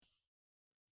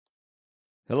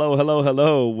Hello, hello,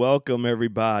 hello. Welcome,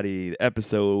 everybody.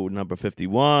 Episode number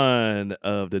 51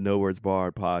 of the No Words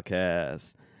Barred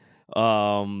podcast.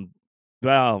 Um,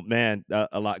 wow, man,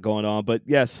 a lot going on. But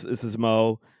yes, this is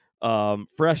Mo.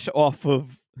 Fresh off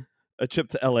of a trip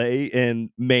to LA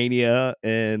and Mania,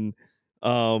 and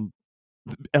um,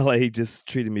 LA just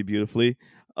treated me beautifully.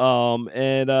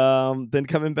 And then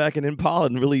coming back in Impala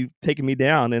and really taking me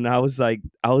down. And I was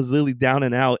literally down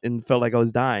and out and felt like I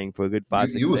was dying for a good You five,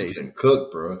 six you was days. getting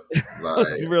cooked, bro. I Like,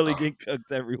 was really getting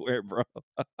cooked everywhere, bro.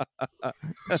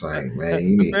 it's like, man,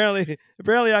 you need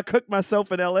apparently, I cooked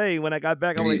myself in LA. When I got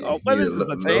back, I'm like, oh, you what need is this?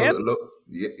 A tan?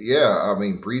 yeah. I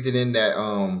mean, breathing in that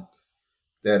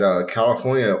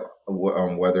California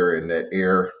weather and that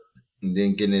air, and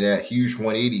then getting that huge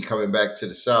 180 coming back to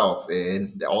the south,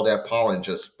 and all that pollen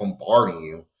just bombarding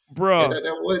you. Yeah, Bruh,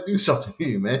 that would do something to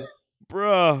you, man.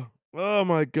 bruh. Oh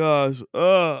my gosh.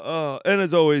 And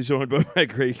as always, joined by my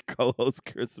great co-host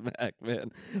Chris Mack,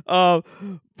 man.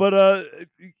 But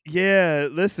yeah,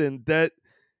 listen, that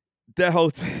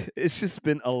whole it's just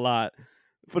been a lot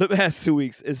for the past 2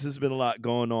 weeks. It's just been a lot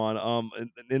going on.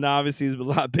 And obviously there's been a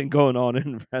lot been going on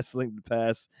in wrestling the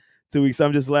past 2 weeks.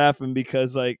 I'm just laughing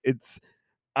because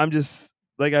I'm just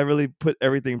like, I really put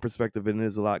everything in perspective, and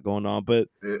there's a lot going on. But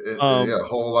Yeah, um a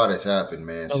whole lot has happened,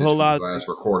 man, a whole since we lot. last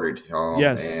recorded.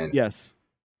 Yes, And yes.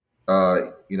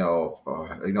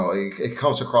 it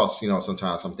comes across.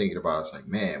 Sometimes I'm thinking about it, it's like,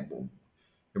 man, well,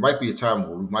 there might be a time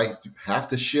where we might have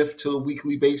to shift to a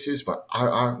weekly basis, but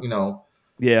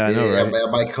Yeah, I know, right?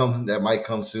 that might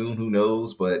come soon. Who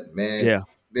knows? But man, Yeah.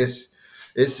 this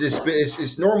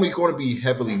it's normally going to be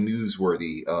heavily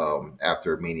newsworthy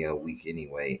after Mania week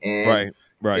anyway, and Right,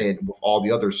 right. and with all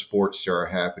the other sports that are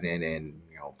happening, and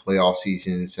playoff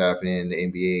seasons happening, the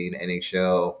NBA and the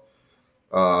NHL.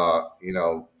 Well,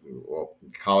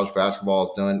 college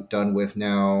basketball is done with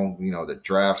now. The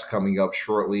draft's coming up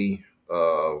shortly.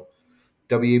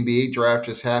 WNBA draft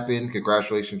just happened.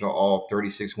 Congratulations to all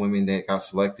 36 women that got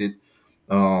selected.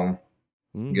 Um,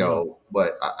 Mhm.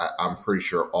 but I'm pretty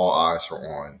sure all eyes are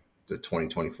on the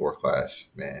 2024 class,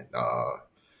 man.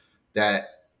 That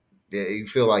yeah, you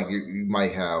feel like you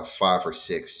might have 5 or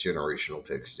 6 generational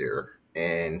picks there,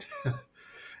 and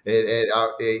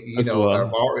As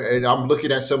well. and I'm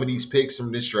looking at some of these picks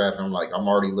from this draft, and I'm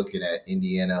already looking at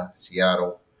Indiana,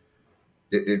 Seattle.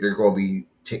 They're going to be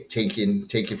taking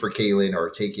for Kalen or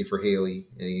taking for Haley,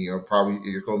 and probably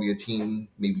you're going to be a team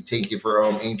maybe taking for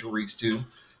Angel Reese too,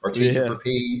 or taking Yeah. for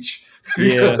Paige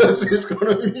Yeah. because it's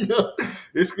going to be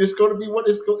it's going to be what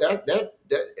it's going that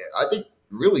I think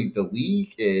really the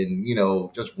league and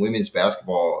just women's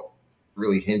basketball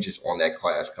really hinges on that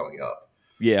class coming up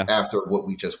Yeah. after what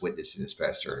we just witnessed in this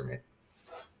past tournament.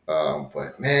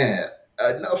 But man,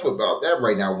 enough about that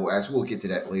right now. As we'll get to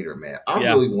that later, man. I Yeah.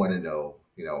 really want to know,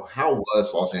 how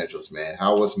was Los Angeles, man?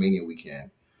 How was Mania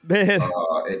weekend? Man,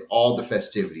 And all the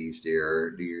festivities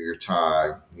there, your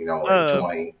time, uh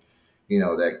enjoying,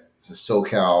 that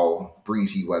SoCal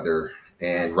breezy weather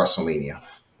and WrestleMania.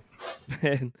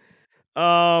 man.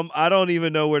 I don't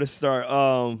even know where to start.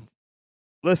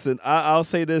 Listen, I'll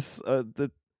say this,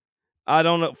 I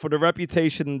don't know, for the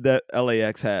reputation that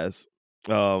LAX has,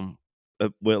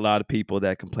 with a lot of people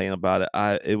that complain about it.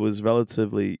 It was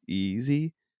relatively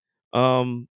easy.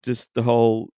 Just the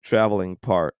whole traveling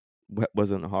part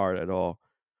wasn't hard at all.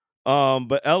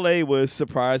 But LA was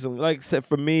surprisingly, like I said,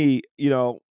 for me,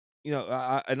 and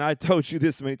I told you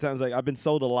this many times. Like, I've been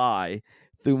sold a lie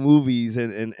through movies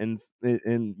and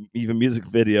even music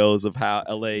videos of how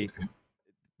LA,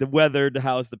 the weather,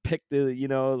 how it's depicted.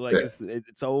 Like,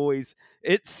 Yeah,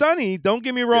 it's sunny. Don't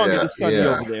get me wrong, it yeah, is sunny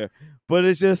yeah. over there, but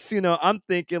it's just, I'm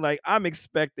thinking, like, I'm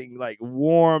expecting like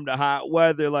warm to hot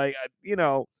weather, like,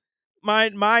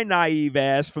 my naive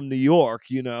ass from New York,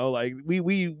 like,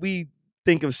 we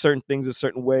think of certain things a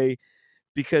certain way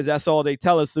because that's all they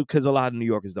tell us to, because a lot of New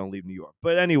Yorkers don't leave New York.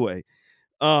 But anyway,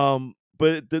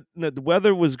 but the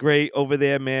weather was great over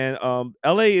there, man.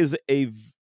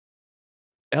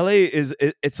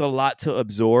 It's a lot to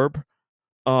absorb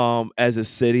as a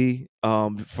city,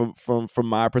 from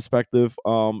my perspective.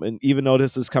 And even though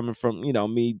this is coming from,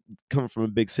 me coming from a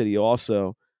big city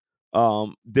also,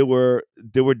 there were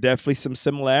definitely some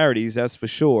similarities, that's for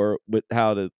sure, with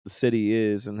how the city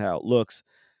is and how it looks.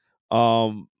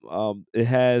 It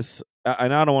has,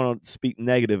 and I don't want to speak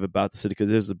negative about the city because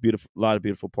there's a lot of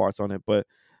beautiful parts on it, but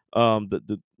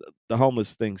the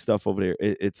homeless thing stuff over there,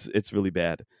 it's really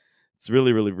bad. It's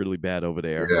really, really, really bad over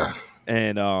there. Yeah.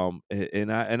 And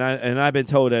I've been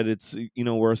told that it's,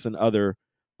 worse than other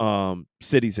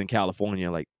cities in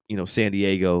California, like, San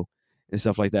Diego and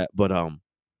stuff like that. But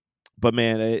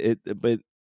man, but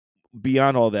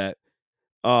beyond all that,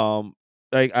 um,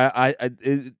 like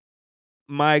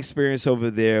my experience over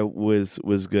there was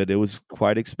good. It was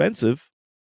quite expensive.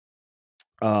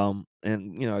 And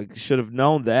I should have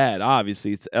known that.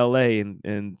 Obviously, it's LA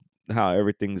and how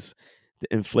everything's the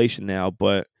inflation now,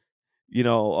 but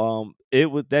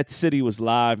it was that city was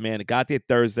live, man. It got there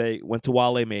Thursday, went to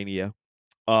Wale Mania,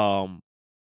 um,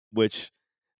 which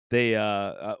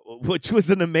which was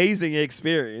an amazing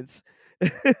experience.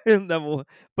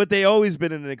 But they always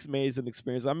been an amazing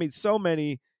experience. I mean,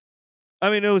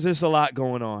 there was just a lot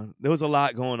going on. There was a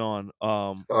lot going on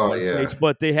Oh the yeah. stage,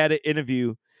 but they had an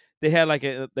interview. They had like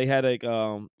a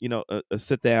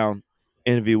sit down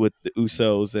interview with the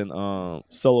Usos and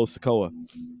Solo Sokoa.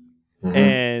 Hmm.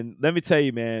 And let me tell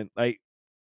you, man, like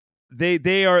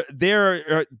they're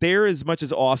as much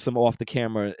as awesome off the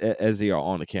camera as they are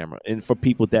on the camera. And for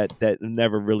people that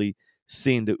never really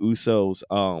seen the Usos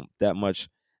that much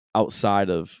outside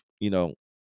of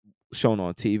shown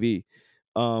on TV.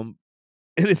 Um,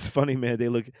 and it's funny, man. They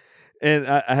look, and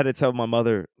I had to tell my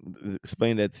mother,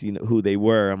 explain that to, who they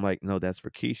were. I'm like, no, that's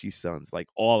Rikishi's sons, like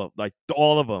all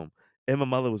of them. And my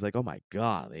mother was like, "Oh my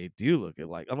god, they do look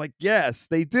alike." I'm like, "Yes,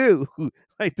 they do.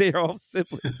 Like they are all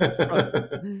siblings."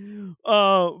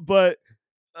 But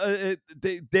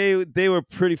they were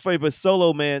pretty funny. But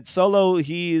Solo, man, Solo,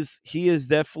 he is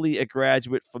definitely a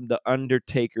graduate from the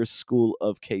Undertaker school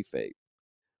of kayfabe.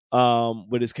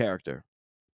 With his character,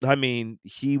 I mean,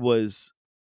 he was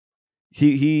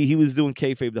doing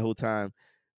kayfabe the whole time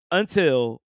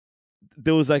until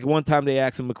there was like one time they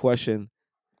asked him a question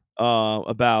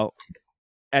about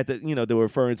they were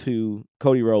referring to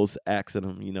Cody Rhodes asking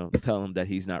him, telling him that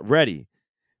he's not ready.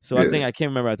 So Yeah. I can't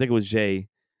remember. I think it was Jay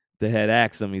that had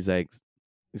asked him. He said,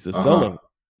 Uh huh. Solo,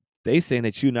 they saying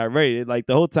that you're not ready. Like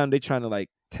the whole time they trying to like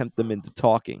tempt him into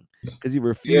talking because he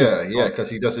refused Yeah, to yeah, talk. because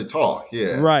he doesn't talk.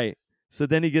 Yeah. Right. So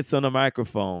then he gets on the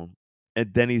microphone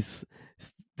and then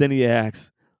he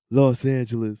asks Los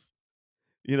Angeles.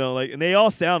 Like, and they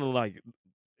all sounded like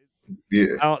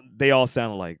Yeah. they all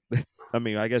sounded like. I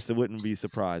mean, I guess it wouldn't be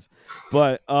surprised,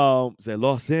 but say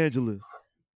Los Angeles.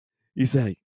 He's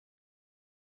like,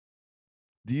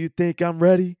 "Do you think I'm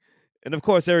ready?" And of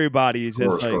course, everybody is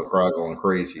just Chorus like, crowd going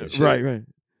crazy and "Right, shit. right,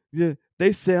 yeah."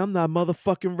 They say I'm not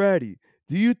motherfucking ready.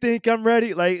 Do you think I'm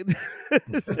ready? Like,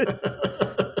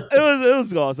 it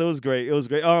was awesome. It was great. It was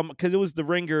great. Because it was the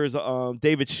Ringers,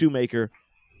 David Shoemaker,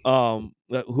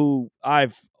 who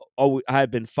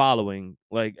I've been following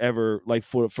like ever like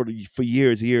for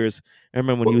years. I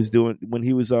remember What, when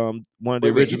he was one of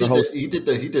the wait, he original did the hosts. he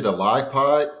did a live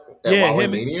pod at Yeah, Wale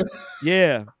him. Mania.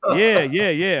 Yeah, yeah, yeah,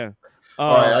 yeah.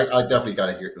 All right, Um, I definitely got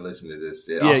to hear listen to this.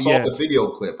 I yeah, saw yeah, the video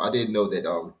clip. I didn't know that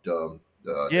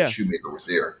that yeah, Shoemaker was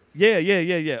there. yeah, yeah,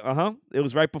 yeah, yeah. It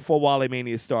was right before Wale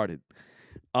Mania started.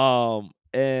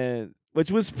 And which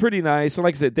was pretty nice. And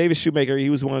like I said, David Shoemaker, he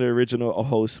was one of the original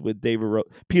hosts with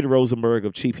Peter Rosenberg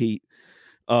of Cheap Heat.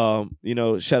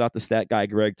 Shout out to Stat Guy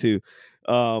Greg too.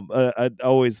 I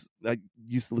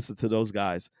used to listen to those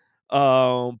guys.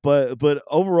 But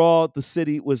overall, the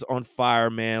city was on fire,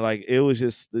 man. Like it was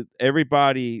just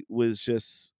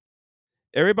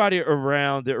everybody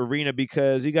around the arena,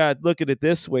 because you got to look at it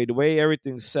this way: the way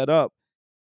everything's set up,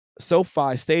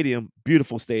 SoFi Stadium,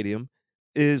 beautiful stadium,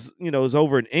 is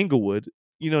over in Inglewood,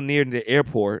 near the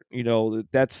airport.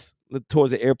 That's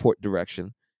towards the airport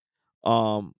direction.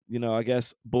 I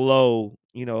guess below,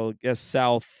 I guess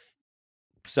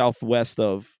southwest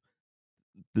of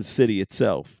the city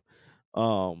itself.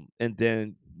 And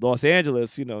then Los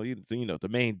Angeles, the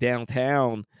main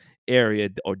downtown area,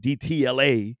 or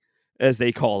DTLA as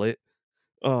they call it.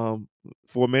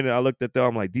 For a minute I looked at them,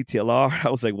 I'm like, DTLR. I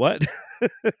was like, what?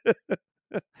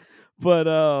 but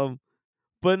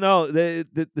But no,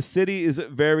 the city is a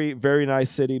very, very nice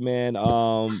city, man.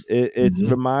 It Hmm.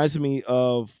 reminds me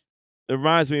of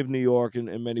New York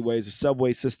in many ways. The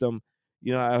subway system,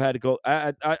 I had to go.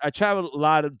 I traveled a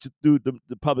lot through the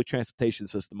public transportation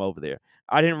system over there.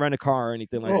 I didn't rent a car or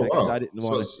anything like Oh that because I wow! didn't So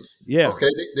want to. Yeah, okay,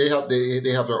 they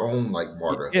have their own like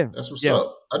MARTA. yeah, That's what's yeah.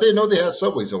 up. I didn't know they had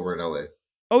subways over in LA.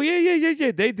 Oh yeah, yeah, yeah,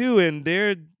 yeah. They do, and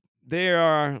they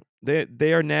are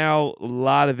now a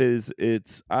lot of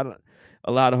it's I don't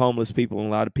a lot of homeless people and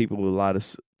a lot of people with a lot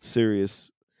of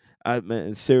serious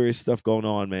stuff going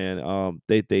on, man.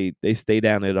 They stay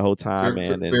down there the whole time, Very,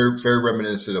 man, and very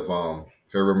reminiscent of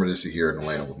very reminiscent here in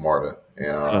Atlanta with MARTA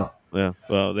yeah.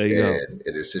 Well, there you go.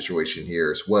 and their situation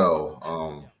here as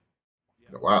well.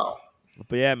 Wow.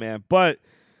 But yeah, man. But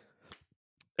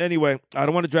anyway, I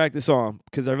don't want to drag this on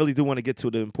because I really do want to get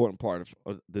to the important part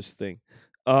of this thing.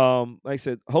 Like I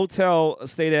said, hotel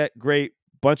stayed at great.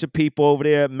 bunch of people over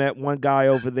there. Met one guy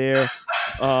over there.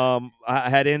 I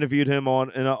had interviewed him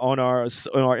on our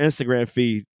Instagram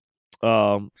feed.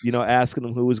 Asking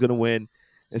them who was going to win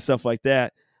and stuff like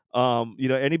that.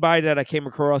 Anybody that I came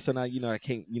across and I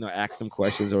can't, ask them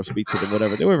questions or speak to them,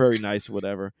 whatever. They were very nice,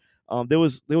 whatever. There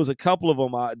was a couple of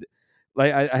them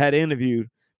I had interviewed,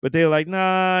 but they were like,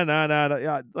 nah.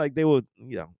 Yeah, like they were,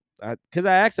 because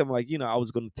I asked them like, I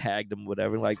was going to tag them,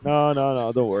 whatever. Like, no,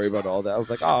 don't worry about all that. I was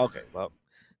like, oh, okay, well,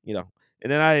 you know.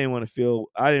 And then I didn't want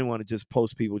to just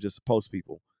post people just to post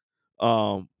people.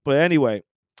 But anyway,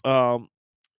 um,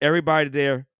 everybody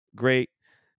there, great.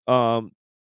 Um,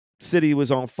 City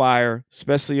was on fire,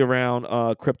 especially around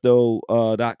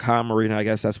crypto.com arena. I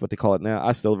guess that's what they call it now.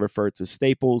 I still refer to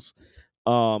Staples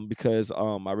because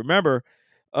I remember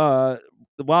the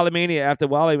Wally Mania, after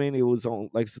Wally Mania was on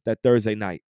like that Thursday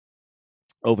night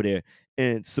over there,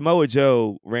 and Samoa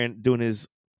Joe ran doing his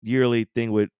yearly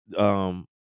thing with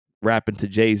rapping to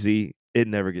Jay-Z. It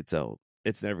never gets old.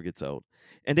 It's never gets old.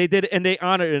 And they did, and they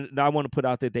honored, and I want to put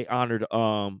out that they honored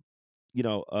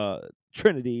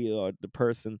Trinity, or the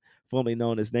person formerly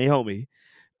known as Naomi.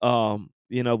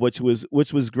 Which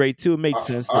was great too. It made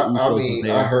sense. The I Usos was mean,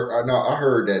 there. I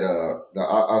heard that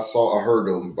I heard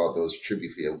them about those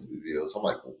tribute videos. I'm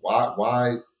like,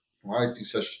 why do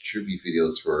such tribute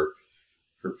videos for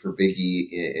Biggie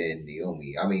and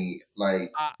Naomi? I mean,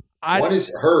 like I, I one is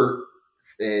hurt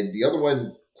and the other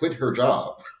one quit her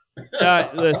job.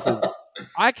 Listen.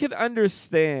 I can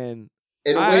understand.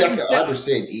 In a I way, I understand.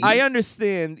 understand I Eve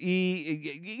understand.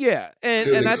 Yeah, and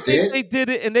to an and I think extent. they did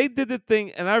it, and they did the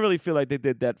thing, and I really feel like they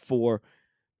did that for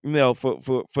Naomi,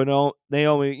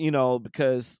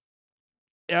 because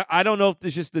I don't know if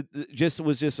this just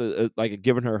was just like a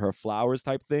giving her flowers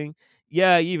type thing.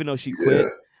 Yeah, even though she Yeah, quit,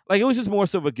 like it was just more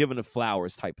so of a giving the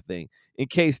flowers type of thing in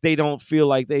case they don't feel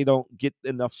like they don't get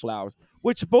enough flowers,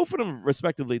 which both of them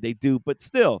respectively they do, but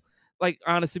still, like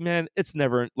honestly, man, it's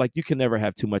never like you can never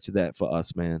have too much of that for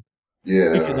us, man.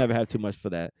 You can yeah, never have too much for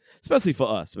that, especially for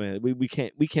us, man. We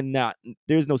cannot.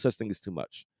 There's no such thing as too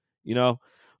much, you know.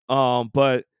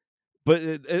 But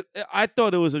I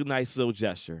thought it was a nice little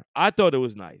gesture. I thought it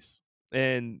was nice.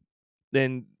 And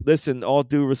then listen, all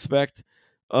due respect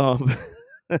um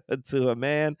to a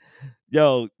man,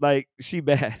 yo, like she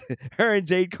bad. Her and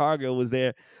Jade Cargill was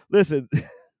there. Listen,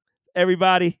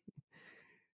 everybody,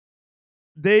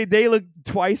 they look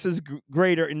twice as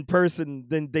greater in person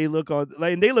than they look on,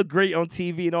 like, and they look great on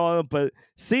TV and all, but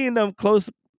seeing those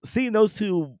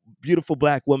two beautiful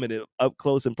black women up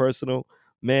close and personal,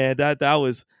 man, that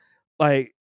was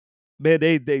like, man,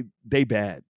 they bad.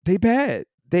 They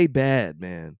bad,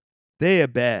 man. They are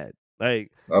bad.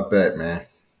 Like, I bet, man.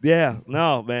 yeah,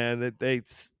 no, man.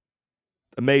 It's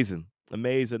amazing.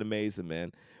 Amazing,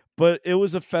 man. But it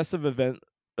was a festive event,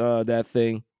 that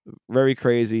thing. Very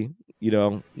crazy,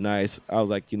 nice. I was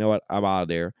like, you know what? I'm out of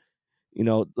there.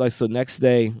 Like, so next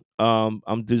day, I'm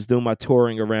just doing my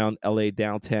touring around LA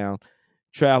downtown,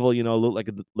 travel,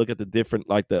 look at the different,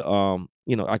 like the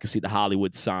I can see the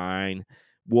Hollywood sign,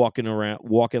 walking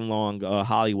along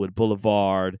Hollywood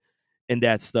Boulevard and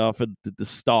that stuff, and the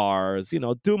stars,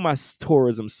 do my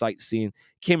tourism sightseeing.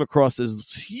 Came across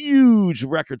this huge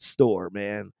record store,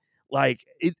 man. Like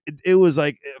it was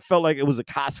like, it felt like it was a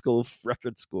Costco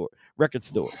record stores.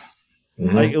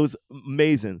 Like, Hmm. it was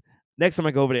amazing. Next time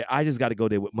I go over there, I just got to go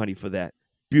there with money for that.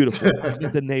 Beautiful. I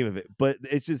forget the name of it, but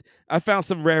it's just, I found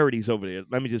some rarities over there.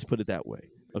 Let me just put it that way.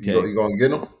 Okay. You gonna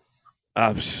get them?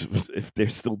 If they're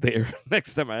still there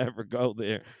next time I ever go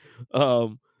there.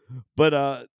 Um,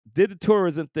 but did the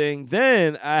tourism thing.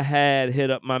 Then I had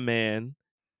hit up my man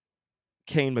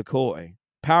Kane McCoy,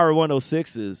 Power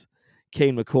 106's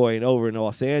Kane McCoy, and over in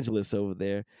Los Angeles over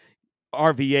there.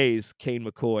 RVA's Kane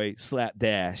McCoy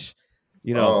slapdash.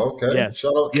 Oh, okay. Yes,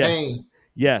 Shout out yes, Kane.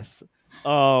 yes.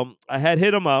 I had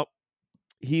hit him up.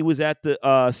 He was at the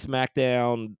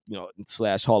SmackDown,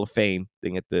 slash Hall of Fame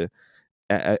thing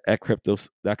at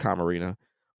Crypto.com arena.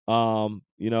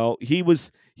 He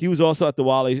was also at the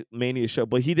Wally Mania show,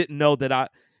 but he didn't know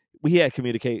that we had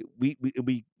communicate.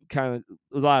 We kind of,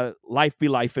 it was a lot of life be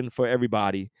lifing for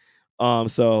everybody.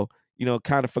 So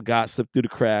kind of forgot, slipped through the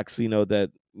cracks.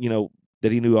 That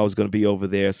he knew I was going to be over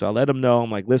there. So I let him know. I'm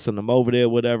like, listen, I'm over there,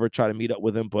 whatever. Try to meet up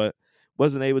with him, but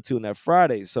wasn't able to on that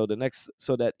Friday. So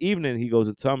that evening, he goes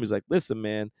and tells me, he's like, listen,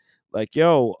 man, like,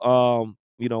 yo, one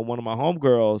of my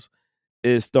homegirls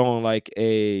is throwing like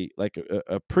a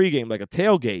pregame, like a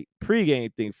tailgate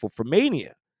pregame thing for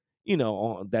Mania,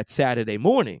 on that Saturday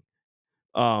morning.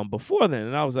 Before then,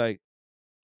 and I was like,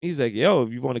 he's like, yo,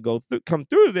 if you want to come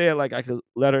through there, like I could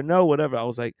let her know, whatever. I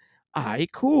was like, All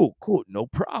right, cool, cool, no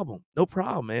problem,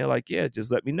 man. Like, yeah, just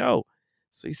let me know.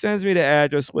 So he sends me the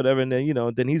address, whatever, and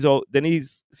then then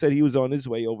he's said he was on his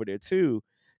way over there too,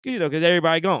 because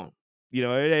everybody gone.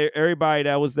 Everybody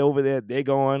that was over there, they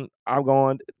going, I'm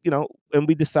going, and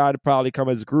we decided to probably come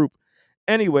as a group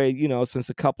anyway. Since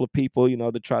a couple of people,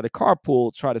 to try to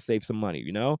carpool, try to save some money,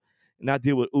 and not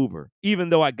deal with Uber, even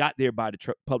though I got there by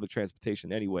the public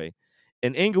transportation anyway.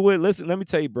 In Inglewood, listen, let me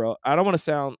tell you, bro, I don't want to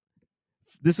sound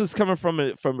this is coming from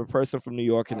a person from New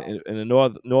York and a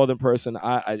northern person.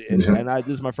 Yeah, This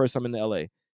is my first time in LA. You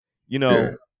yeah.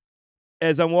 know,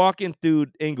 as I'm walking through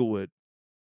Inglewood,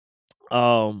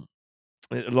 um,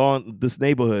 along this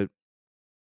neighborhood,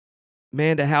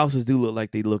 man, the houses do look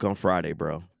like they look on Friday,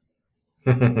 bro.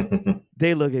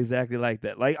 They look exactly like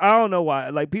that. Like, I don't know why.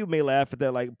 Like, people may laugh at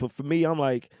that. Like, but for me, I'm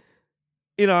like,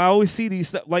 I always see these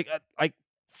stuff. Like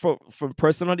from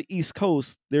person on the East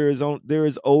Coast, there is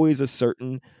always a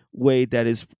certain way that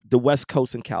is the West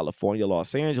Coast in California,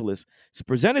 Los Angeles, is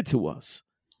presented to us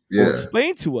or Yeah,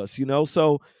 explained to us.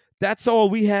 So that's all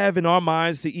we have in our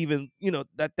minds to even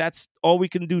that's all we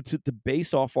can do to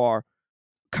base off our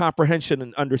comprehension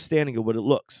and understanding of what it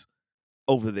looks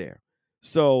over there.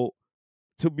 So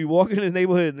to be walking in the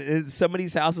neighborhood and some of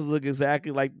these houses look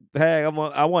exactly like, hey,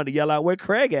 I wanted to yell out where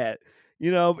Craig at,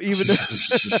 even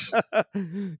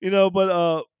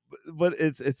but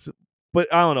it's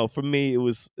but I don't know. For me, it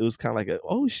was kind of like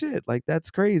oh shit, like that's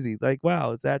crazy. Like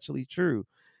wow, it's actually true.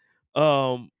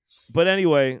 Um, but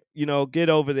anyway, get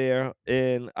over there,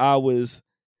 and I was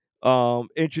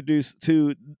introduced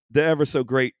to the ever so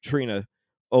great Trina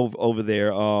over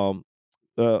there. Over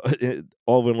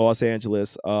in Los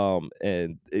Angeles.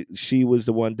 And she was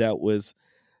the one that was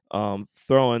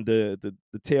throwing the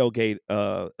tailgate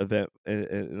event,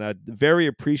 and I very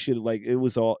appreciated. Like it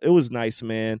was nice,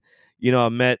 man. I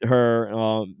met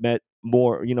her, met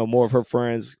more of her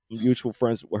friends, mutual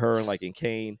friends with her, and like in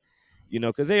Kane.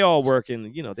 Because they all work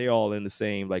in, they all in the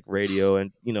same like radio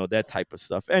and that type of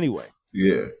stuff. Anyway,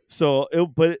 yeah, so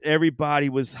but everybody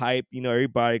was hype.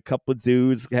 Everybody, a couple of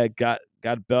dudes had got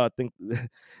a belt. I think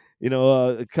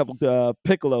a couple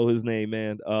Piccolo, his name,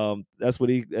 man. That's what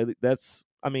that's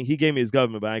I mean, he gave me his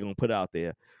government, but I ain't gonna put it out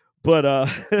there. But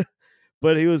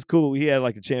but he was cool. He had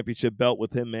like a championship belt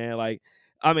with him, man. Like,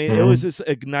 I mean, it was hmm, just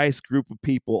a nice group of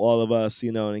people, all of us,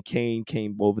 and Kane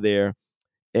came over there.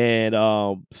 And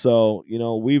so,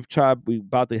 we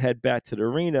about to head back to the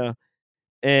arena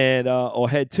and or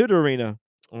head to the arena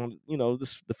on,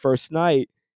 this the first night.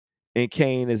 And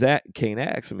Kane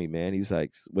asking me, man, he's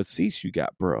like, what seats you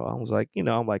got, bro? I was like,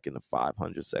 I'm like in the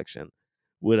 500 section,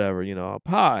 whatever, up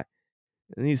high.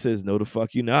 And he says, no, the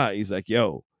fuck you not. He's like,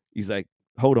 yo, he's like,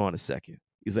 hold on a second.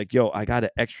 He's like, yo, I got an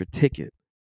extra ticket,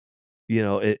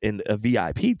 and a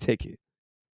VIP ticket,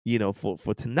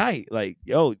 for tonight.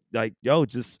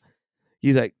 Just,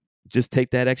 he's like, just take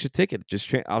that extra ticket.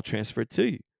 I'll transfer it to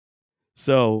you.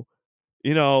 So,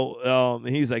 and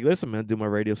he's like, listen, man, do my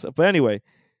radio stuff. But anyway,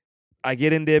 I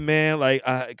get in there, man. Like,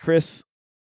 Chris,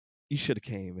 you should have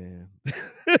came, man.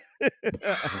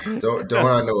 don't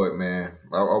I know it, man.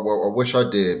 I wish I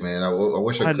did, man. I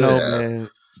wish I I could know, have. man,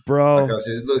 Like bro. I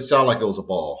said, it sounded like it was a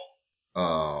ball,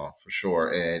 for sure,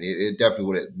 and it definitely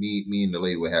would have me and the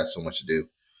lady would have so much to do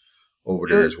over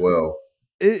there It as well.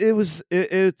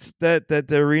 it's that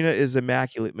the arena is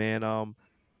immaculate, man. Like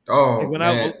Oh when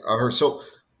I man, I heard so.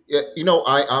 Yeah,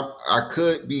 I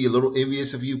could be a little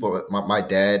envious of you, but my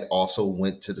dad also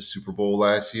went to the Super Bowl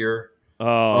last year,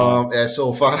 uh at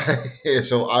SoFi, and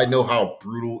so I know how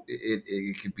brutal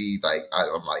it could be. Like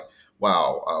I'm like,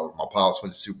 wow, my pops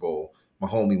went to Super Bowl, my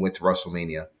homie went to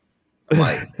WrestleMania. I'm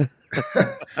like,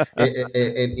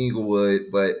 in Inglewood,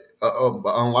 but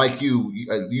unlike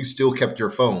you still kept your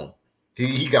phone.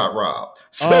 He got robbed,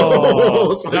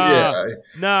 oh so nah yeah,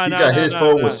 nah he nah got nah his nah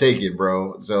phone nah was taken,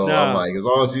 bro. So I'm nah. like, as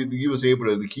long as you was able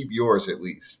to keep yours at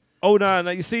least. Oh no,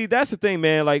 no. You see, that's the thing,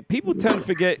 man. Like people tend to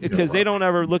forget You know, because they don't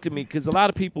ever look at me. Because a lot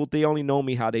of people they only know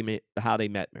me how they met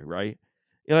me, right?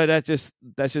 That's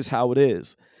just how it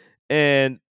is.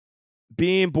 And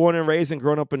being born and raised and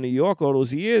growing up in New York all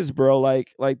those years, bro,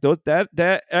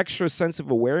 that extra sense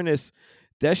of awareness,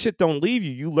 that shit don't leave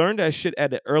you. You learn that shit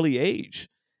at an early age.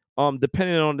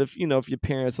 Depending on if your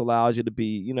parents allowed you to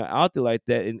be, out there like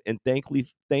that. And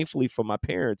thankfully for my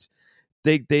parents,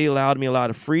 they allowed me a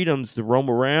lot of freedoms to roam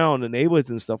around the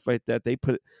neighborhoods and stuff like that. They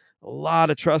put a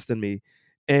lot of trust in me.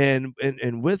 And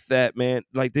with that, man,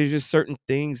 like there's just certain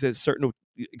things that certain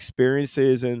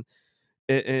experiences and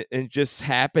just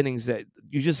happenings that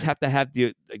you just have to have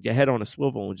your head on a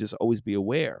swivel and just always be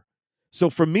aware. So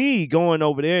for me, going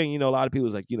over there, and a lot of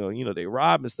people's like, they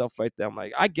rob and stuff like that. I'm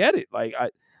like, I get it. Like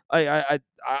I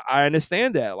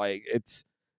understand that. Like it's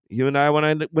you and I when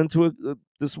I went to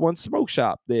this one smoke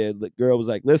shop there, the girl was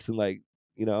like, "Listen, like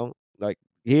like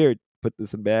here, put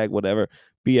this in a bag, whatever.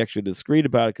 Be extra discreet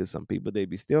about it because some people they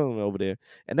be stealing over there."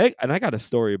 And I got a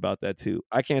story about that too.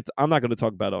 I'm not going to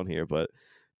talk about it on here, but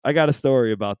I got a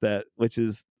story about that, which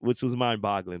was mind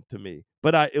boggling to me.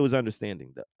 But it was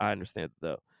understanding that I understand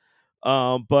it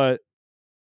though. But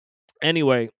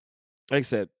anyway, like I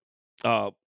said,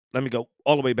 uh, let me go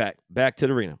all the way back to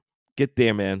the arena. Get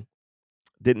there, man.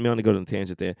 Didn't mean to go to the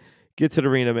tangent there. Get to the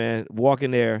arena, man. Walk in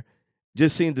there,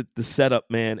 just seeing the setup,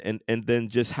 man, and then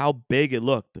just how big it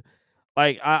looked.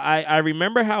 Like I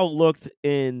remember how it looked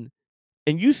and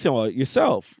you saw it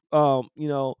yourself.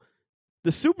 The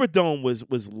Superdome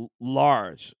was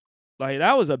large. Like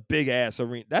that was a big ass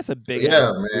arena. That's a big ass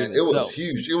Yeah, man, arena it was itself.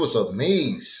 huge. It was a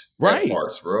maze at Right.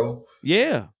 parts, bro.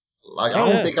 Yeah. Like I don't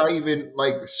Yeah. think I even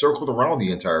like circled around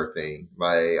the entire thing.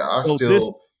 Like So this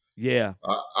yeah.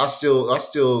 I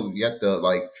still yet to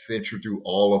like venture through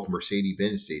all of Mercedes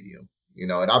Benz Stadium.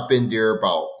 And I've been there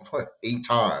about what, 8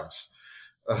 times.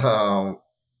 Um,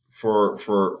 for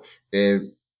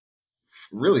and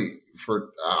really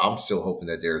for I'm still hoping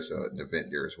that there's an event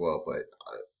there as well. But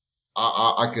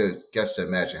I could guess to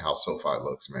imagine how SoFi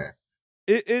looks, man.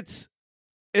 It's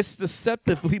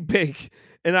deceptively big.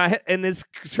 And it's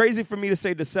crazy for me to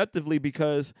say deceptively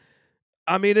because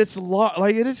I mean it's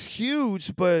like it is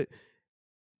huge, but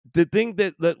the thing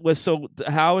that was so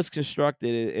how it's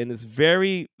constructed and it's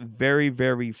very very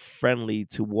very friendly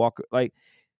to walk like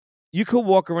you could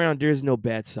walk around there's no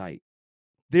bad sight.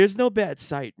 There's no bad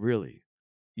sight really.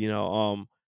 You know,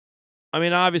 I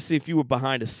mean obviously if you were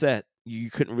behind a set, you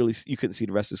couldn't see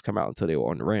the wrestlers come out until they were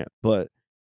on the ramp, but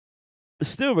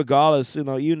still regardless,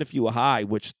 even if you were high,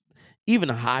 which even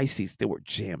the high seats they were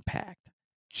jam packed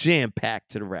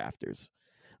to the rafters.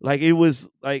 Like it was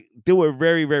like there were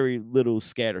very very little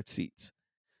scattered seats.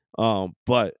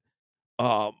 But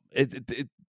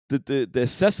the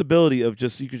accessibility of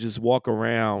just you could just walk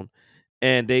around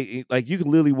and they like you could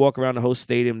literally walk around the whole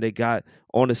stadium. They got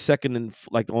on the second and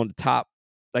like on the top,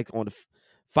 like on the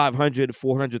 500,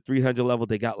 400, 300 level,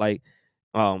 they got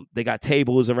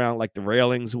tables around like the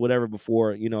railings or whatever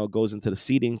before it goes into the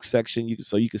seating section. You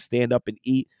can stand up and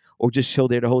eat or just chill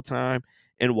there the whole time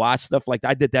and watch stuff. Like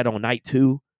I did that on night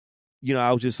two.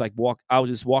 I was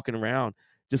just walking around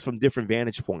just from different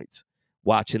vantage points,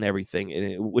 watching everything,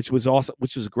 and which was awesome,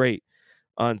 which was great.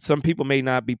 Some people may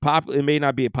not be popular; it may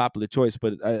not be a popular choice,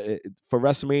 but for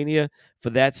WrestleMania,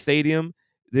 for that stadium,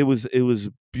 it was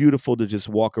beautiful to just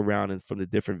walk around and from the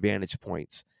different vantage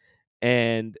points,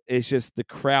 and it's just the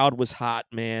crowd was hot,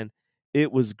 man.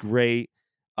 It was great,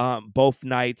 both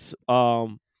nights.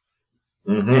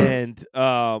 Hmm. And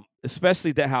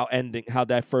especially how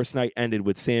that first night ended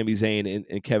with Sami Zayn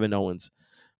and Kevin Owens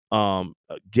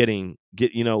winning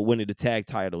the tag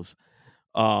titles.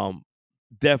 Um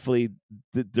Definitely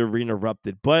the arena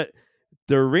erupted. But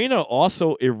the arena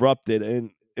also erupted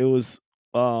and it was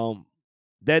um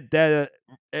that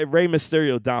Rey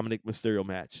Mysterio Dominic Mysterio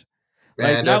match. Like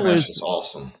Man, that match was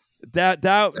awesome. That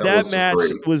that was match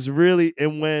great. was really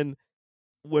and when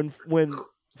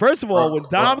first of all when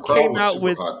Dom Crowd came was out super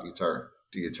with hot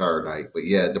the entire night. But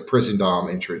yeah, the prison dom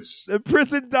entrance. the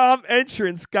prison Dom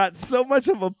entrance got so much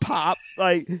of a pop.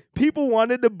 Like people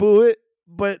wanted to boo it,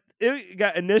 but it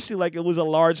got initially like it was a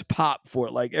large pop for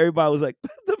it. Like everybody was like,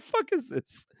 "What the fuck is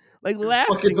this?" Like It's fucking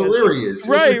laughing at it. hilarious. It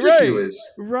was Right, right,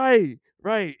 ridiculous.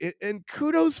 right. And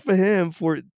kudos for him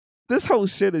for this whole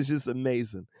shit is just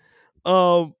amazing.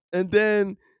 And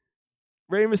then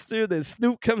Rey Mysterio, then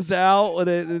Snoop comes out,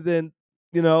 and then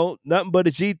nothing but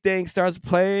a G thing starts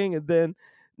playing, and then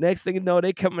next thing you know,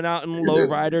 they coming out in a Did low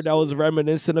rider that was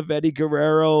reminiscent of Eddie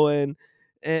Guerrero, and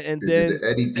the then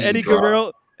Eddie theme Eddie dropped.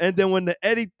 Guerrero, and then when the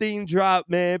Eddie theme dropped,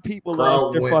 man, people lost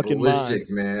Crowd their went fucking ballistic, minds.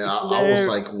 man. I was They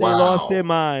like, they lost their wow.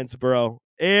 minds, bro.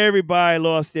 Everybody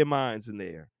lost their minds in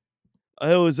there.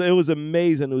 It was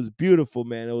amazing. It was beautiful,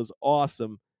 man. It was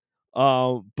awesome.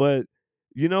 But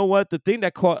you know what? The thing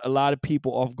that caught a lot of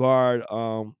people off guard,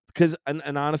 because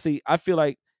and honestly, I feel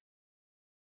like,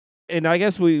 and I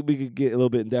guess we could get a little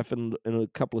bit in depth in a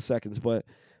couple of seconds, but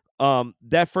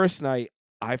that first night,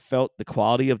 I felt the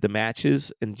quality of the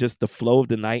matches and just the flow of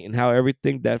the night and how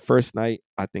everything that first night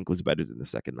I think was better than the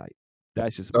second night.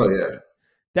 That's just Oh me. yeah,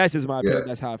 That's just my yeah. opinion.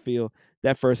 That's how I feel.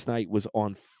 That first night was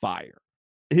on fire.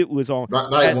 It was on Night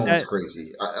that one was that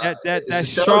crazy. that It's a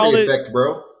Saturday Charlotte. effect,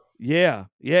 bro. Yeah,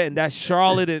 yeah, and that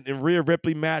Charlotte and Rhea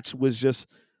Ripley match was just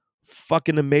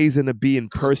fucking amazing to be in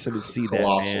person and see that, man.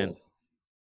 Colossal.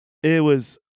 It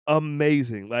was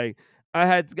amazing. Like I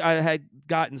had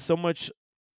gotten so much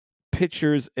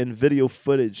pictures and video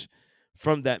footage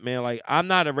from that, man. Like, I'm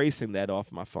not erasing that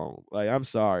off my phone. Like, I'm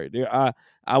sorry.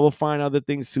 I will find other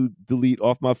things to delete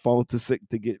off my phone to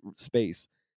get space.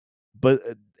 But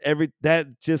every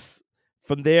that just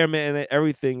from there, man,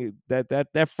 everything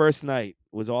that first night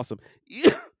was awesome.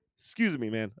 Excuse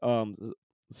me, man.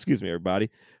 Excuse me,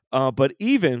 everybody. But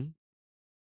even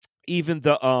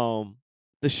the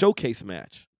showcase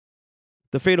match,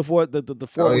 the Fatal Four, the Oh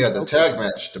 4-way yeah, the showcase tag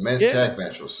match. match, the men's Yeah, tag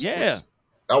match yeah, was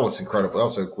that was incredible. That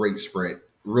was a great sprint.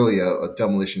 Really a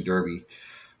demolition derby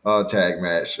tag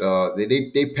match.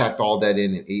 They packed all that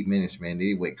in 8 minutes, man.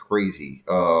 They went crazy.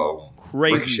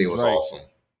 crazy Ricochet is was right. awesome.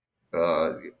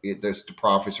 There's the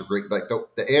Profits are great. Like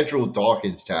the Andrew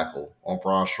Dawkins tackle on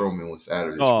Braun Strowman was out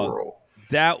of this Oh, world.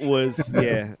 that was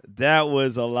yeah, that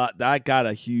was a lot. That got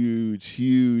a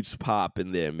huge pop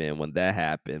in there, man. When that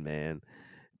happened, man.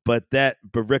 But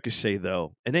Ricochet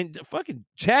though, and then fucking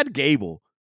Chad Gable.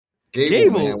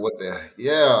 Gable, man, Gable, what the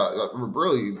yeah,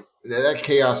 really that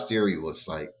chaos theory was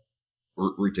like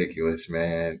ridiculous,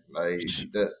 man. Like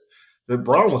the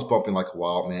Braun was bumping like a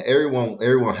wild man.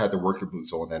 Everyone had their working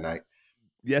boots on that night.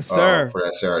 yes sir, For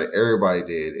that Saturday. Everybody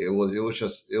did. It was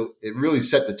just it really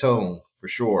set the tone for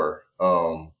sure.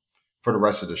 For the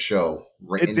rest of the show,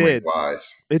 it in ring did,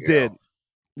 wise, it you know. did.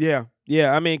 Yeah,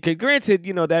 yeah. I mean, granted,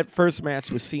 that first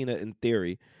match with Cena in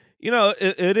theory,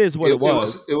 it is what it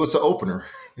was. It was an opener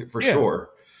for Yeah, sure,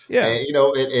 yeah, and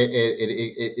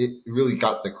it really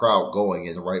got the crowd going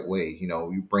in the right way. You know,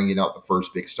 you bringing out the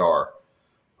first big star.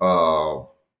 Uh,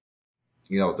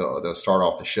 the start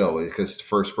off the show because it's the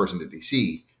first person that they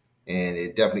see, and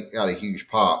it definitely got a huge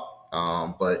pop.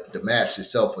 But the match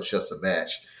itself was just a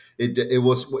match.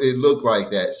 It looked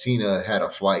like that Cena had a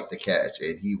flight to catch,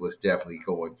 and he was definitely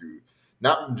going through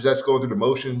not just going through the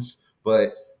motions,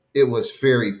 but it was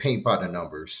very paint by the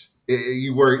numbers.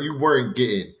 You weren't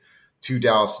getting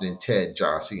 2010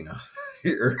 John Cena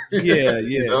here, yeah,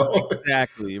 you yeah. know.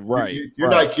 Exactly. Right, You're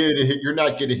right.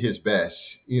 not getting his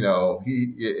best. You know,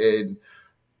 and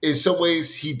in some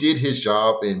ways he did his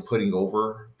job in putting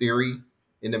over Theory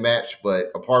in the match, but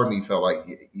a part of me felt like,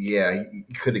 yeah,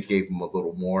 he could have gave him a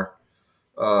little more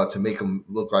to make him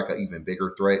look like an even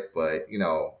bigger threat. But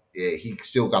yeah, he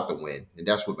still got the win, and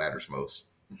that's what matters most.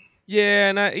 Yeah,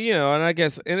 and I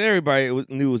guess, and everybody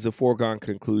knew it was a foregone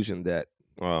conclusion that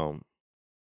um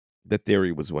the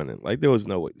Theory was winning. Like, there was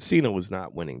no way Cena was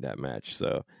not winning that match.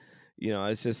 So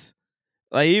it's just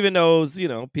like, even though it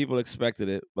was, people expected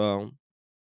it. But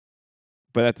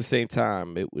at the same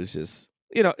time, it was just,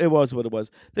 it was what it was.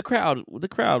 The crowd,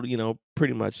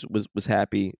 pretty much was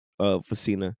happy for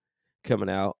Cena coming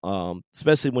out,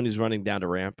 especially when he's running down the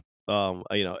ramp.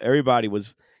 Everybody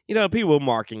was, people were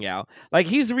marking out. Like,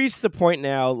 he's reached the point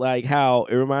now, like, how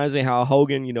it reminds me how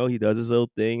Hogan, he does his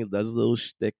little thing, does his little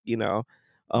shtick,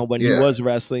 when he Yeah, was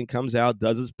wrestling, comes out,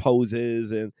 does his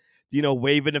poses, and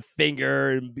waving a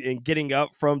finger and getting up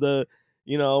from from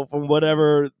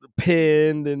whatever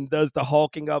pin, and does the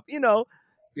hulking up, yeah,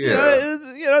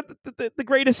 the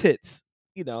greatest hits,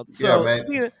 yeah, so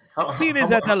man. Cena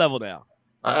is at that How level now.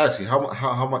 actually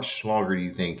how much longer do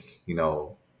you think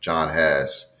John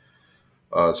has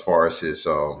as far as his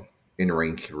in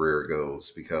ring career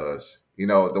goes? Because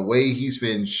the way he's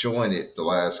been showing it the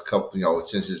last couple,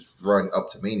 since his run up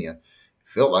to Mania,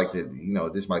 felt like that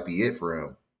this might be it for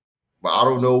him. But I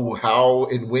don't know how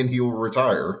and when he will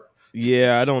retire.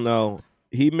 Yeah, I don't know.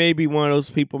 He may be one of those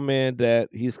people, man, that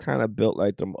he's kind of built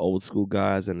like them old school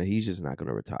guys, and he's just not going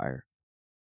to retire.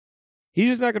 He's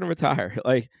just not going to retire.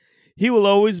 Like, he will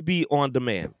always be on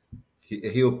demand.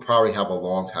 He'll probably have a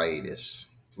long hiatus,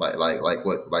 like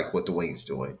what Dwayne's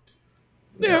doing.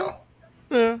 You Yeah, know,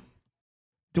 yeah.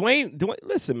 Dwayne,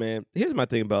 listen, man. Here's my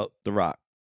thing about The Rock,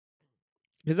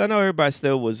 because I know everybody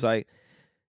still was like,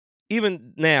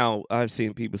 even now, I've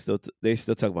seen people they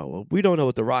still talk about, well, we don't know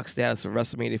what the Rock status for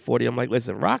WrestleMania 40. I'm like,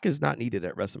 listen, Rock is not needed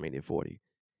at WrestleMania 40.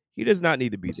 He does not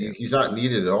need to be there. he's not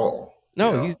needed at all.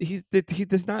 No, he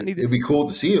does not need to. It'd be cool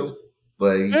to see him,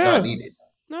 but he's not Yeah, needed.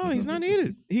 no, he's not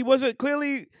needed. He wasn't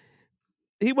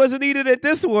needed at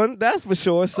this one. That's for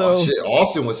sure. Oh So shit,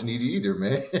 Austin wasn't needed either,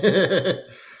 man.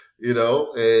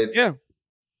 And yeah,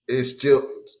 it's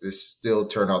still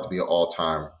turned out to be an all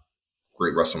time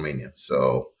great WrestleMania.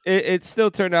 So it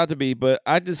still turned out to be. But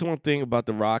I just one thing about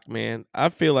The Rock, man. I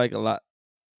feel like a lot.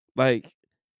 Like,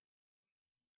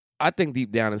 I think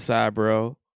deep down inside,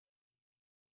 bro.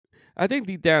 I think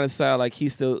deep down inside, he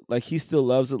still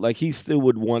loves it. Like, he still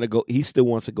would want to go. He still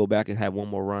wants to go back and have one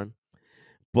more run.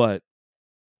 But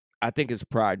I think his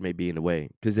pride may be in the way,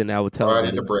 because then I would tell him pride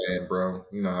in the brand, bro.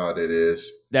 You know how that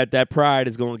is. that pride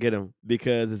is going to get him,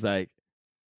 because it's like,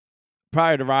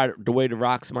 probably the way the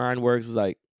Rock's mind works is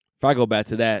like, if I go back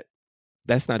to that,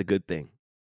 that's not a good thing.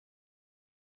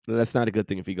 That's not a good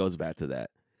thing if he goes back to that.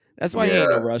 That's why he ain't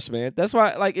no Yeah, rush, man. That's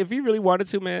why, like, if he really wanted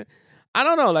to, man, I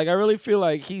don't know. Like, I really feel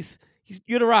like he's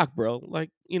you're the Rock, bro. Like,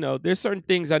 there's certain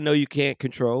things I know you can't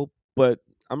control, but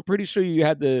I'm pretty sure you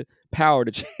had the power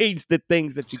to change the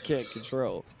things that you can't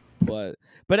control. But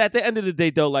at the end of the day,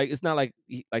 though, like, it's not like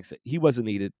like I said, he wasn't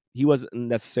needed. He wasn't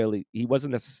necessarily. He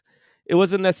wasn't necessary. It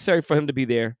wasn't necessary for him to be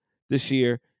there this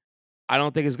year. I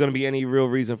don't think it's going to be any real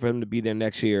reason for him to be there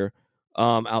next year,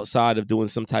 outside of doing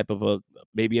some type of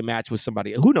maybe a match with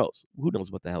somebody. Who knows? Who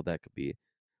knows what the hell that could be?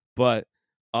 But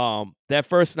that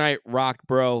first night rocked,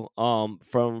 bro.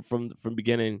 From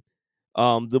beginning.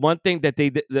 The one thing that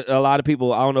that a lot of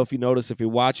people, I don't know if you noticed, if you're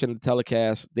watching the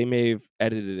telecast, they may have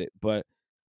edited it, but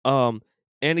um,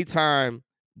 anytime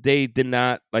they did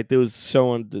not, like, they was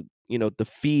showing the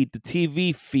feed, the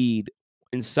TV feed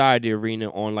inside the arena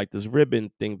on like this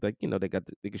ribbon thing, like,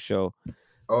 they could show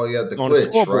oh yeah, the on the glitch,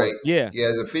 scoreboard. right? Yeah,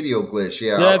 Yeah, the video glitch.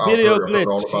 Yeah, the I've video heard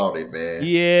all glitch. about it, man.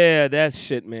 Yeah, that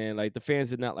shit, man. Like, the fans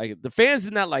did not like it. The fans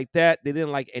did not like that. They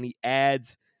didn't like any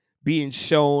ads being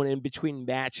shown in between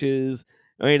matches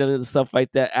or any of the stuff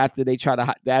like that after they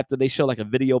show like a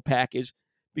video package,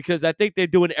 because I think they're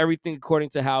doing everything according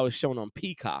to how it's shown on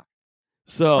Peacock.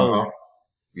 Uh So, huh.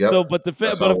 Yep, but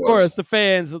that's how it of was. course the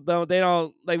fans they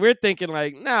don't like. We're thinking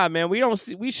like, nah, man, we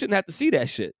shouldn't have to see that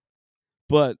shit.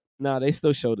 But nah, they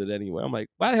still showed it anyway. I'm like,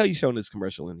 why the hell are you showing this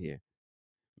commercial in here,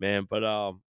 man?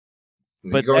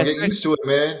 You're But gonna get used to it,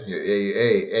 man.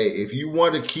 Hey, if you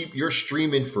want to keep your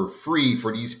streaming for free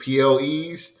for these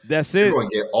PLEs, that's you're it. gonna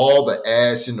get all the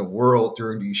ads in the world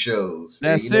during these shows. Hey,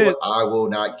 you That's know what? it. I will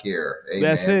not care. Hey,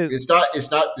 That's man, it. it's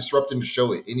not disrupting the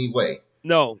show in any way.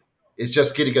 No. It's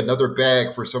just getting another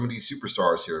bag for some of these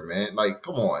superstars here, man. Like,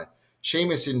 come on.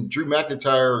 Sheamus and Drew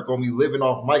McIntyre are gonna be living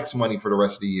off Mike's money for the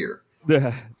rest of the year. You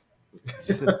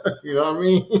know what I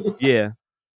mean? Yeah.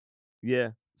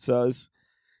 Yeah. So it's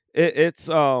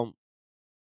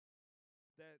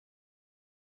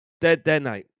that that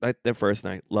night, that first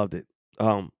night, loved it.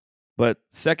 But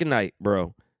second night,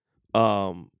 bro,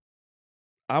 um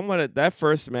I wanted that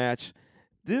first match.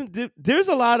 There's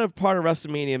a lot of part of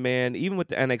WrestleMania, man. Even with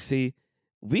the NXT,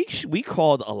 we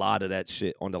called a lot of that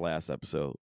shit on the last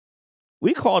episode.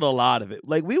 We called a lot of it.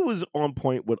 Like, we was on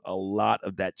point with a lot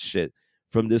of that shit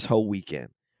from this whole weekend,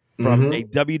 from a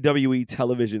Mm-hmm. WWE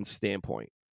television standpoint.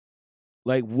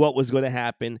 Like, what was going to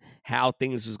happen, how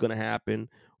things was going to happen,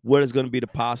 what is going to be the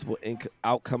possible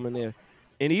outcome in there.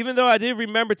 And even though I did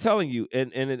remember telling you,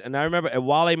 and I remember at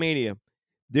Wale Mania,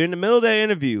 during the middle of that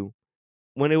interview,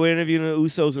 when they were interviewing the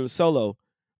Usos and Solo,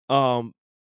 um,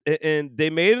 and they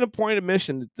made it a point of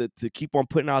mission to keep on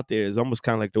putting out there. It's almost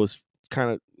kind of like those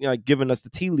kind of, like, giving us the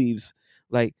tea leaves.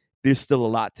 Like, there's still a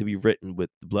lot to be written with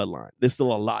the bloodline. There's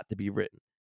still a lot to be written.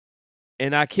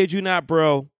 And I kid you not,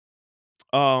 bro.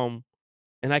 Um,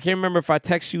 and I can't remember if I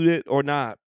text you it or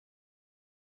not,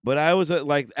 but I was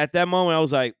like, at that moment, I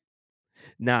was like,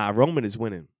 nah, Roman is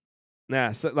winning.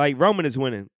 Nah, so, like, Roman is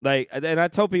winning. Like, and I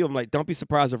told people, I'm like, don't be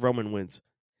surprised if Roman wins.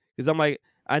 Because I'm like,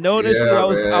 I know initially Yeah,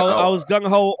 man. I was gung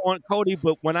ho on Cody,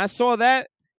 but when I saw that,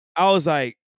 I was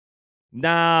like,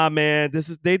 nah, man, this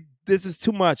is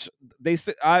too much. They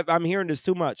said I'm hearing this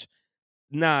too much.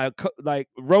 Nah, like,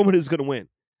 Roman is gonna win.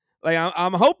 Like,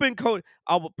 I'm hoping Cody.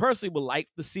 I would personally would like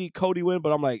to see Cody win,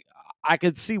 but I'm like, I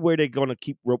could see where they're gonna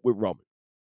keep with Roman,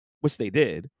 which they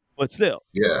did, but still,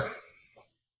 Yeah.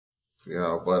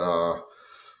 But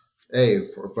hey,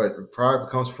 but pride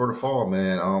comes for the fall,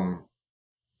 man.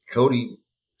 Cody,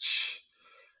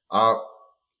 uh,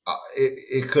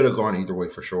 it could have gone either way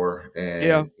for sure,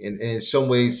 yeah, and in some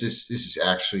ways, this is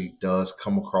actually does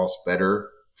come across better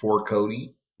for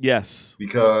Cody yes,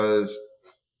 because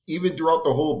even throughout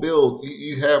the whole build,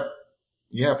 you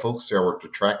have folks that were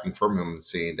detracting from him and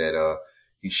saying that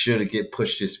he shouldn't get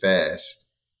pushed this fast,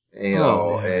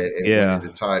 oh man, and winning yeah, the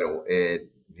title. And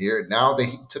here now that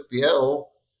he took the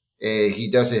L, and he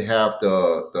doesn't have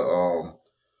the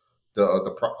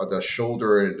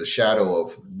shoulder and the shadow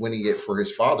of winning it for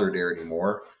his father there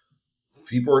anymore.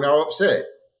 People are now upset.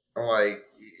 I'm like,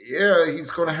 yeah, he's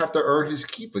going to have to earn his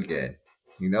keep again,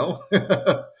 you know.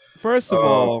 First of um,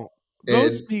 all,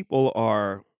 those and people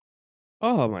are.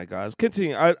 Oh my gosh!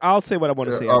 Continue. I'll say what I want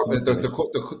to say after you finish.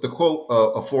 the quote,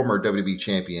 a former WWE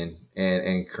champion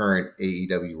and current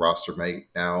AEW roster mate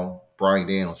now, Brian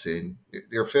Danielson,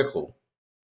 they're fickle,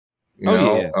 Oh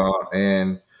yeah,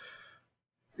 and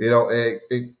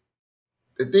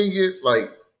the thing is,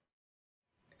 like,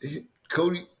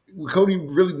 Cody. Cody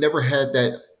really never had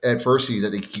that adversity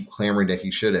that they keep clamoring that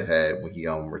he should have had when he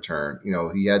returned. You know,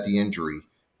 he had the injury.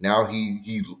 Now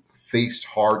he faced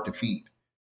hard defeat.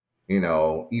 You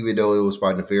know, even though it was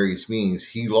by nefarious means,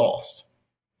 he lost,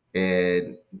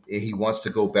 and he wants to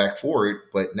go back for it.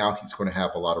 But now he's going to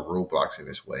have a lot of roadblocks in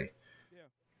his way. Yeah.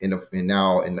 In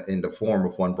the form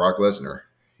of one Brock Lesnar,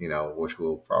 you know, which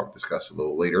we'll probably discuss a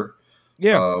little later.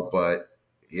 Yeah. But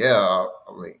yeah,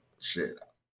 I mean, shit,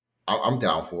 I'm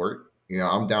down for it. You know,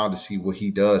 I'm down to see what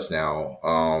he does now,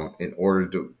 in order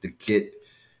to get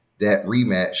that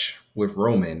rematch with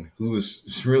Roman, who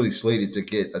is really slated to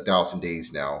get 1,000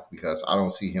 days now, because I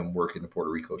don't see him working the Puerto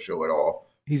Rico show at all.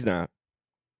 He's not.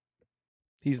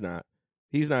 He's not.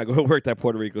 He's not going to work that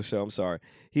Puerto Rico show. I'm sorry.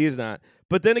 He is not.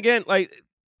 But then again, like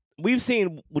we've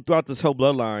seen throughout this whole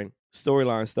bloodline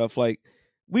storyline stuff, like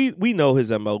we know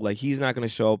his MO. Like he's not going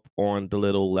to show up on the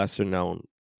little lesser known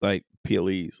like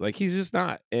PLEs. Like he's just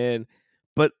not. And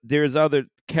but there's other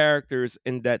characters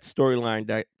in that storyline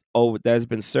that that's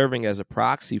been serving as a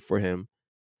proxy for him.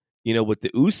 You know, with the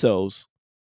Usos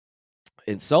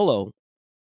in Solo,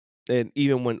 and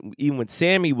even when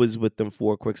Sammy was with them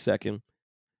for a quick second,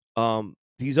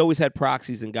 he's always had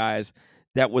proxies and guys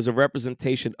that was a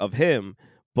representation of him,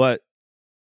 but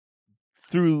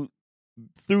through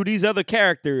these other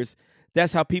characters,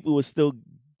 that's how people were still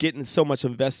getting so much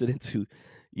invested into,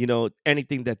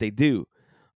 anything that they do.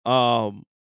 Um,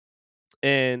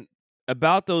 and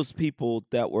about those people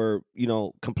that were,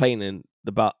 complaining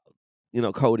about,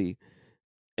 Cody.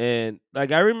 And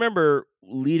like I remember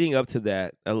leading up to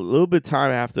that, a little bit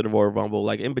time after the Royal Rumble,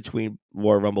 like in between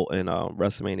Royal Rumble and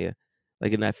WrestleMania,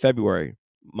 like in that February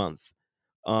month.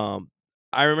 Um,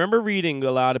 I remember reading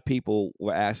a lot of people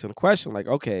were asking the question, like,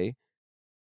 okay,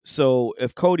 so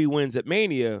if Cody wins at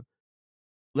Mania,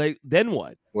 like then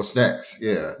what? What's next?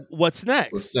 Yeah, What's what's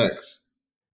next? next?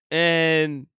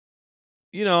 And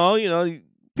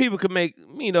people could make,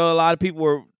 a lot of people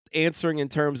were answering in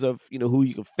terms of, who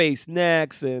you can face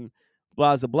next and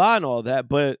blah blah blah and all that.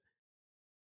 But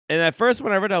and at first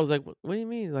when I read it, I was like, what do you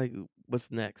mean? Like,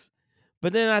 what's next?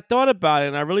 But then I thought about it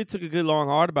and I really took a good long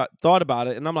hard thought about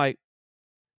it, and I'm like,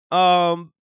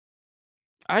 um,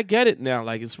 I get it now.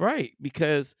 Like it's right,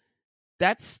 because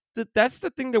that's the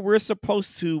thing that we're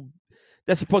supposed to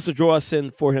that's supposed to draw us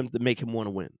in for him to make him want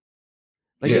to win.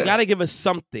 Like you Yeah, gotta give us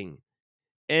something.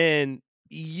 And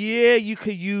yeah, you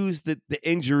could use the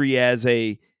injury as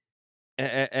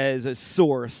as a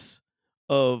source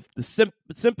of the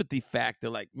sympathy factor.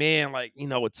 Like, man, like,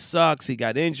 it sucks. He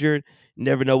got injured. You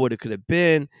never know what it could have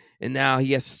been. And now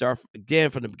he has to start again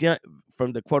from the beginning,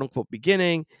 from the quote unquote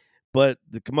beginning. But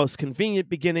the most convenient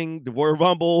beginning, the Royal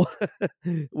Rumble,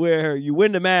 where you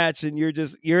win the match and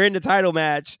you're in the title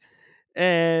match,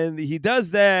 and he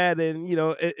does that, and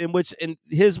in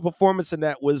his performance in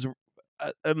that was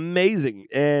amazing,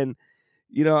 and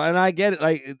and I get it,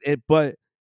 like but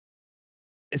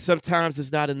sometimes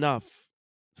it's not enough.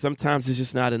 Sometimes it's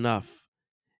just not enough.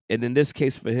 And in this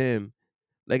case for him,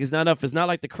 like it's not enough. It's not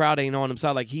like the crowd ain't on him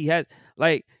side. Like he has,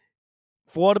 like,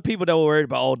 for all the people that were worried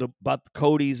about about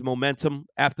Cody's momentum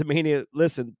after Mania.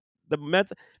 Listen, the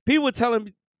momentum. People were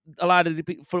telling a lot of the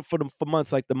people for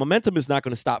months, like the momentum is not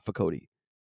going to stop for Cody.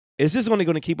 It's just only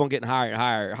going to keep on getting higher and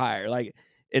higher and higher, like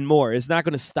and more. It's not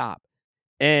going to stop.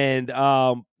 And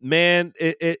man,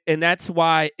 and that's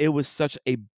why it was such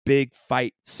a big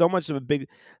fight. So much of a big,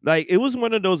 like it was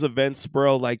one of those events,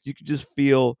 bro. Like you could just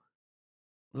feel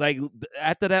like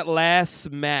after that last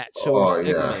match or oh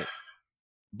yeah. segment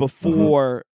Hmm.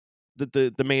 before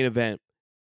the main event,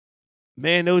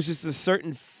 man, there was just a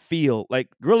certain feel. Like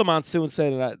Gorilla Monsoon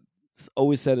said, and I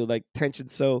always said it, like tension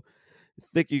so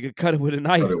thick you could cut it with a Cut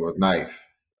knife. it with knife.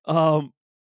 Um,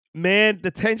 man, the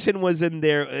tension was in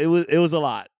there. It was a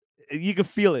lot. You could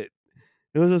feel it.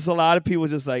 There was just a lot of people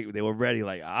just like they were ready,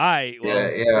 like, all right, Yeah,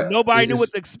 well, yeah. nobody knew what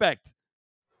to expect.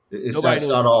 Nobody It's knew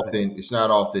what not to expect. often. It's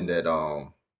not often that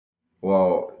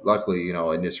well, luckily, you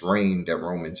know, in this reign that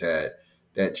Romans had,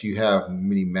 that you have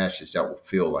many matches that will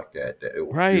feel like that. That it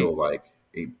will Right. feel like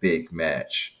a big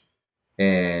match,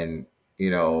 and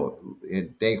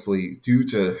and thankfully, due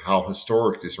to how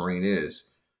historic this reign is,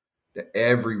 that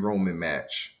every Roman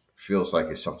match feels like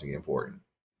it's something important,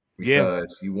 Yeah.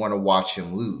 because you want to watch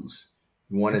him lose.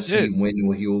 You want to That's see it.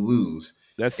 when he'll lose.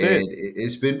 That's it. And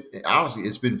it's been, honestly,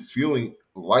 it's been feeling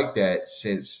like that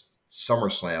since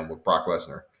SummerSlam with Brock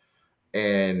Lesnar.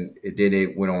 And then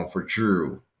it went on for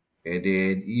Drew. And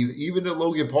then even the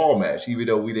Logan Paul match, even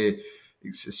though we didn't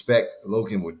suspect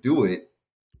Logan would do it,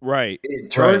 Right. it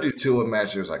Right. turned into a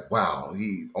match that was like, wow,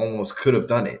 he almost could have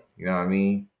done it. You know what I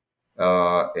mean?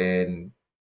 And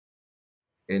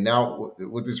And now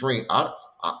with this ring, I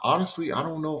honestly I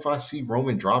don't know if I see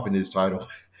Roman dropping his title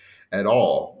at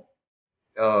all.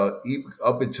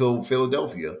 Up until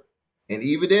Philadelphia, and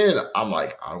even then, I'm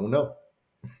like, I don't know.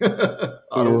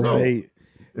 I don't know. Right.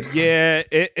 Yeah,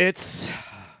 it's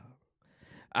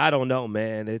I don't know,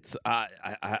 man. It's I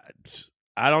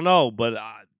don't know, but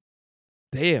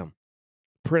damn,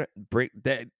 break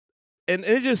that, and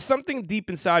it's just something deep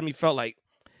inside me felt like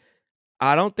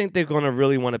I don't think they're gonna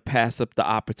really want to pass up the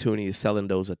opportunity of selling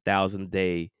those 1,000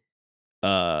 day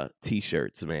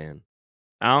t-shirts, man.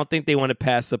 I don't think they want to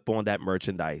pass up on that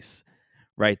merchandise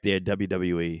right there,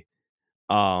 WWE.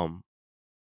 Um,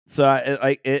 so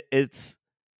it's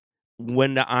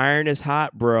when the iron is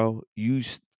hot, bro.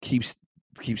 Keep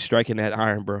striking that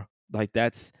iron, bro. Like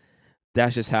that's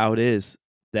just how it is.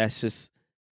 That's just,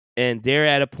 and they're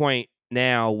at a point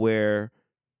now where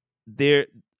they're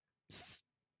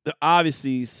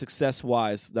obviously success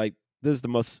wise, like this is the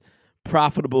most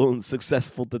profitable and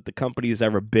successful that the company has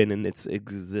ever been in its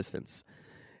existence.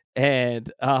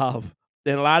 And a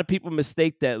lot of people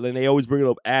mistake that, and they always bring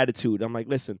up attitude. I'm like,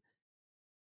 listen,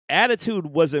 attitude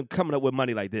wasn't coming up with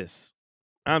money like this.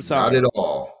 I'm Not sorry. at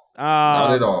all.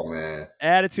 Not at Um, all, man.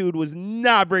 attitude was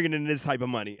not bringing in this type of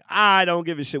money. I don't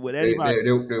give a shit what anybody.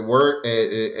 They weren't,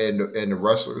 and the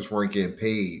wrestlers weren't getting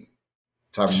paid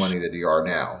type of money that they are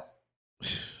now.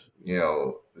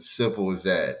 As simple as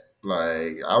that.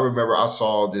 Like I remember, I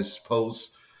saw this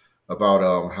post about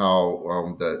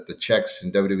how the checks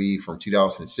in WWE from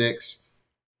 2006,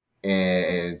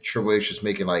 and Triple H was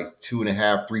making like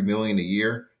 2.5, 3 million a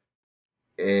year,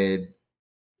 and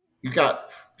you got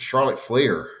Charlotte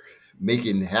Flair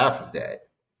making half of that.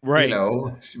 Right.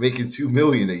 Making 2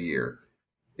 million a year,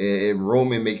 and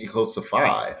Roman making close to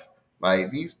five.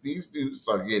 Like these dudes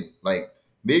are getting like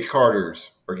mid carders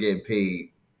are getting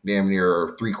paid damn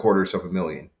near 3/4 of a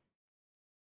million.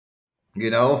 You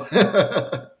know,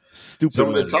 Stupid some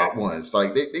of the money. top ones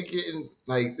like they getting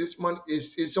like this money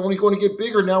is it's only going to get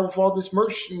bigger now with all this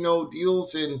merch,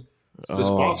 deals and the Oh.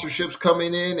 sponsorships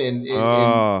coming in,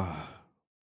 Oh.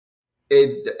 and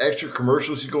the extra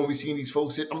commercials you're going to be seeing these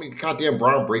folks in. I mean, goddamn,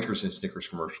 Braun Breaker's in Snickers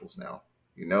commercials now.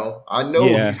 I know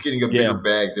Yeah. he's getting a bigger Yeah.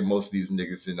 bag than most of these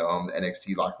niggas in the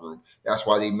NXT locker room. That's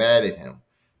why they mad at him.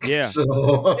 Yeah.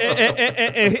 So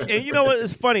And you know what?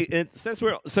 It's funny. And since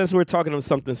we're talking about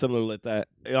something similar like that,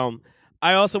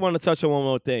 I also want to touch on one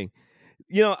more thing.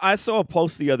 I saw a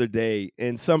post the other day,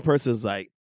 and some person's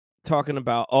like talking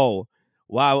about, oh,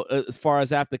 wow, as far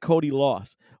as after Cody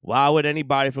lost, why would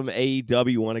anybody from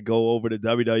AEW want to go over to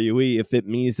WWE if it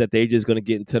means that they're just going to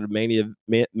get into the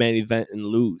main event and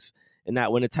lose and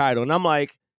not win a title? And I'm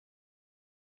like,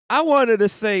 I wanted to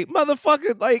say,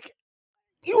 motherfucker, like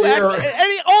you actually, they're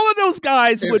all of those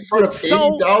guys in would front would of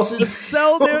 80,000.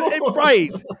 sell their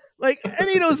right. Like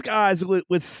any of those guys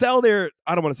would sell their.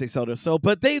 I don't want to say sell their soul,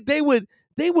 but they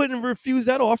wouldn't refuse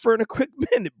that offer in a quick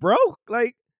minute, bro.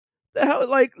 Like the hell,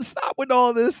 like stop with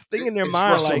all this thing in their It's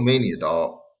mind. Like WrestleMania,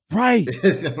 dog. right,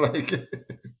 Like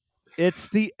it's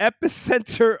the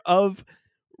epicenter of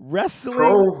wrestling.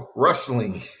 pro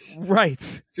wrestling,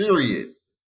 Right. period.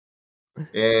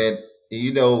 And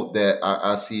you know that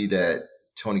I see that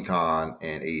Tony Khan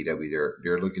and AEW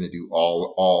they're looking to do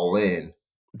all in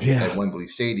at Yeah. Wembley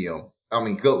Stadium. I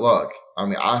mean, good luck. I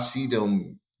mean, I see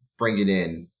them bringing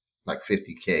in like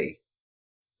 50K.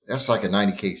 That's like a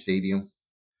 90K stadium.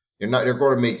 They're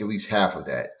going to make at least half of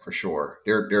that for sure.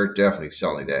 They're definitely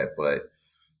selling that, but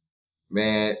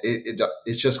man,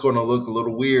 it's just going to look a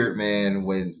little weird, man,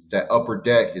 when that upper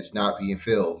deck is not being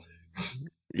filled.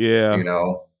 Yeah. You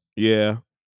know, Yeah.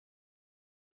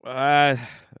 Uh,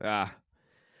 ah,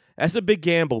 that's a big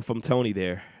gamble from Tony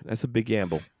there. That's a big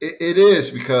gamble. it is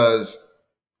because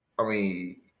I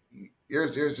mean,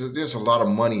 there's a lot of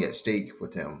money at stake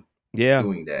with him Yeah.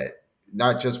 doing that.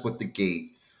 Not just with the gate,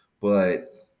 but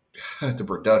the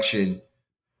production.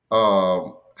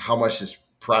 How much is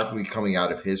practically coming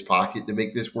out of his pocket to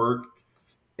make this work,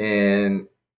 and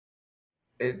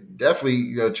it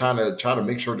definitely trying to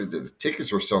make sure that the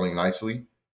tickets are selling nicely,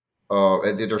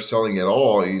 and that they're selling at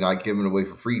all. You're not giving it away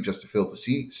for free just to fill the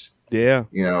seats. Yeah.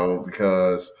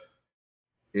 Because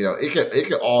it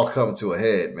could all come to a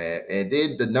head, man. And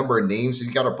then the number of names that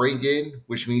you got to bring in,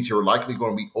 which means you're likely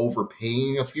going to be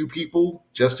overpaying a few people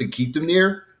just to keep them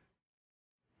there.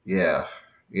 Yeah,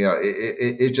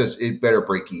 it better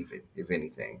break even if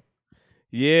anything.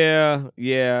 Yeah.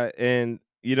 Yeah. And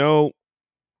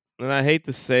I hate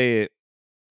to say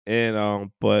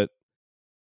it, but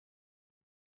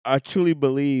I truly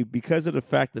believe because of the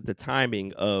fact that the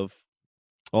timing of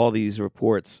all these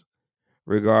reports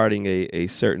regarding a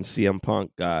certain CM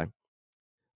Punk guy,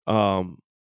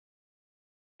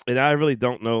 and I really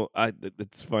don't know.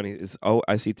 It's funny. It's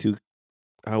I see two.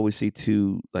 I always see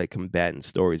two like combatant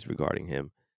stories regarding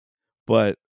him,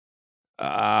 but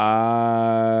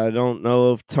I don't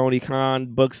know if Tony Khan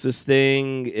books this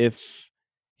thing if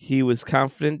he was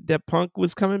confident that Punk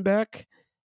was coming back.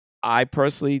 I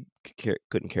personally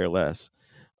couldn't care less,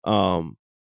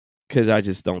 because I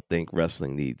just don't think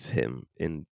wrestling needs him,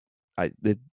 and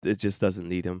it just doesn't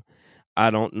need him. I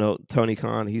don't know Tony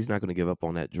Khan. He's not going to give up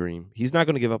on that dream. He's not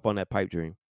going to give up on that pipe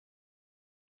dream.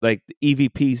 Like the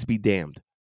EVPs be damned.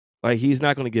 Like he's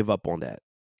not going to give up on that.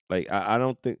 Like I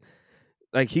don't think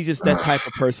like he's just that type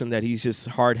of person that he's just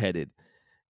hard headed.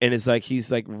 And it's like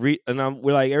he's like we're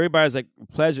like everybody's like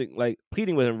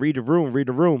pleading with him, read the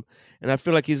room. And I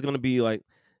feel like he's gonna be like,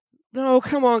 no,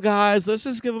 come on, guys, let's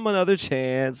just give him another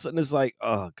chance. And it's like,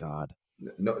 oh God.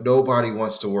 No, nobody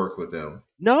wants to work with him,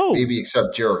 No. maybe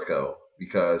except Jericho,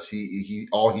 because he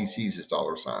all he sees is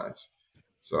dollar signs.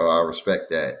 So I respect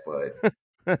that, but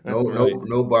Right.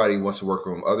 nobody wants to work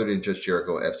with him other than just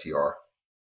Jericho and FTR.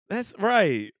 That's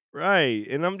right. Right.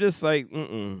 And I'm just like, I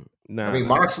nah, mean,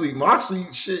 nah. Moxley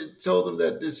shit told him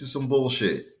that this is some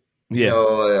bullshit. You Yeah.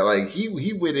 know, like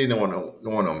he went in on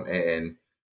him,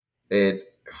 and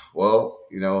well,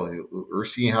 you know, we're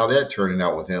seeing how that turning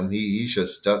out with him. He's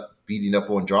just stuck beating up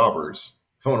on jobbers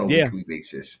on a Yeah. weekly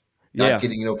basis, not Yeah.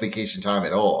 getting vacation time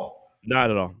at all.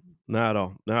 Not at all. Not at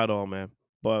all. Not at all, man.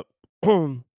 But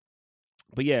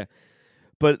but yeah.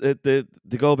 But the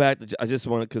to go back, I just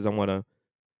want to because I want to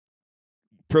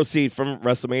proceed from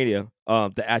WrestleMania,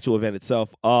 the actual event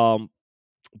itself.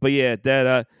 But yeah,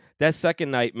 that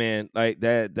second night, man, like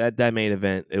that main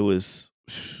event, it was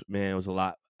man, it was a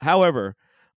lot. However,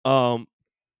 um,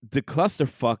 the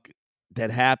clusterfuck that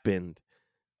happened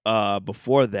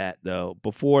before that though,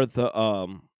 before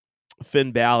the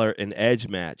Finn Balor and Edge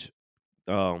match,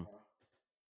 um,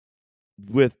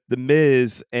 with the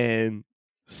Miz and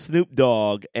Snoop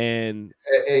Dogg and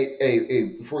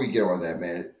Hey, before you get on that,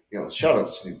 man, you know, shout out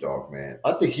to Snoop Dogg, man.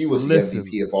 I think he was the listen,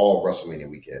 MVP of all WrestleMania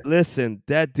weekend. listen,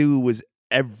 that dude was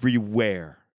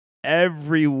everywhere.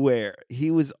 Everywhere.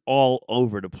 He was all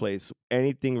over the place.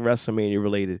 Anything WrestleMania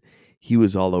related, he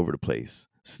was all over the place.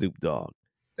 Snoop Dogg.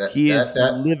 That He that is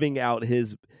that living out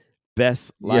his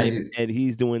best yeah, life and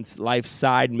he's doing life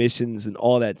side missions and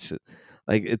all that shit.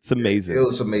 Like it's it amazing.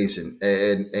 was amazing,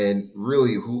 and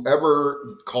really,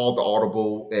 whoever called the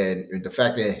audible and the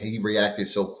fact that he reacted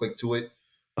so quick to it,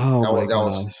 Oh that my was that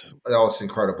was gosh. that was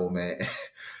incredible, man.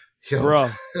 Yo, Bro.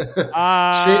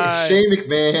 I Shane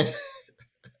McMahon,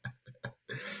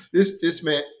 this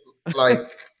man, like,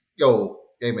 yo,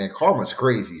 hey man, karma's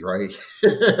crazy, right?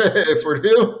 For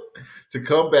him to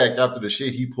come back after the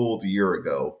shit he pulled a year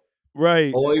ago,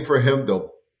 right. only for him to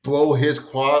blow his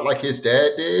quad like his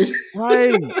dad did.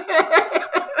 Right.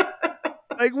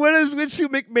 Like, what is with you,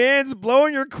 McMahon's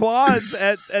blowing your quads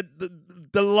at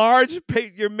the large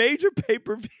your major pay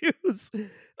per views?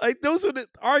 Like those are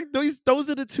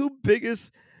the two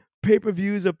biggest pay per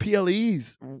views of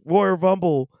PLEs, Royal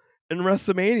Rumble and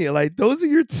WrestleMania. Like those are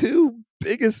your two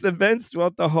biggest events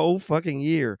throughout the whole fucking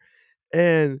year,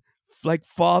 and like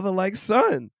father like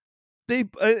son.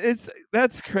 It's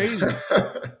that's crazy.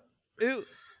 It,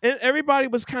 and everybody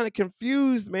was kind of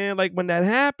confused, man. Like when that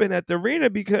happened at the arena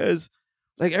because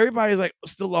like everybody's like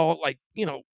still all like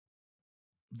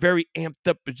very amped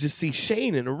up to just see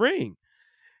Shane in the ring.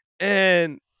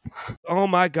 And oh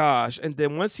my gosh. And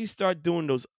then once he started doing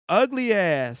those ugly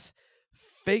ass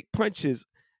fake punches,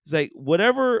 it's like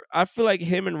whatever. I feel like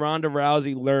him and Ronda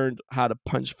Rousey learned how to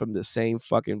punch from the same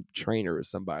fucking trainer or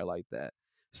somebody like that.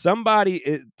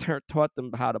 Somebody taught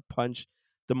them how to punch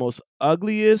the most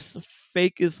ugliest,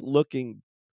 fakest looking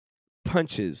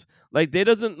punches. Like they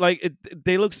doesn't like it.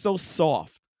 They look so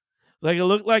soft. Like it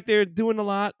looked like they're doing a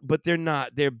lot, but they're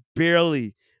not. They're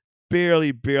barely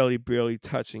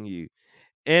touching you.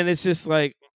 And it's just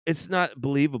like it's not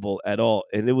believable at all.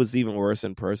 And it was even worse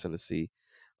in person to see.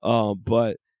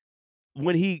 But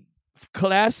when he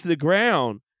collapsed to the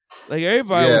ground, like Yeah, you went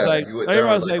there. I everybody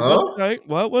was was like, like,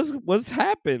 huh? what's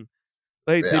happened?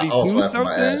 Like, Yeah, did he I was do laughing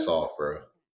my ass something? off, bro.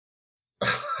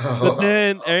 But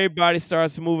then everybody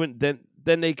starts moving. Then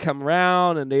they come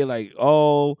around and they like,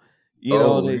 oh,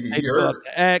 Oh, they he pull up hurt.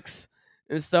 the X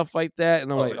and stuff like that.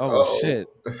 And I'm I was like, like, oh oh. shit,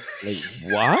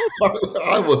 like what?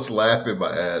 I was laughing my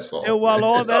ass And off, while man.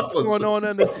 all I that's was going on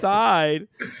just the side,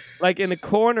 like in the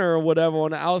corner or whatever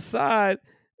on the outside,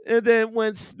 and then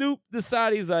when Snoop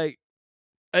decided he's like,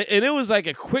 and it was like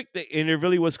a quick thing, and it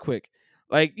really was quick.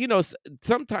 Like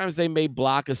sometimes they may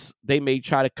block us. They may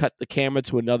try to cut the camera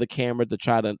to another camera to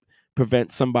try to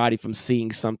prevent somebody from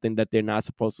seeing something that they're not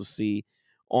supposed to see,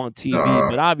 on TV. Uh,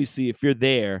 But obviously, if you're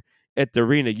there at the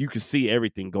arena, you can see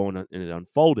everything going on and it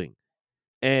unfolding.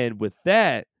 And with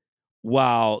that,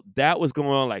 while that was going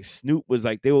on, like Snoop was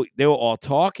like they were all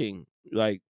talking,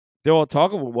 like they're all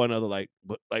talking with one another, like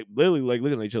but like literally like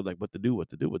looking at each other like what to do, what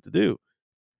to do, what to do.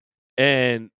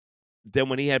 And then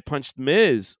when he had punched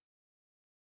Miz,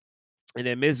 and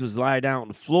then Miz was lying down on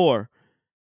the floor,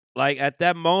 like at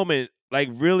that moment, like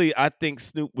really, I think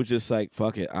Snoop was just like,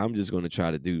 "Fuck it, I'm just going to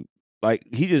try to do." Like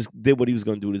he just did what he was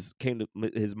going to do. This came to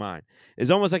his mind. It's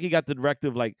almost like he got the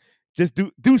directive, like, "Just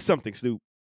do something, Snoop."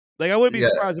 Like I wouldn't be yeah,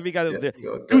 surprised if he got yeah, it,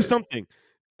 do got it. something.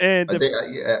 And I think,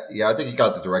 yeah, I think he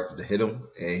got the director to hit him,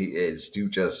 and Stu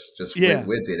just went yeah,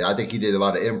 with it. I think he did a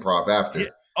lot of improv yeah, after.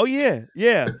 oh yeah,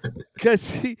 yeah,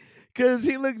 because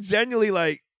he looked genuinely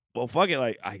like, well, fuck it,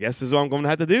 like I guess this is what I'm going to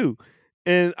have to do.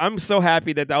 And I'm so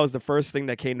happy that that was the first thing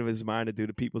that came to his mind to do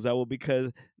to People's Elbow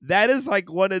because that is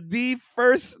like one of the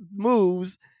first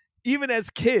moves, even as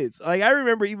kids. Like I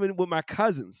remember even with my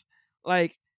cousins,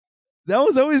 like that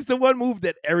was always the one move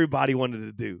that everybody wanted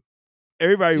to do.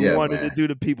 Everybody Yeah, wanted to man. do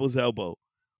the People's Elbow.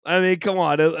 I mean, come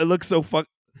on, it looks so fuck.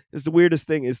 It's the weirdest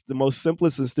thing. It's the most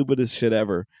simplest and stupidest shit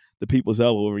ever. The People's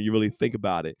Elbow, when you really think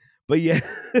about it. But yeah,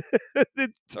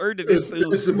 it turned it into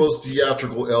It's the most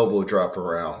theatrical elbow drop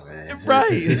around, man. right.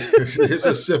 It's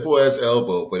a simple ass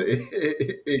elbow, but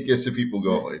it gets the people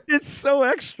going. It's so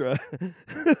extra.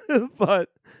 But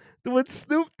when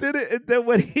Snoop did it, and then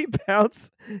when he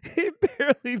bounced, he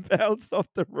barely bounced off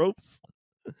the ropes.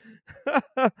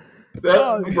 That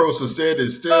Oh, bro was standing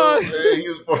still, oh,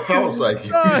 man. I was like,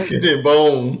 he's oh, getting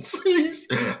bones.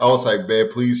 I was like, man,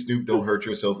 please, Snoop, don't hurt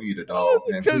yourself either, dog.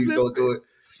 Man, because please it, don't do it.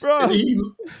 And bro,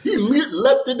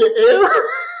 leapt in the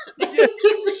air. yeah.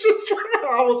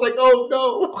 I was like, oh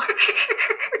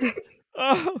no.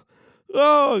 Oh,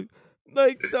 oh,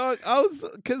 like dog, I was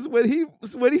because when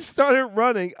he started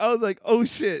running, I was like, oh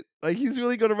shit, like he's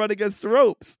really gonna run against the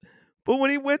ropes. But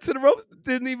when he went to the ropes, it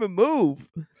didn't even move.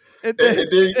 And And, then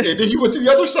and then and then he went to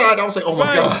the other side. I was like, oh my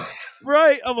right, god.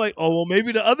 right. I'm like, oh well,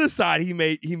 maybe the other side he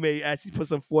may actually put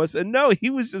some force. And no, he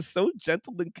was just so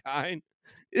gentle and kind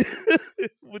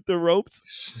with the ropes.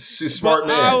 She's a But smart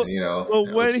man, you know. but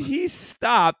That when was he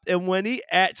stopped and when he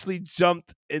actually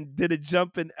jumped and did a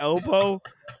jumping elbow,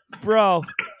 bro,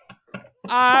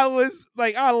 I was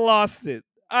like, I lost it.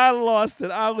 I lost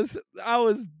it. I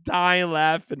was dying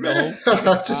laughing the man, whole fucking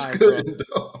I just time, bro. couldn't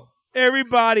though.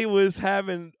 Everybody was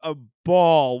having a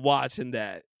ball watching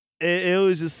that. It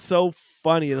was just so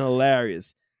funny and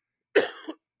hilarious.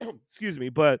 Excuse me,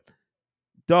 but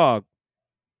dog,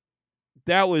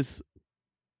 that was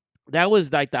that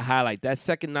was like the highlight. That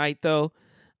second night, though,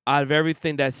 out of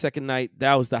everything, that second night,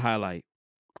 that was the highlight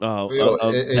You know,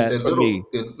 of that and for me.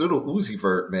 little Uzi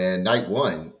Vert, man, night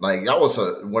one, like that was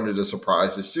one of the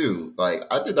surprises too. Like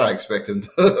I did not expect him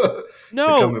to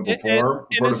No, come and and perform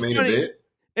and for the it's main funny. event.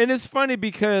 And it's funny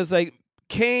because like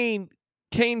Kane,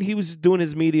 he was doing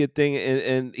his media thing,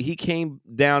 and he came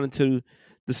down into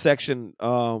the section,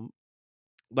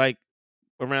 like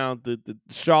around the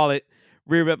Charlotte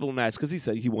Rhea Ripley match because he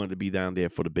said he wanted to be down there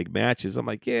for the big matches. I'm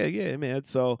like, yeah, yeah, man.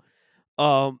 So,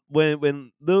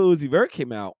 when Lil Uzi Vert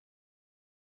came out,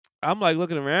 I'm like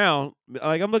looking around,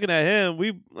 like I'm looking at him.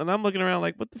 And I'm looking around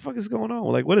like, what the fuck is going on?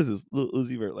 Like, what is this Lil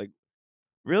Uzi Vert? Like,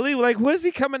 really? Like, who is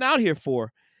he coming out here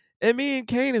for? And me and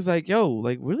Kane is like, yo,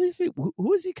 like, really? Is he,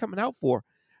 who is he coming out for?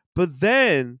 But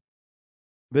then,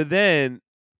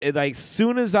 it, like,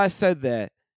 soon as I said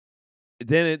that,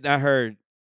 I heard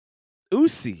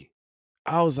Usi.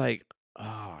 I was like,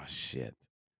 oh shit,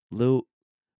 Lil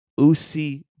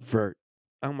Usi Vert.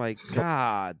 I'm like,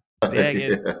 God dang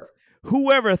it! Yeah.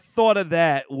 Whoever thought of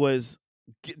that was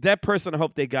that person. I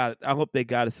hope they got it. I hope they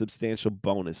got a substantial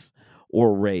bonus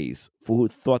or raise for who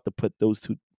thought to put those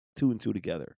two and two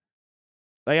together.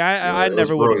 Like I It was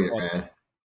never would have brilliant, thought that. man.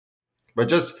 But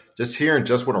just hearing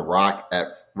just want to rock at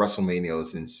WrestleMania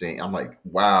is insane. I'm like,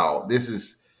 wow, this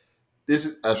is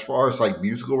as far as like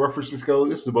musical references go.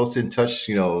 This is the most in touch,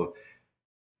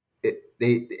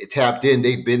 it tapped in.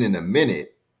 They've been in a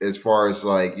minute as far as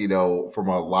like from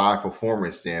a live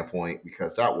performance standpoint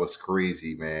because that was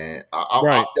crazy, man.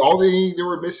 Right. All they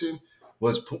were missing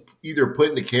was either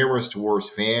putting the cameras towards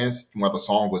fans while the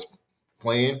song was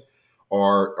playing,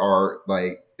 or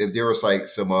like if there was like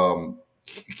some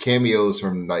cameos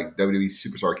from like WWE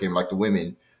superstar came like the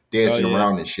women Oh dancing yeah.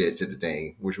 around and shit to the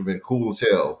thing, which would have been cool as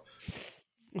hell.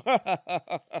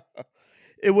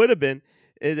 It would have been.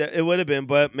 It would have been,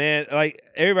 but man, like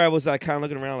everybody was like kind of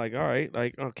looking around, like, all right,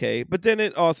 like okay. But then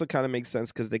it also kind of makes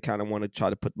sense because they kind of want to try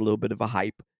to put a little bit of a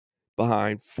hype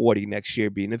behind 40 next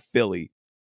year being in Philly.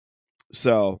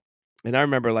 So, and I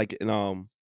remember like in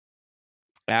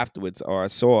afterwards, or I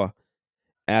saw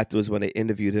afterwards when they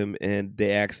interviewed him, and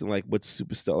they asked him like what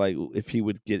superstar, like if he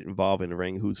would get involved in the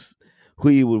ring, who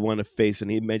he would want to face,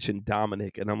 and he mentioned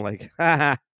Dominic, and I'm like,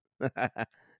 ha ha.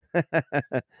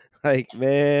 Like,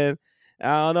 man, I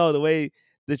don't know, the way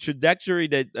the trajectory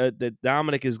that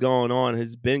Dominic is going on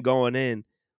has been going in,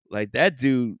 like that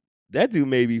dude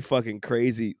may be fucking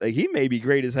crazy, like he may be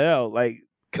great as hell, like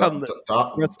come the,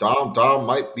 Dom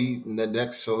might be the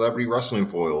next celebrity wrestling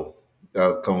foil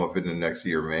come up in the next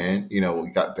year, man. You know, we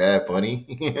got Bad Bunny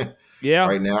yeah,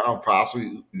 right now,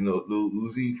 possibly, Lil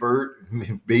Uzi Vert,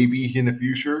 maybe in the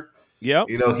future. yep.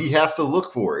 You know, he has to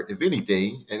look for it, if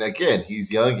anything. And again, he's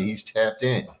young and he's tapped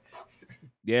in.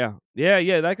 Yeah, yeah,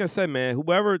 yeah. Like I said, man,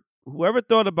 whoever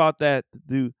thought about that to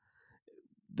do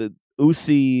the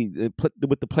Uzi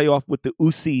with the playoff with the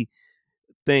Uzi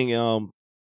thing,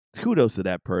 kudos to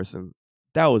that person.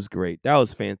 That was great. That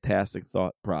was fantastic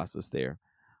thought process there.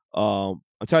 I'm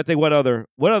trying to think what other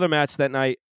match that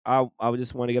night. I would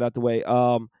just want to get out the way.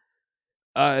 Trying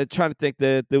to think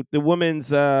the women's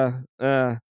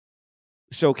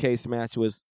showcase match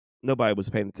was nobody was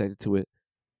paying attention to it.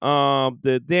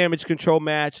 The damage control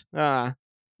match,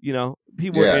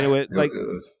 people were Yeah, into it. Like, it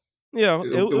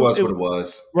was what it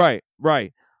was. right,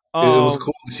 right. It was Um,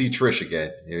 cool to see Trish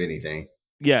again, if anything.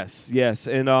 yes, yes.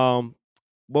 And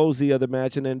what was the other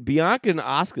match? And then Bianca and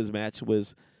Oscar's match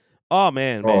was, oh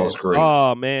man, Oh, it was man, great.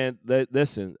 oh man.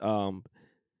 Listen,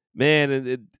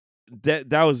 man,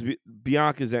 that was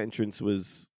Bianca's entrance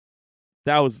was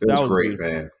It was that was great,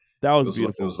 beautiful. man. That was It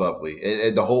beautiful. was lovely,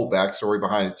 and the whole backstory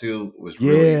behind it too was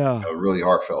really, Yeah. really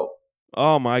heartfelt.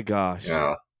 Oh my gosh.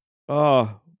 Yeah,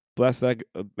 Oh, bless that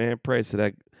man. Praise to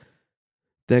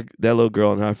that little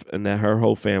girl and her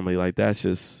whole family. Like that's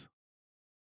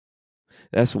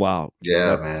wild.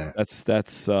 yeah, That man.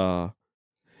 that's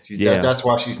yeah, That's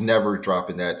why she's never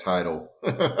dropping that title.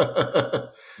 She's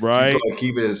right. going to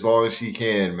keep it as long as she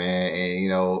can, man.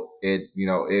 And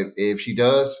if she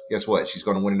does, guess what? She's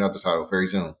going to win another title very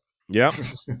soon. Yep.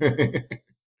 It's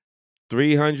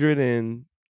 370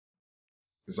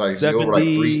 like she's over like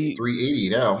 380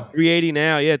 now. 380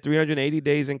 now. Yeah, 380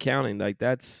 days and counting. Like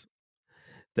that's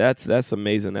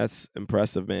amazing. That's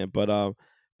impressive, man. But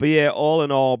yeah, all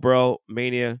in all, bro,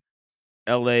 Mania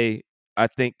LA I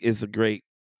think is a great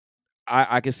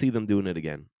I could see them doing it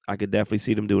again. I could definitely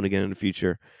see them doing it again in the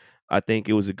future. I think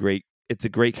it's a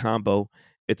great combo.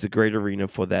 It's a great arena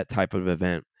for that type of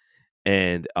event.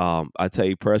 And I tell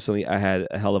you personally, I had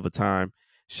a hell of a time.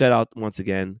 Shout out once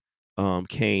again,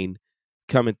 Kane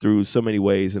coming through so many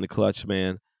ways in the clutch,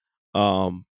 man.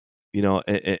 And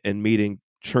meeting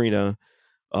Trina,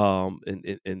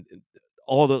 and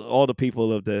all the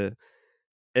people of the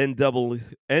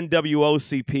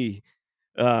NWOCP.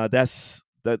 That's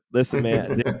that. Listen, man.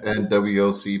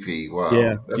 NWOCP. Yeah, Wow,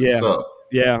 that's yeah, what's up.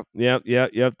 yeah,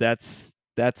 yep. That's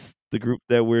the group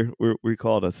that we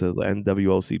called us as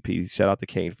NWOCP. Shout out to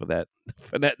Kane for that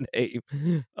for that name.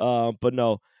 But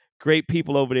no, great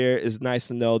people over there. It's nice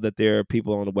to know that there are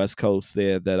people on the West Coast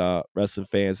there that are wrestling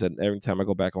fans. And every time I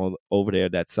go back on over there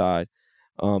that side,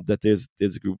 that there's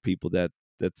a group of people that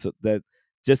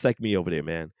just like me over there,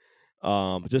 man.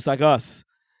 Just like us,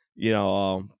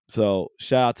 So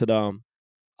shout out to them.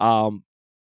 Um,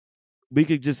 we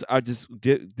could just I just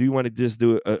get do you want to just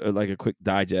do like a quick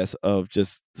digest of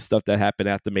just the stuff that happened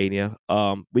after Mania?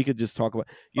 We could just talk about,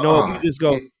 we could just Yeah,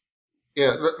 go.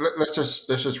 yeah. Let's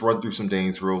just run through some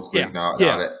things real Yeah, quick now. Now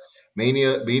yeah, that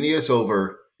Mania is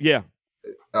over, yeah,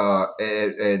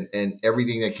 and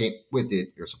everything that came with it,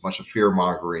 there's a bunch of fear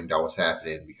mongering that was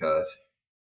happening because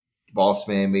Boss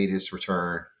Man made his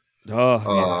return,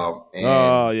 oh yeah, and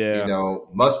oh yeah,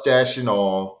 mustache and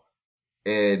all,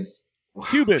 and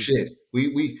Cuban. shit.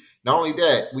 We not only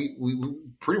that, we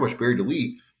pretty much buried the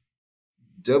lead.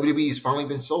 WWE has finally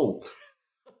been sold.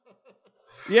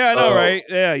 Yeah, I know, Uh, right?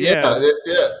 Yeah, yeah,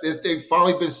 yeah, they've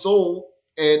finally been sold,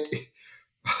 and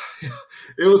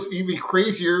it was even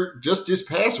crazier just this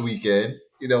past weekend.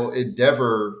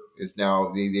 Endeavor is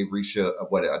now they've reached a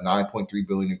 9.3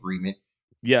 billion agreement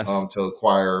yes, to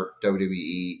acquire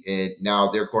WWE, and now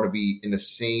they're going to be in the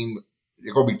same.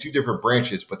 They're going to be two different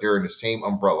branches, but they're in the same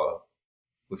umbrella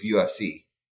with UFC,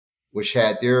 which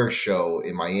had their show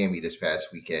in Miami this past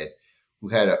weekend, who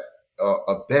had a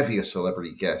bevy of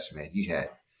celebrity guests. Man, you had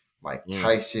Mike mm,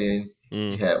 Tyson,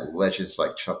 you mm, had legends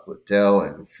like Chuck Liddell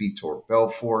and Vitor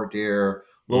Belfort there.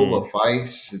 Lola mm,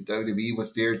 Vice, WWE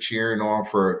was there cheering on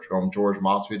for George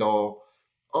Masvidal.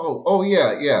 Oh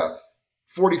yeah, yeah.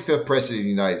 45th president of the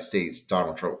United States,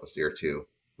 Donald Trump was there too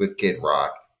with Kid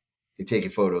Rock and taking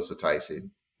photos with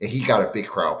Tyson, and he got a big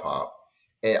crowd pop.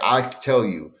 And I tell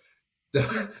you,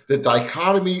 the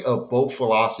dichotomy of both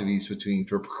philosophies between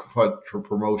for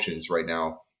promotions right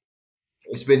now,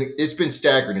 it's been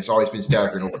staggering. It's always been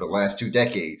staggering over the last 2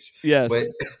 decades. But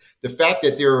Yes. the fact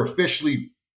that they're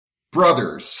officially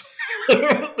brothers,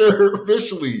 they're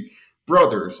officially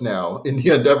brothers now in the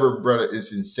Endeavor brother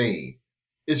is insane.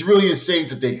 It's really insane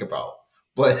to think about.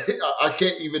 But I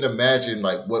can't even imagine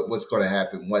like what's going to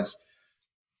happen once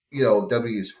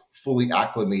W is fully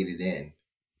acclimated in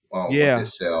with Yeah.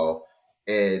 this cell,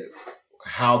 and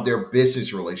how their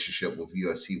business relationship with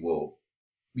UFC will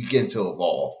begin to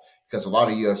evolve, because a lot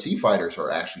of UFC fighters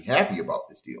are actually happy about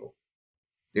this deal.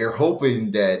 They're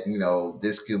hoping that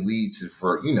this could lead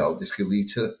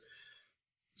to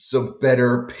some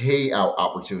better payout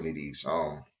opportunities.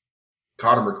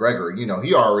 Conor McGregor,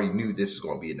 he already knew this is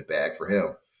going to be in the bag for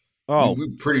him. Oh, We're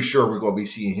pretty sure we're going to be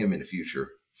seeing him in the future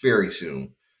very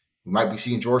soon. We might be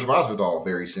seeing George Masvidal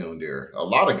very soon. There, a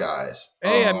lot of guys.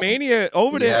 hey, at Mania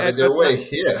over They there have it their way.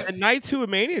 Yeah, at night two of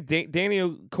Mania,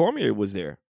 Daniel Cormier was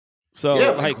there. So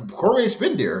yeah. like, Cormier's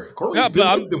been there. yeah, Cormier's but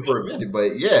been with them for a minute,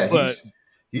 but yeah, but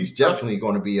he's I'm definitely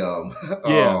going to be yeah.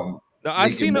 No,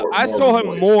 making I more of saw a him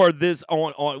voice. more this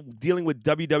on dealing with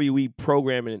WWE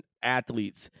programming and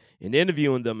athletes and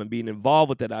interviewing them and being involved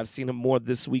with it. I've seen him more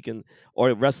this weekend or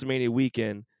WrestleMania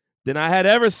weekend than I had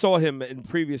ever saw him in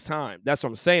previous time. That's what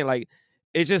I'm saying. Like,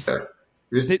 it's just Yeah.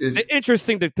 This the is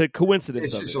interesting the coincidence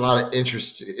it's of just it. a lot of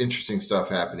interesting stuff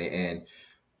happening. And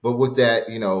but with that,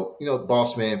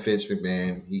 boss man Vince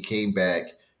McMahon, he came back.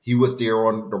 He was there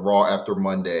on the Raw after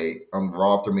Monday,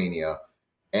 Raw after Mania,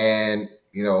 and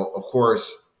of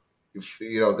course,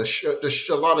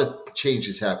 a lot of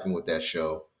changes happened with that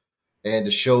show, and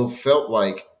the show felt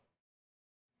like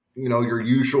your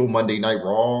usual Monday Night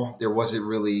Raw. There wasn't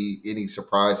really any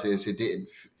surprises. It didn't.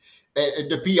 And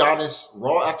to be honest,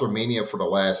 Raw after Mania for the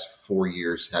last 4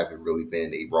 years haven't really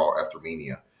been a Raw after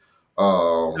Mania.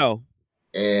 Um, No,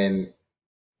 and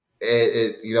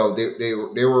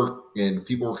they were, and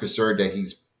people were concerned that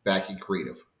he's backing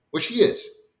creative, which he is,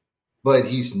 but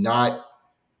he's not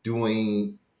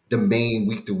doing the main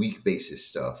week to week basis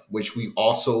stuff, which we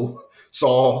also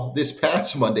saw this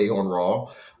past Monday on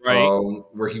Raw, right?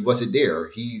 where he wasn't there.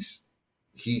 He's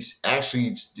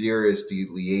actually there as the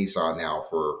liaison now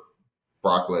for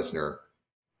Brock Lesnar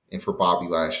and for Bobby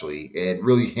Lashley, and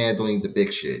really handling the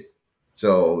big shit.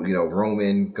 So,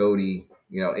 Roman, Cody,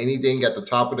 anything at the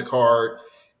top of the card,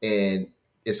 and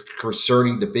it's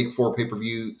concerning the big four pay per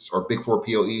views or big four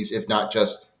POEs, if not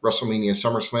just WrestleMania and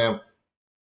SummerSlam,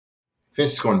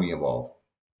 Vince is going to be involved.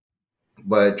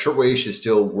 But Triple H is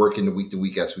still working the week to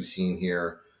week, as we've seen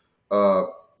here. Uh,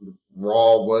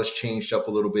 Raw was changed up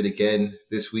a little bit again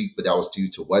this week, but that was due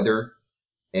to weather.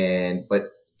 But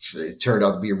it turned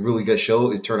out to be a really good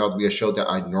show. It turned out to be a show that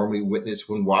I normally witness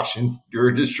when watching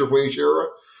during this Triple H era.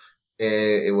 And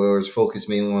it was focused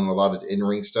mainly on a lot of the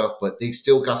in-ring stuff, but they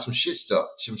still got some shit's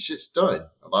done.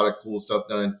 A lot of cool stuff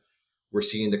done. We're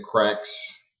seeing the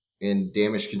cracks in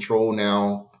damage control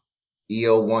now.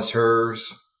 Io wants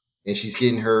hers, and she's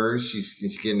getting hers.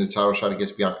 She's getting the title shot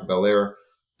against Bianca Belair.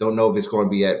 Don't know if it's going to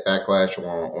be at Backlash or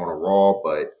on a Raw,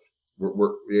 but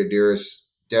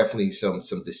there's definitely some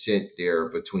dissent there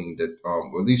between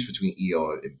or at least between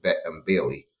Io and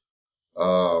Bailey.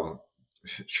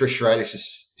 Trish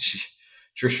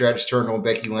Stratus turned on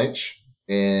Becky Lynch,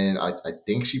 and I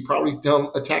think she probably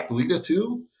attacked Lita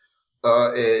too.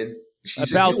 And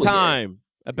she's a About heel again. time.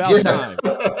 About Yeah.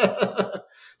 time.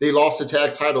 They lost the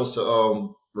tag titles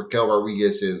to Raquel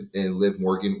Rodriguez and Liv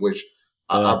Morgan, which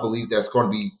Yeah. I believe that's going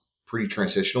to be pretty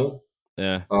transitional.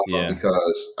 Yeah. Yeah.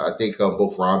 Because I think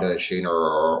both Ronda and Shayna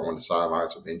are on the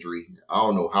sidelines of injury. I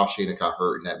don't know how Shayna got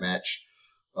hurt in that match,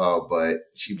 but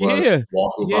she was Yeah.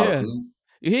 walking without a Yeah. boot.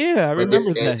 Yeah. I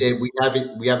remember that. And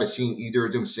we haven't seen either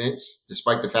of them since,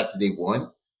 despite the fact that they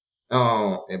won.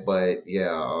 But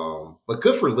yeah, but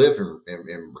good for Liv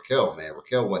and Raquel, man.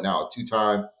 Raquel went now a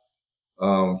 2-time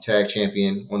tag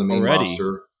champion on the main Already.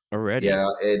 roster. Already. Yeah,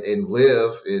 and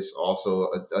Liv is also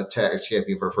a tag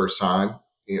champion for the first time,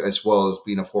 as well as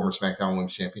being a former SmackDown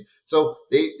Women's Champion. So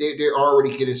they're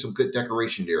already getting some good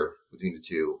decoration there between the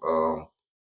two.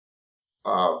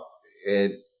 Uh,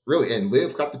 and really, and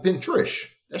Liv got to pin Trish.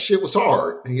 That shit was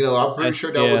hard. I'm pretty Yes.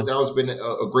 sure Yeah. that was been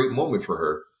a great moment for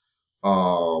her.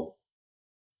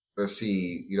 Let's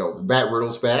see, Matt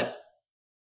Riddle's back.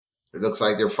 It looks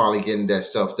like they're finally getting that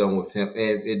stuff done with him,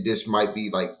 and this might be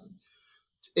like,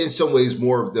 in some ways,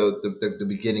 more of the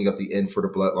beginning of the end for the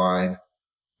bloodline,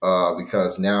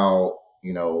 because now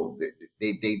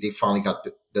they finally got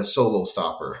the solo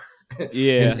stopper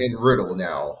Yeah. in Riddle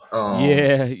now,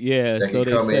 Yeah. Yeah. that can So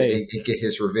they come in say. and get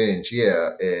his revenge.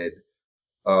 Yeah, and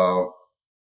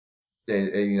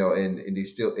and and they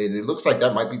still, and it looks like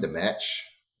that might be the match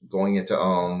going into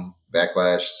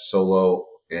Backlash, Solo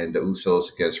and the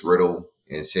Usos against Riddle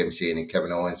and Sami Zayn and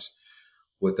Kevin Owens,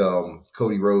 with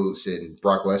Cody Rhodes and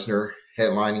Brock Lesnar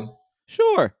headlining.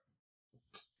 Sure.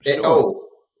 And, Sure. oh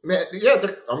man, yeah,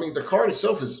 I mean the card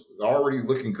itself is already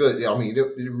looking good. I mean,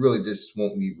 it really just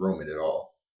won't need Roman at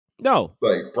all. No.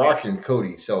 Like Brock and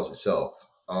Cody sells itself.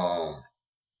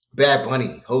 Bad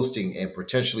Bunny hosting and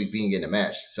potentially being in the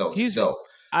match sells He's itself.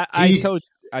 I He told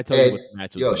I told you and what the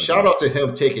match was yo, gonna shout be. out to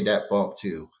him taking that bump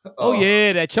too. Oh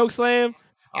yeah, that choke slam.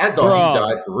 I thought he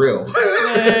Bro. died for real.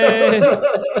 Man.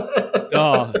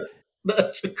 Dog.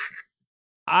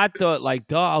 I thought like,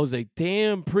 dog, I was like,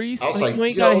 damn, I Priest, was like like, you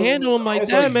ain't gotta handle him I like was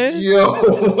that, like, man. yo,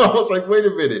 I was like, wait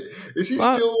a minute, is he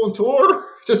My still on tour?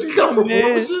 Does he my got man,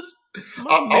 performances? my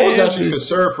I was man actually was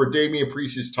concerned for Damian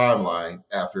Priest's timeline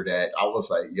after that. I was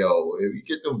like, yo, if you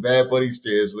get them Bad Bunny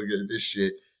stairs looking at this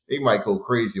shit, they might go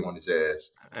crazy on his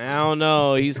ass. I don't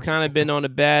know. He's kind of been on the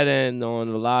bad end on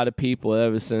a lot of people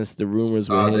ever since the rumors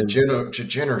with The him.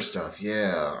 Jenner stuff,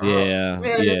 yeah. Yeah,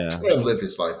 Man, yeah. let him live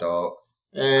his life, dog.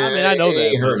 I And mean, I know it that,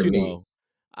 ain't but hurting you me. know,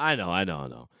 I know.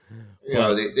 You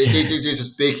know, But they're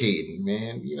just big hating,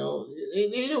 man. You know,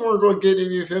 they don't want to go get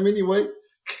any of him anyway.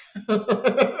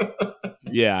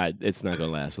 yeah, it's not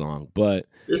gonna last long. But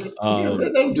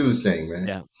Let him do his thing,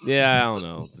 man. yeah, I don't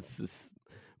know. It's just,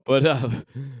 but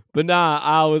but nah,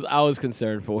 I was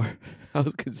concerned for I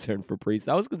was concerned for Priest.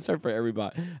 I was concerned for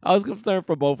everybody. I was concerned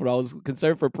for both of them. I was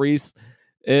concerned for Priest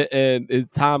and his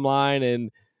timeline,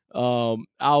 and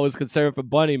I was concerned for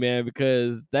Bunny, man,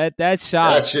 because that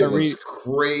shot, That shit was that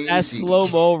crazy. slow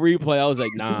mo replay, I was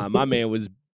like, nah, my man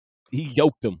he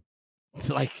yoked him.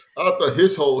 Like, I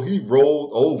thought he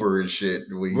rolled over and shit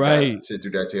when he got right. to do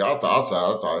that thing. I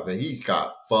thought, man, he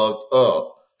got fucked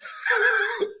up.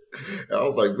 I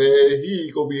was like, man, he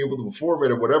ain't gonna be able to perform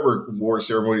at whatever award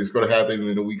ceremony is gonna happen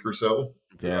in a week or so.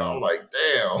 Yeah, I'm Dog. like,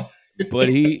 damn. But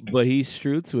he's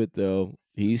true to it though.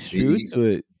 He's true He, to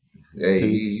it. hey, To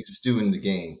he's doing the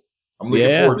game. I'm looking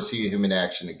Yeah, forward to seeing him in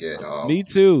action again. me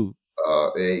too.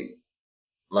 Hey,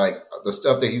 like the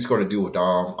stuff that he's going to do with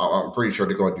Dom, I'm pretty sure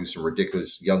they're going to do some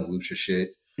ridiculous young lucha shit,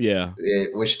 Yeah.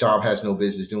 which Dom has no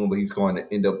business doing, but he's going to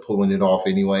end up pulling it off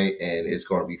anyway, and it's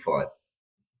going to be fun.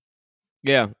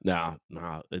 Yeah. Nah.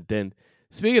 And then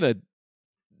speaking of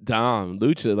Dom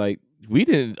Lucha, like we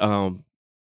didn't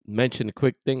mention a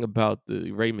quick thing about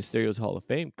the Rey Mysterio's Hall of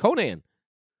Fame. Conan.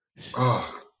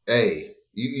 Oh, hey,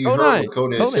 you heard what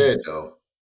Conan Conan. said though.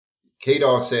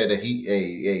 K-Dog said that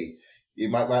it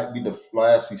might be the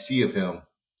last you see of him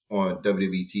on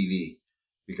WWE TV,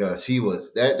 because he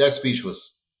was that speech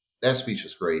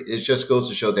was great. It just goes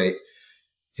to show that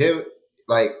him,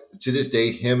 like, to this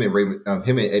day, him and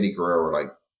Eddie Guerrero are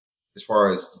like, as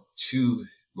far as two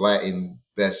Latin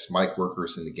best mic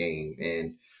workers in the game,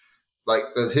 and like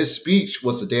his speech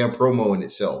was a damn promo in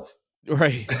itself.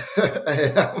 Right.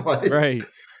 And I'm like, Right.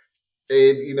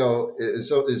 and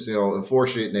it's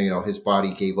unfortunate that his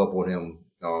body gave up on him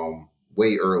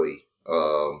way early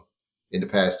in the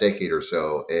past decade or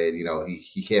so, and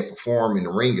he can't perform in the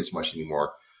ring as much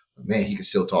anymore. But man, he can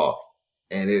still talk,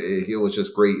 and it was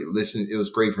just great. Listen, it was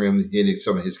great for him hitting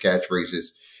some of his catchphrases,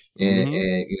 and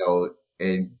Mm-hmm.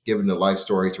 and giving the life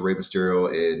story to Rey Mysterio,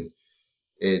 and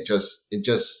it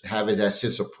just having that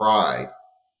sense of pride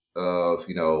of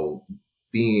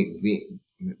being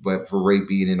but for Ray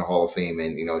being in the Hall of Fame,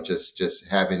 and just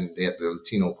having the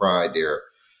Latino pride there,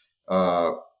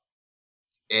 uh,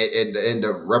 and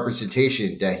the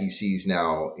representation that he sees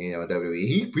now, WWE,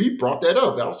 he brought that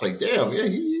up. I was like, damn, yeah,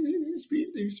 he's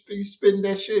spitting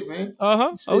that shit, man. Uh-huh.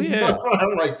 He's Oh spitting, yeah.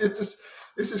 I'm like, this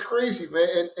is crazy,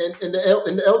 man, and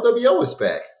the LWO is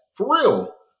back for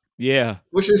real, Yeah.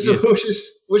 which is Yeah.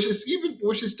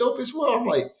 which is dope as well. I'm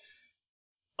like,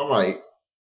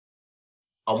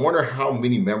 I wonder how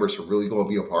many members are really going to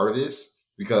be a part of this,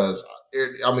 because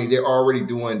they're already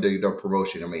doing the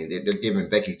promotion. I mean, they're giving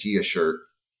Becky G a shirt.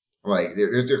 I'm like,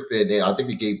 I think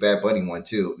they gave Bad Bunny one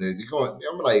too. They're going.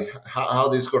 I'm like, how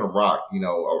this going to rock?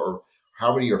 Or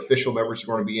how many official members are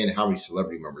going to be in, and how many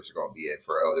celebrity members are going to be in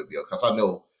for LWO? Because I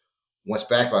know once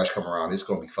Backlash come around, it's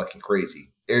going to be fucking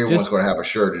crazy. Everyone's Just going to have a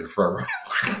shirt in the front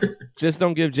just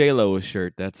don't give J-Lo a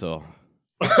shirt, that's all.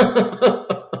 row.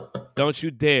 Don't you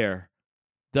dare.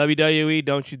 WWE,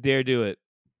 don't you dare do it.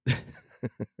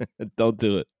 Don't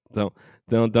do it.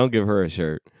 Don't give her a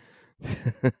shirt.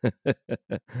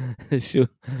 Shoot,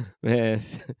 man.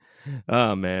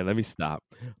 Oh man, let me stop.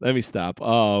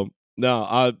 No,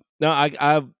 I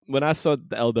when I saw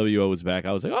the LWO was back,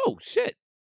 I was like, oh shit,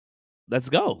 let's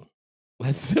go,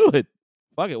 let's do it.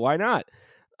 Fuck it, why not?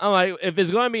 I'm like, if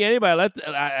it's going to be anybody,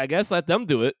 I guess let them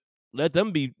do it. Let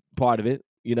them be part of it.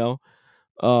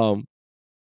 Um,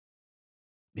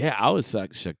 yeah, I was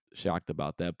shocked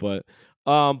about that, but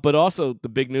also the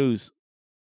big news,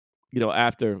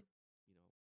 after,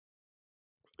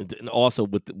 and also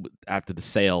after the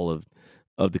sale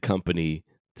of the company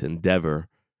to Endeavor.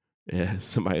 Yeah,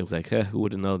 somebody was like, "Who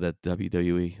would have known that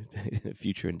WWE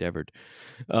future endeavored?"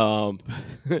 Um,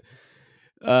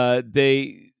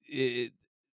 they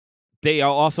they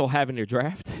are also having their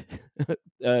draft.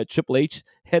 Triple H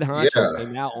head honcho Yeah,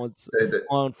 came out they- they-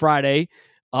 on Friday,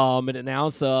 and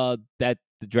announced that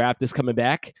the draft is coming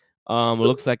back. It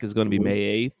looks like it's going to be May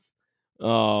 8th,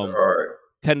 all right.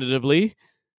 tentatively.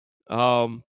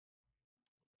 Um,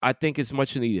 I think it's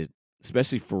much needed,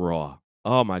 especially for Raw.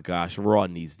 Oh my gosh, Raw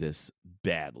needs this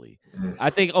badly. Mm.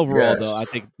 I think overall, though, Yes.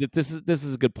 I think that this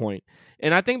is a good point,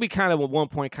 and I think we kind of at one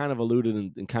point kind of alluded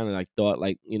and kind of like thought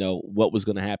like what was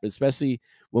going to happen, especially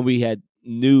when we had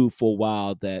knew for a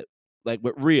while that like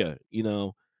with Rhea,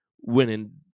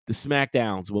 winning the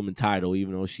SmackDown's woman title,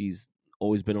 even though she's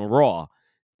always been on Raw.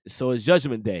 So it's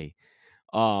Judgment Day.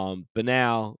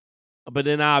 But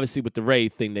then obviously with the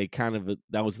Raid thing, they kind of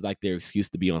that was like their excuse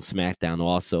to be on SmackDown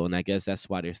also, and I guess that's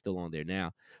why they're still on there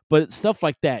now. But stuff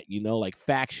like that, like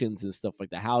factions and stuff like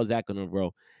that, how is that going to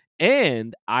grow?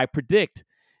 And I predict,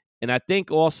 and I think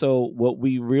also what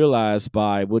we realized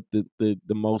by with the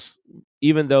most,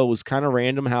 even though it was kind of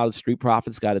random how the Street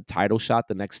Profits got a title shot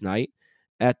the next night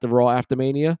at the Raw After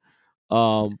Mania.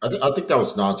 I think that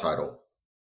was non-title.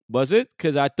 Was it?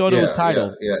 Because I thought it was Yeah, yeah,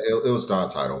 title. yeah. It was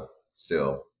non-title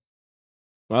still.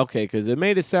 Okay, because it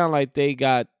made it sound like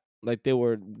they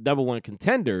were number one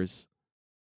contenders,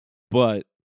 but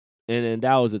and then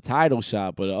that was a title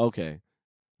shot. But okay,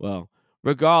 well,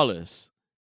 regardless,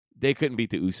 they couldn't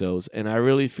beat the Usos, and I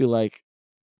really feel like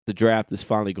the draft is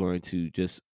finally going to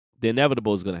just the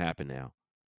inevitable is going to happen now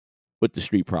with the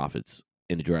Street Profits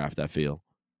in the draft. I feel,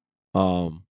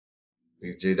 um,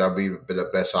 That'd be the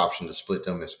best option to split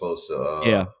them as opposed to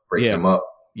yeah, breaking yeah, them up.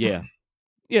 yeah,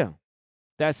 yeah.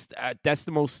 That's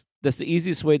the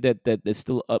easiest way that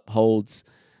still upholds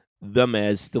them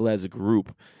as a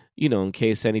group, in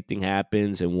case anything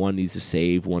happens and one needs to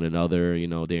save one another,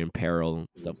 they're in peril and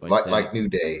stuff like that. Like New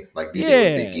Day with Big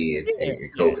Yeah, E yeah, and yeah.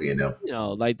 Kofi and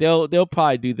them. Like they'll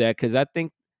probably do that because I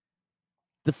think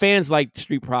the fans like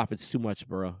Street Profits too much,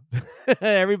 bro.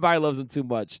 Everybody loves them too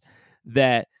much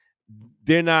that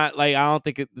they're not like I don't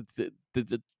think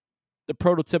the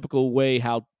prototypical way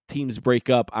how teams break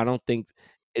up. I don't think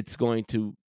it's going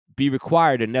to be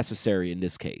required or necessary in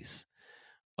this case.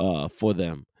 For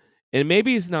them. And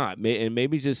maybe it's not. And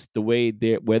maybe just the way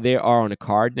where they are on the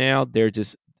card now, they're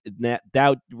just that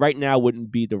right now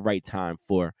wouldn't be the right time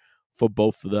for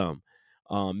both of them.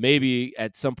 Maybe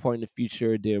at some point in the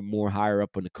future they're more higher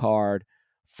up on the card,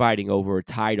 fighting over a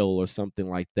title or something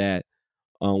like that,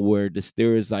 where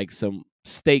there is like some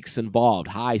stakes involved,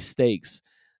 high stakes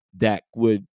that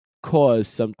would cause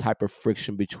some type of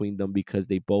friction between them because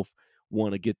they both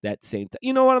want to get that same.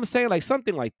 You know what I'm saying? Like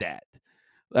something like that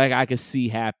like I could see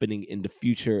happening in the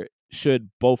future should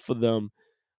both of them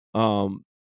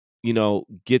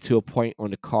get to a point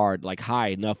on the card like high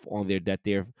enough on there that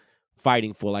they're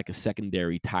fighting for like a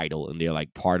secondary title and they're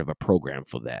like part of a program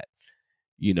for that.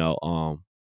 You know,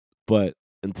 but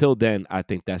until then I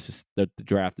think that's just the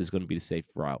draft is going to be the safe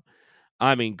route.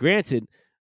 I mean, granted,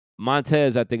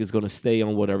 Montez I think is going to stay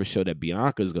on whatever show that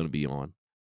Bianca is going to be on,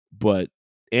 but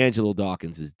Angelo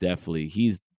Dawkins he's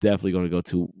definitely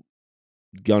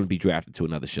going to be drafted to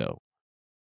another show.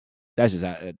 That's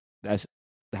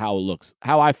how it looks.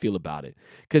 How I feel about it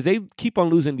because they keep on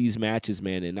losing these matches,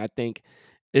 man, and I think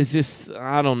it's just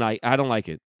I don't like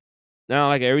it. Now,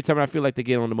 like every time I feel like they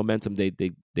get on the momentum, they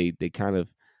kind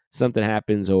of something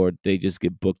happens or they just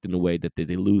get booked in a way that they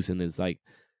lose, and it's like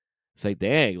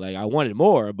dang, like I wanted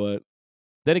more, but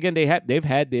then again they've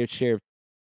had their share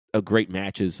of great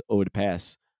matches over the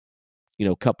past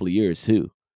couple of years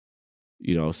too.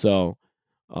 So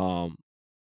um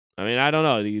I mean I don't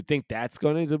know. Do you think that's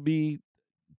going to be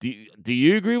do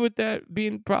you agree with that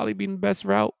probably being the best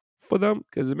route for them?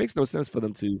 Because it makes no sense for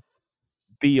them to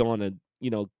be on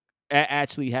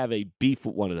actually have a beef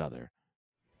with one another.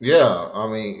 Yeah, I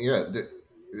mean, yeah,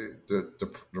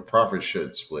 the profit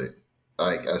should split.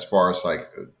 Like as far as like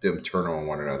them turn on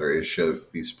one another, it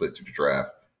should be split to the draft,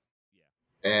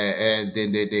 and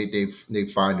then they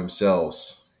find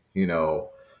themselves,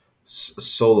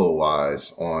 solo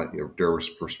wise on their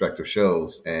respective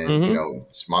shows, Yeah. and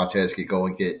Mhm. Montez could go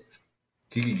and get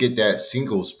he could get that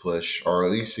singles push or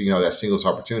at least that singles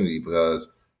opportunity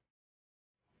because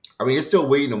I mean it's still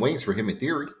waiting in the wings for him in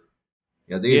theory.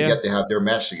 You know, they've Yeah. yet to have their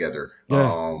match together.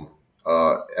 Yeah.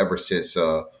 Ever since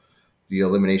the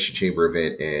Elimination Chamber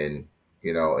event, and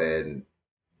and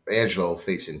Angelo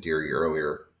facing Theory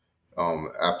earlier,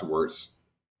 afterwards.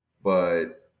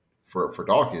 But for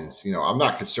Dawkins, I'm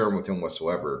not concerned with him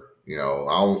whatsoever. I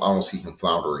don't see him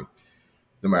floundering,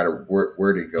 no matter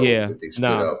where they go Yeah. if they split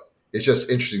Nah. up. It's just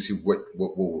interesting to see what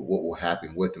will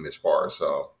happen with him as far as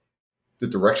the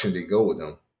direction they go with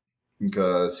him,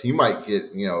 because he might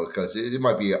get, because it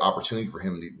might be an opportunity for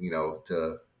him to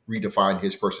to redefine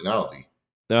his personality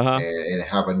Uh-huh. and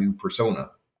have a new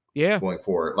persona Yeah. going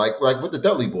forward, like with the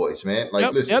Dudley Boys, man. Like,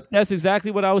 Yep. Yep. listen, That's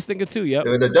exactly what I was thinking too. Yep.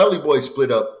 the Dudley Boys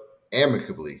split up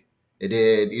amicably. And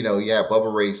then, yeah,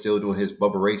 Bubba Ray still doing his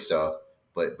Bubba Ray stuff,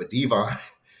 but Devon,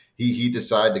 he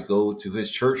decided to go to his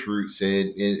church roots,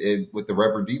 and with the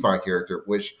Reverend Devon character,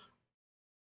 which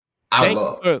I Thank you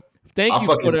loved. for thank I you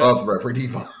for fucking the love Reverend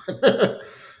Devon.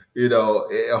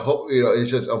 I hope,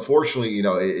 it's just unfortunately,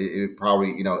 it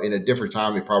probably, in a different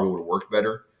time, it probably would have worked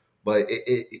better. But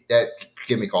that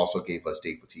gimmick also gave us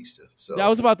Dave Bautista, I so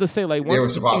was about to say, like, there once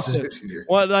was some Batista, positivity there.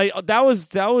 well, like that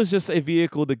was just a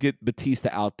vehicle to get Batista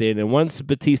out there, and once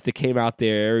Batista came out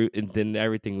there, and then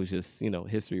everything was just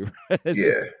history. Yeah,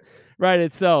 It's right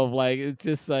itself. Like it's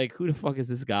just like, who the fuck is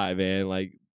this guy, man?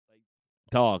 Like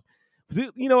dog.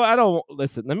 I don't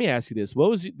listen. Let me ask you this: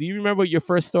 do you remember what your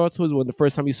first thoughts was when the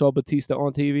first time you saw Batista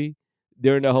on TV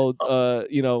during the whole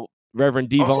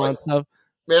Reverend I was like, Devon stuff?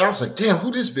 man, I was like, damn,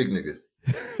 who this big nigga?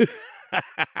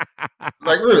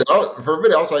 Like, really, for a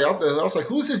minute, I was like,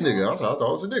 who's this nigga? I thought it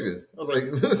was a nigga. I was like,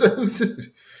 who's this?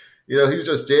 He was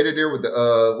just standing there with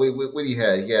the what he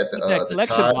had. He had With that the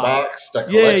collection tie box. box, that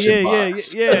Yeah,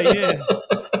 collection yeah, yeah, yeah, box,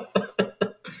 yeah, yeah.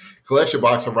 collection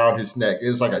box around his neck. It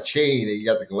was like a chain, and he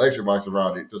got the collection box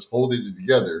around it, just holding it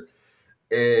together.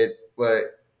 But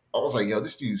I was like, yo,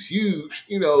 this dude's huge.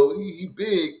 He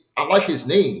big. I like his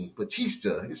name,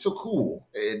 Batista. It's so cool.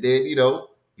 And then he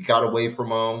got away from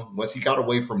once he got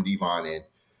away from Devon, and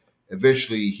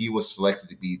eventually he was selected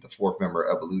to be the fourth member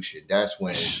of Evolution. That's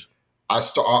when I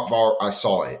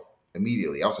saw it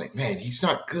immediately. I was like, man, he's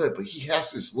not good, but he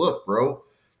has this look, bro.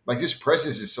 Like, his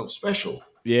presence is so special.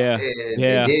 Yeah, And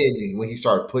yeah. then when he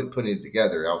started putting it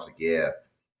together, I was like, yeah,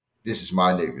 this is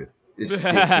my nigga. This is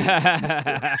Dave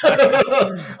Batista.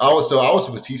 I was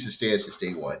a Batista stan since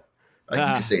day one. Like, you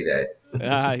can Ah, say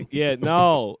that. yeah,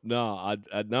 no, no, I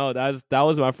no. That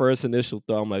was my first initial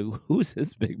thought. I'm like, who's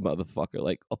this big motherfucker?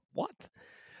 Like, what?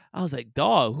 I was like,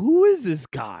 dog, who is this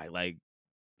guy? Like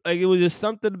it was just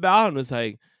something about him. It's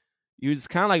like you was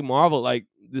kind of like Marvel, like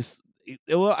this.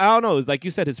 Well, I don't know. It's like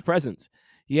you said, his presence.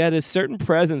 He had a certain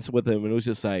presence with him, and it was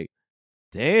just like,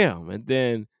 damn. And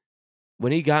then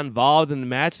when he got involved in the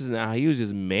matches, now he was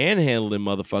just manhandling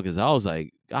motherfuckers. I was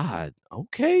like, God,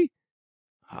 okay,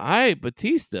 all right,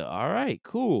 Batista, all right,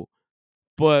 cool.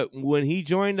 But when he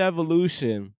joined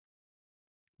Evolution,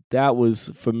 that was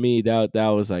for me. That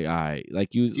was like, all right,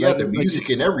 like you, He had the like you. music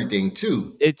and everything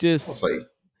too. It I was just like,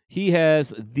 he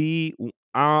has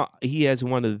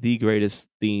one of the greatest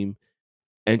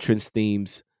entrance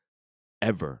themes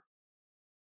ever.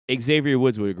 Xavier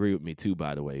Woods would agree with me too,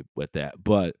 by the way, with that.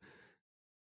 But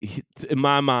in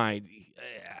my mind,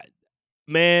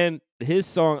 man, his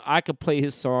song, I could play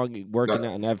his song like, working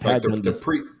out, and I've like had the done the this.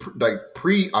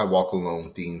 pre I Walk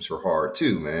Alone themes were hard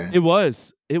too, man. It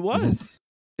was, it Mhm. was,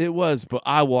 it was. But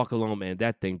I Walk Alone, man,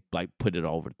 that thing like put it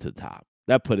over to the top.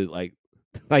 That put it like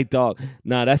dog.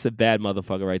 Nah, that's a bad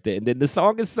motherfucker right there. And then the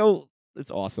song is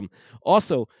it's awesome.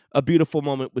 Also, a beautiful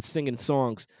moment with singing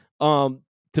songs.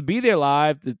 To be there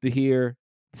live to hear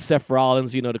Seth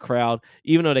Rollins, the crowd,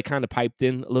 even though they kind of piped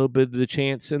in a little bit of the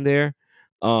chants in there.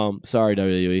 Sorry,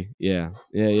 WWE. Yeah,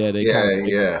 yeah, yeah. They kind Yeah, of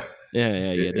piped. yeah. Yeah,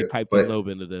 yeah, yeah. They It- piped in a but little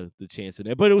bit of the chants in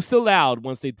there, but it was still loud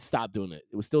once they stopped doing it.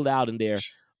 It was still loud in there.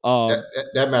 that, Um,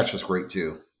 that match was great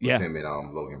too with yeah. him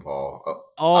and Logan Paul.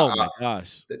 Oh my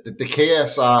gosh. The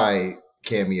KSI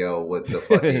cameo with the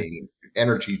fucking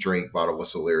energy drink bottle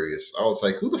was hilarious. I was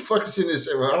like, who the fuck is in this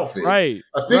outfit? Right,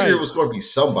 I figured it right, was going to be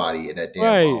somebody in that damn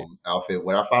right. outfit.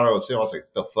 When I found out it was him, I was like,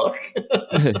 the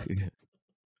fuck?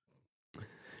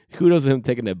 Kudos to him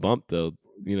taking that bump though.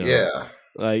 Yeah.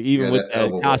 Like even Yeah, with that that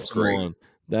elbow bump was costume great. on,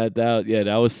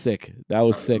 that was sick. That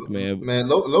was sick, man. Man,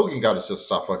 Logan got to just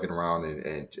stop fucking around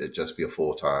and just be a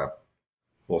full time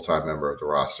member of the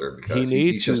roster, He because he's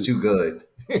needs just to. too good.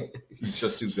 He's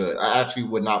just too good. I actually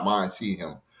would not mind seeing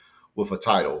him with a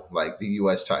title like the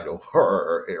U.S. title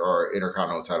or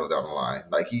Intercontinental title down the line.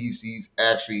 Like, he's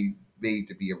actually made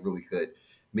to be a really good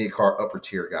mid card upper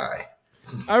tier guy.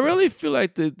 I really feel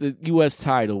like the U.S.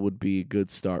 title would be a good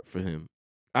start for him.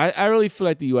 I really feel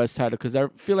like the U.S. title, because I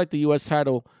feel like the U.S.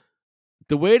 title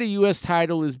the way the U.S.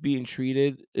 title is being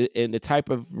treated and the type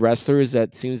of wrestlers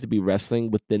that seems to be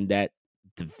wrestling within that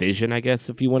division, I guess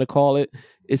if you want to call it,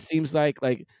 it seems like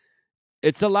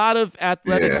it's a lot of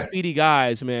athletic, Yeah. speedy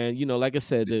guys, man. You know, like I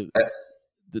said, Uh,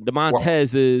 the well,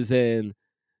 Montezes and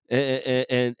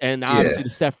obviously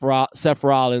yeah. the Seth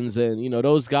Rollins and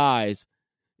those guys.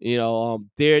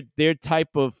 Their type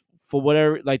of for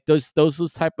whatever like those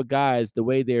type of guys, the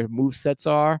way their move sets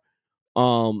are,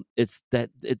 it's that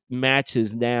it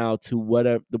matches now to what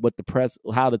the press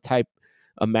how the type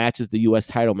of matches the U.S.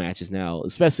 title matches now,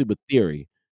 especially with Theory.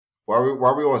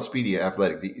 While we on Speedy and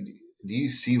Athletic, do you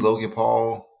see Logan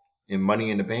Paul in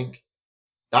Money in the Bank?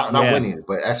 Not Yeah. winning it,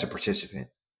 but as a participant,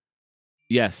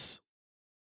 Yes,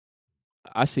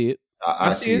 I see it. I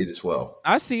I see see it. it as well.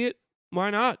 I see it. Why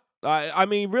not? I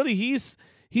mean, really, he's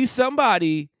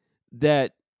somebody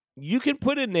that you can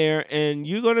put in there, and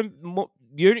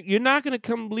you're not gonna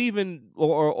come leaving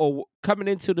or coming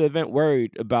into the event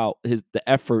worried about the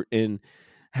effort and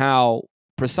how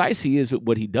precise he is with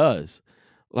what he does.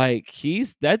 Like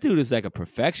that dude is like a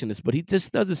perfectionist, but he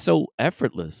just does it so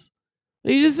effortless.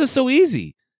 He just is so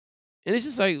easy, and it's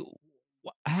just like,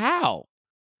 how?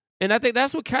 And I think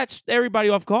that's what catch everybody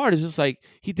off guard. Is just like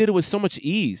he did it with so much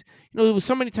ease. There was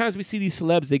so many times we see these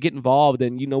celebs, they get involved,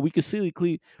 and we clearly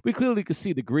could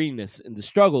see the greenness and the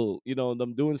struggle.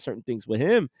 Them doing certain things with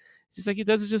him. It's just like he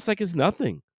does it just like it's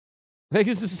nothing. Like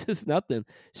it's nothing.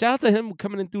 Shout out to him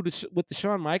coming in through with the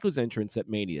Shawn Michaels entrance at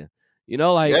Mania.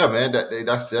 Like Yeah, man.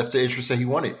 That's the interest that he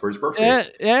wanted for his birthday.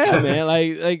 yeah, yeah, man.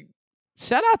 Like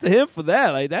shout out to him for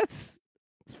that. Like it's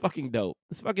fucking dope.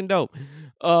 It's fucking dope.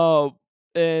 Uh,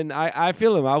 and I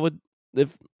feel him. I would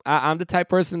if I'm the type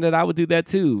person that I would do that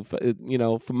too.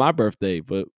 For my birthday.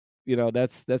 But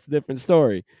that's a different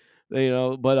story.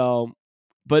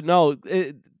 But no,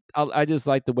 I just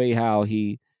like the way how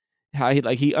he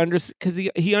like because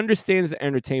he understands the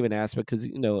entertainment aspect because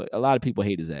a lot of people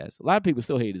hate his ass. A lot of people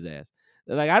still hate his ass.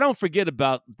 Like I don't forget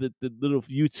about the little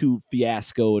YouTube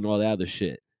fiasco and all that other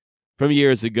shit from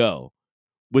years ago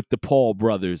with the Paul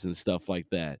brothers and stuff like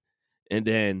that, and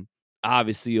then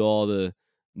obviously all the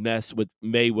mess with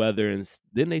Mayweather and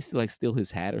didn't they steal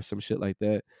his hat or some shit like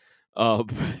that? Uh,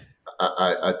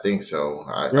 I think so.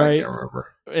 I right. can't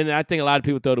remember. And I think a lot of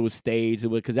people thought it was staged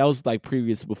because that was like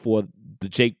previous before the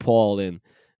Jake Paul and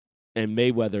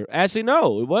Mayweather. Actually,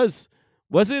 no, it was.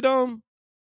 Was it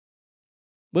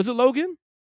Logan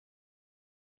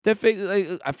that face?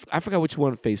 Like, I forgot which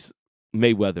one faced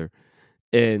Mayweather,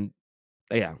 and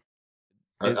yeah,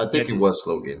 I that think it is. was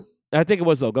Logan. I think it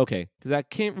was Logan. Okay, because I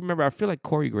can't remember. I feel like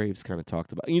Corey Graves kind of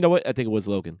talked about. You know what? I think it was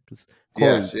Logan because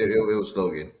Corey Yes, was facing. it was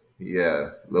Logan. Yeah,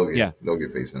 Yeah,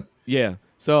 Logan facing. yeah.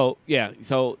 So yeah,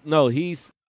 so no, he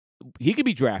could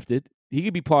be drafted. He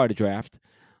could be part of the draft.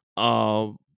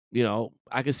 I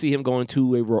could see him going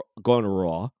to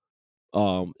Raw.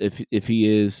 If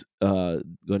he is going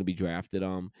to be drafted.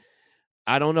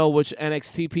 I don't know which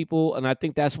NXT people, and I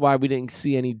think that's why we didn't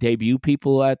see any debut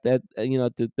people at that.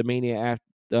 The Mania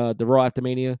after the Raw after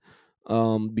Mania,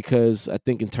 because I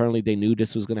think internally they knew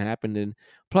this was going to happen, and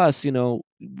plus,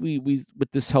 we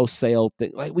with this whole sale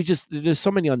thing, like there's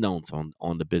so many unknowns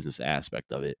on the business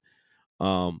aspect of it.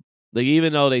 Like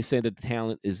even though they say that the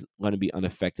talent is going to be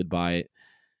unaffected by it,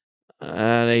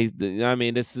 I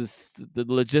mean, this is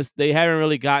they haven't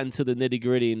really gotten to the nitty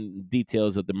gritty and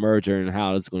details of the merger and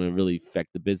how it's going to really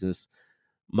affect the business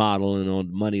model and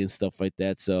on money and stuff like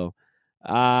that. So,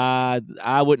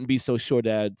 I wouldn't be so sure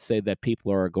that I'd say that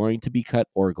people are going to be cut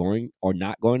or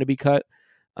not going to be cut.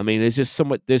 I mean, it's just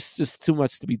somewhat. There's just too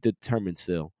much to be determined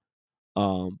still.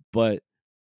 But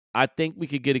I think we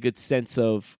could get a good sense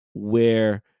of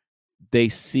where they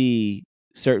see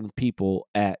certain people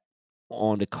at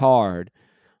on the card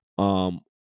um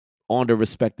on the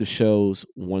respective shows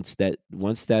once that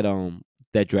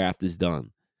draft is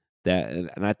done. And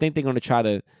I think they're going to try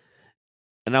to.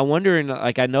 And I wonder,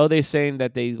 like I know they're saying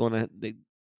that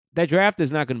that draft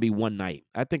is not going to be one night.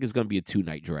 I think it's going to be a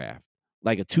 2-night draft,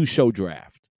 like a 2-show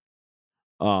draft.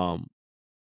 Um,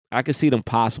 I could see them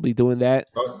possibly doing that.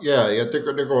 Yeah, yeah. They're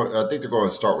going. I think they're going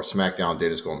to start with SmackDown.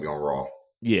 Then it's going to be on Raw.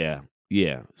 Yeah,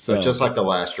 yeah. So Just like the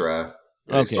last draft,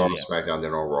 they okay, start on yeah, SmackDown,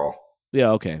 then on Raw.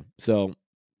 yeah, okay. So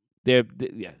yeah,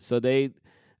 so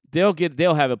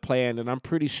they'll have a plan, and I'm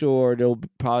pretty sure there'll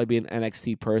probably be an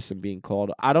NXT person being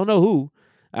called. I don't know who.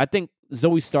 I think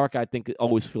Zoe Stark. I think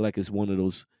always feel like is one of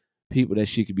those people that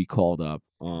she could be called up.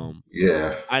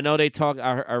 Yeah, I know they talk.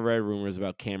 I read rumors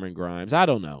about Cameron Grimes. I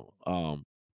don't know. I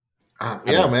don't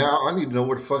yeah, know. man. I need to know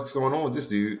what the fuck's going on with this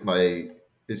dude. Like,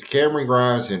 it's Cameron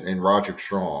Grimes and Roderick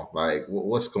Strong. Like,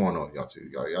 what's going on, y'all two?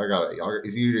 Y'all got y'all.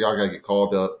 Is either y'all got to get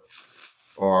called up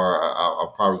or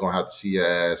I'm probably gonna have to see your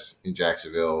ass in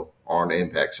Jacksonville or in the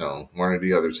impact zone, one or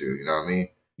the other two. You know what I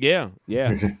Yeah, yeah.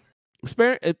 mean?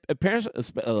 Apparently,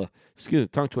 excuse me,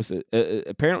 tongue twisted.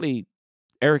 Apparently,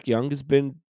 Eric Young has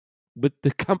been with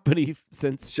the company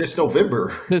Since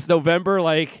November. since November,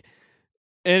 like,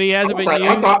 and he I hasn't was been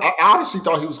like, used. I honestly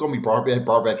thought he was going to be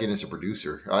brought back in as a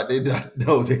producer. I did not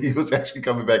know that he was actually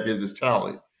coming back as his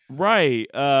talent. Right.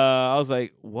 I was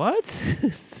like, what?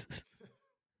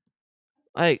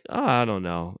 Like, oh, I don't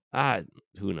know.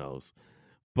 Who knows?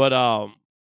 But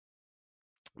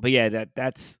yeah,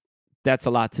 that's a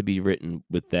lot to be written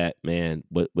with that, man.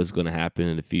 What's going to happen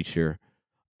in the future?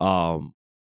 Um,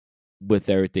 with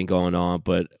everything going on,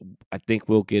 but I think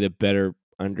we'll get a better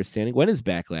understanding. When is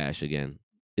Backlash again?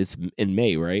 It's in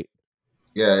May, right?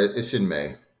 Yeah, it's in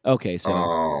May. Okay,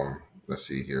 so Let's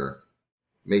see here,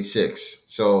 May 6th.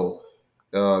 So,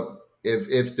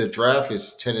 if the draft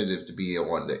is tentative to be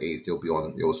on the 8th,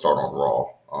 it will start on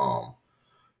Raw.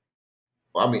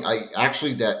 I mean, I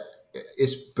actually that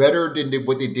it's better than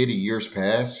what they did in years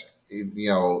past. You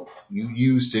know, you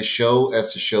use this show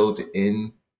as the show to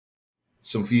end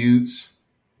some feuds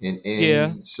and yeah,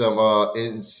 end some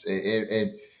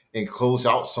and close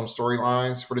out some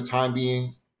storylines for the time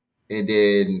being. And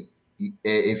then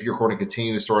if you're going to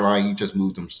continue the storyline, you just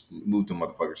move them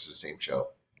motherfuckers to the same show.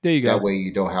 there you That go. way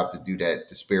you don't have to do that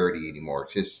disparity anymore.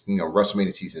 It's just,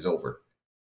 WrestleMania season is over.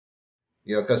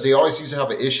 Because they always used to have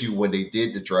an issue when they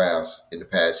did the drafts in the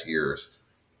past years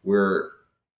where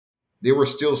there were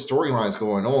still storylines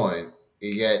going on,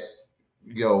 and yet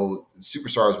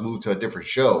superstars move to a different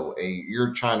show, and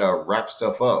you're trying to wrap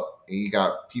stuff up, and you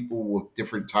got people with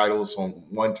different titles on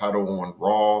one title on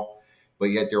Raw, but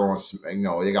yet they're on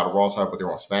they got a Raw title, but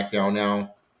they're on SmackDown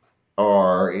now,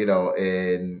 or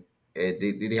and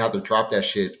they have to drop that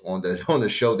shit on the on the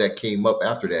show that came up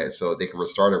after that, so they can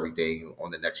restart everything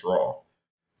on the next Raw.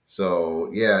 So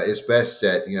yeah, it's best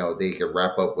that they can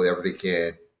wrap up whatever they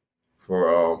can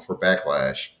for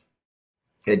Backlash,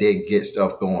 and then get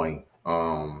stuff going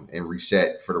and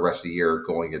reset for the rest of the year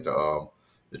going into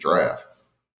the draft.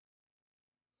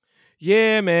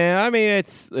 Yeah, man. I mean,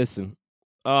 it's listen.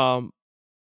 Um,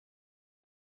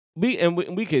 we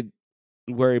could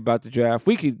worry about the draft.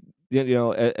 We could,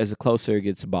 as a closer it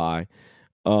gets by.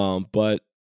 But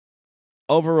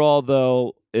overall,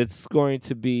 though, it's going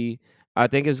to be. I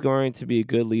think it's going to be a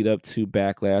good lead up to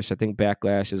Backlash. I think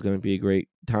Backlash is going to be a great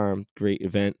time, great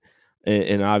event,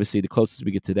 and obviously, the closest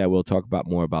we get to that, we'll talk about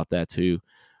more about that too.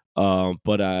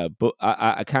 But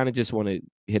I kind of just want to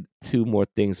hit two more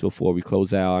things before we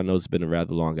close out. I know it's been a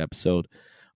rather long episode,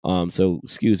 so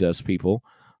excuse us, people.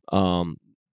 Um,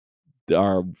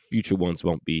 our future ones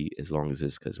won't be as long as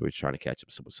this because we're trying to catch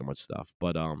up with so much stuff.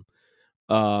 But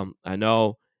I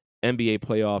know NBA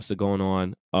playoffs are going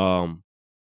on.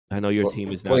 I know your Well,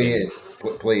 team is not play in, in,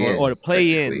 play or in the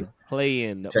play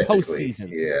in, the postseason.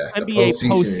 yeah. The NBA postseason is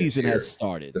postseason has here.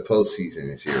 started. The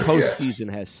postseason is here. Yes. Postseason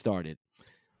has started.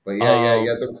 But yeah.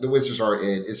 Um, The Wizards are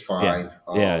in. It's yeah,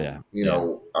 fine. yeah.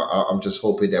 I'm just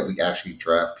hoping that we actually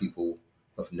draft people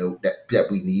of note that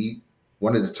we need.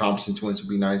 One of the Thompson twins would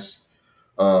be nice.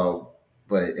 Uh,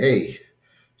 but hey,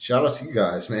 shout out to you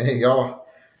guys, man. We,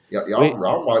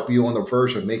 Y'all might be on the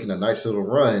verge of making a nice little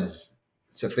run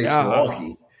to face uh,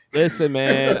 Milwaukee. listen,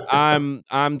 man,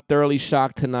 I'm thoroughly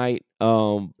shocked tonight.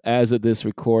 As of this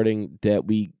recording, that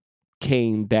we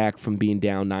came back from being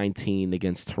down 19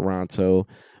 against Toronto.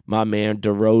 My man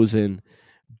DeRozan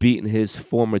beating his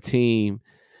former team.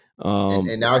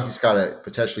 And now he's got to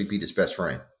potentially beat his best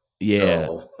friend. Yeah,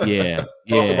 So yeah, talk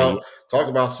yeah, about talk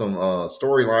about some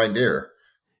storyline there.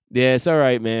 yeah. It's all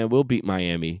right, man. We'll beat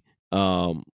Miami.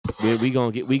 We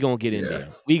gonna get in Yeah, there.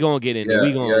 We gonna get in there. yeah.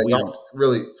 We gonna. Y'all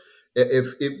really,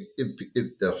 if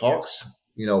the Hawks,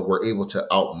 were able to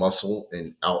out muscle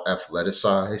and out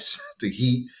athleticize the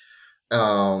Heat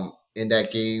in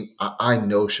that game, I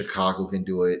know Chicago can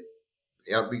do it.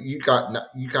 I mean,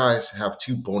 you guys have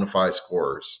two bona fide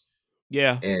scorers,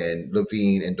 Yeah. and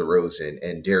Levine and DeRozan,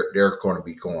 and they're going to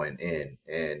be going in.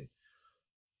 And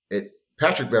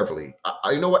Patrick Beverly,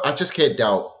 you know what? I just can't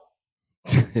doubt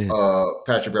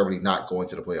Patrick Beverly not going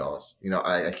to the playoffs.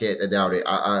 I can't doubt it.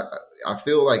 I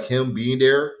feel like him being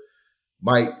there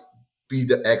might be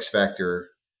the X factor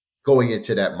going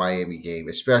into that Miami game,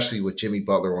 especially with Jimmy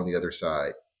Butler on the other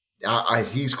side.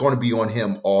 He's going to be on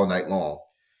him all night long.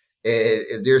 And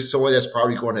if there's someone that's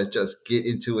probably going to just get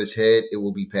into his head, it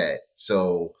will be Pat.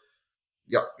 So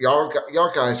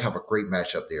y'all guys have a great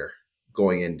matchup there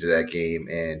going into that game.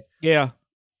 And Yeah.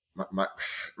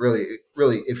 really,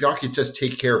 if y'all could just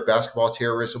take care of basketball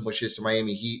terrorism, which is the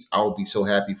Miami Heat, I will be so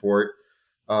happy for it.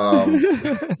 Um,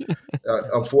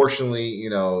 unfortunately,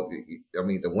 I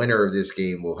mean, the winner of this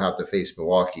game will have to face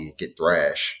Milwaukee and get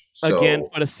thrashed. Again, So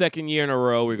for the second year in a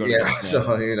row, we're going to yeah, get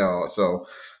smashed. so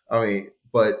I mean,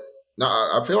 but no,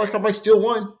 I feel like I might steal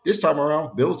one this time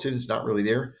around. Middleton's not really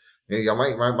there. Maybe I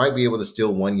might be able to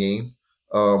steal one game,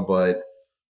 but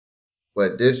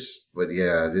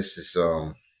yeah, this is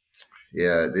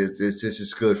this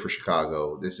is good for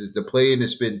Chicago. This is the play in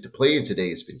today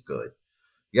has been good.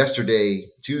 Yesterday,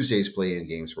 Tuesday's play-in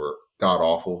games were god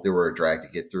awful. They were a drag to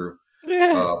get through.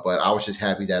 Yeah. But I was just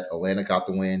happy that Atlanta got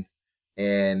the win.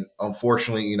 And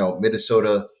unfortunately,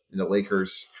 Minnesota and the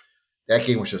Lakers, that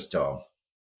game was just dumb.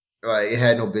 It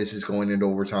had no business going into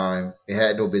overtime. It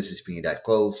had no business being that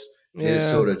close. Yeah.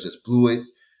 Minnesota just blew it.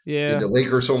 Then Yeah. the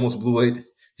Lakers almost blew it,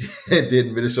 and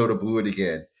then Minnesota blew it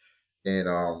again. And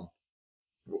I'm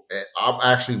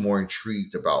actually more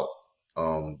intrigued about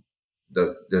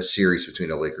the series between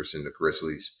the Lakers and the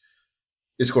Grizzlies.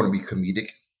 It's going to be comedic,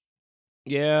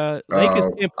 Yeah. Lakers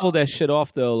uh, can't pull that shit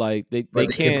off though. Like they but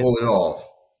they can can't. pull it off.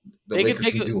 The They can Lakers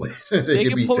they can could do it. They they can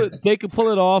can beat pull it. them. They can pull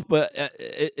it off, but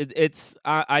it's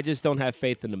I just don't have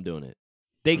faith in them doing it.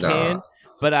 They Nah, can,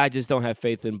 but I just don't have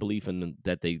faith and belief in them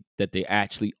that they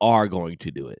actually are going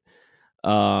to do it.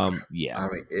 Yeah. I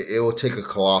mean, it will take a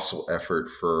colossal effort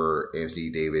for Anthony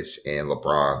Davis and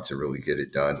LeBron to really get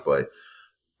it done. But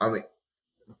I mean,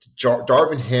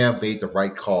 Darvin Ham made the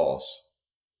right calls.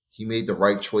 He made the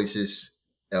right choices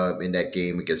in that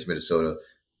game against Minnesota,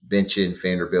 benching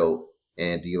Vanderbilt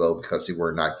and D'Lo because they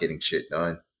were not getting shit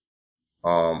done.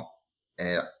 Um,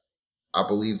 and I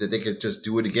believe that they could just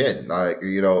do it again. Like,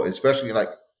 especially like,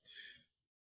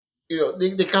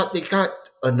 they got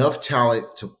enough talent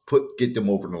to get them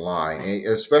over the line, and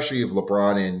especially if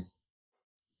LeBron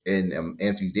and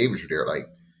Anthony Davis are there. Like,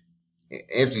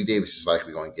 Anthony Davis is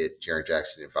likely going to get Jaren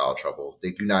Jackson in foul trouble.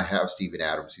 They do not have Steven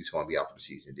Adams; he's going to be out for the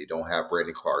season. They don't have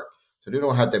Brandon Clark, so they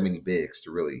don't have that many bigs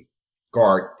to really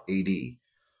guard AD.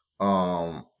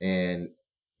 And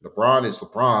LeBron is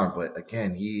LeBron, but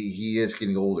again, he is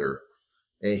getting older.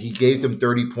 And he gave them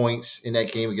 30 points in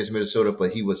that game against Minnesota,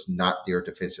 but he was not there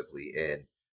defensively.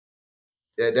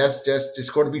 And that's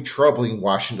just going to be troubling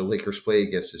watching the Lakers play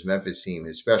against this Memphis team,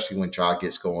 especially when Ja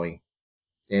gets going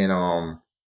and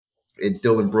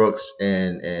Dylan Brooks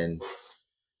and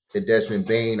Desmond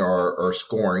Bain are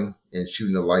scoring and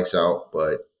shooting the lights out.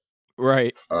 But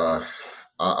Right. I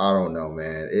don't know,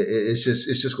 man. It's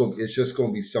just going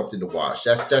to be something to watch.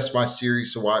 That's my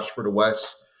series to watch for the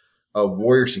West.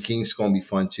 Warriors and Kings is going to be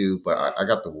fun too, but I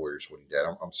got the Warriors winning that.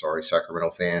 I'm sorry,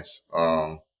 Sacramento fans.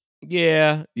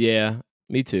 Yeah. Yeah.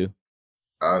 Me too.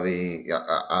 I mean,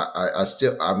 I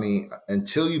still, I mean,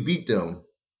 until you beat them,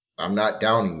 I'm not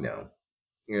downing them.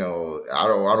 I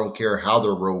don't care how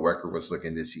their road record was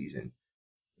looking this season.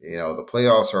 The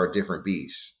playoffs are a different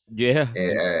beast, Yeah.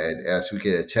 and as we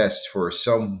can attest for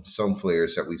some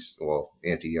players that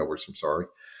Anthony Edwards, I'm sorry,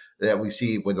 that we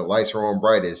see when the lights are on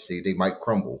brightest, they might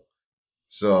crumble.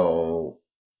 So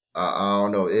I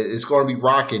don't know. It's going to be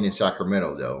rocking in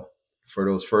Sacramento though for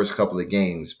those first couple of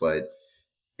games, but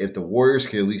if the Warriors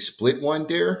can at least split one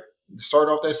there to start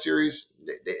off that series,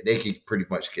 they could pretty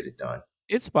much get it done.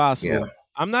 It's Yeah, possible.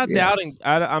 I'm not yeah, doubting.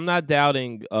 I'm not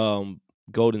doubting.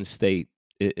 Golden State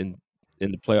in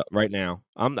the playoff right now.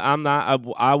 I'm not.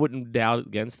 I wouldn't doubt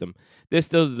against them. They're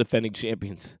still the defending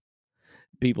champions.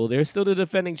 People, they're still the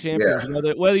defending champions.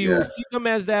 yeah, Whether you yeah. see them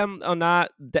as them or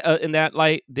not, in that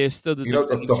light, they're still the The,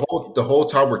 defending the whole the champions. whole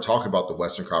time we're talking about the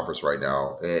Western Conference right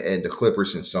now and the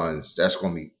Clippers and Suns, that's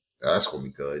going to be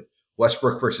good.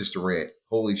 Westbrook versus Durant,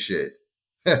 holy shit,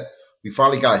 we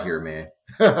finally got here, man.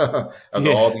 after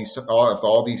Yeah,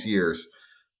 all these years,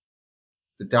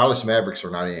 the Dallas Mavericks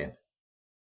are not in.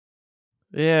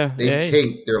 yeah. They Hey,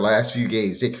 tanked their last few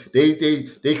games. They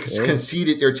hey.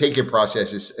 conceded their taking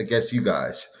processes against you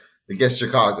guys, against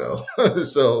Chicago.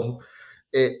 So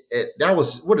that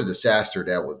was what a disaster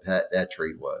that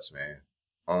trade was, man.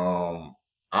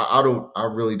 I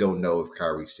really don't know if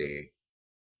Kyrie's staying.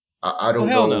 I Oh don't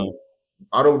hell no. know.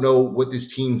 I don't know what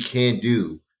this team can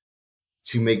do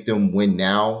to make them win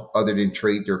now, other than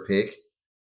trade their pick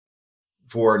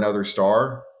for another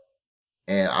star.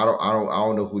 And I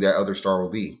don't know who that other star will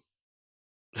be.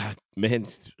 Man,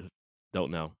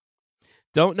 don't know.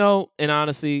 Don't know, and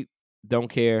honestly, don't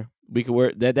care. We could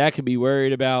work that could be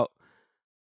worried about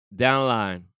down the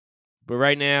line. But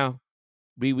right now,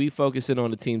 we focusing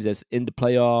on the teams that's in the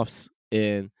playoffs.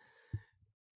 And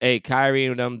hey, Kyrie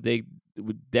and them,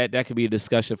 that could be a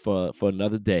discussion for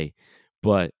another day.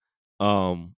 But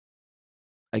um,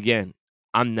 again,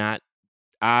 I'm not.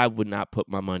 I would not put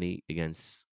my money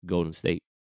against Golden State.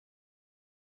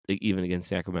 even against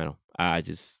Sacramento. I'm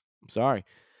sorry.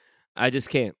 I just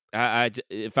can't.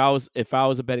 If I was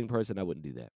a betting person, I wouldn't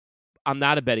do that. I'm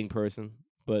not a betting person,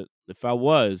 but if I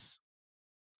was,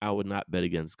 I would not bet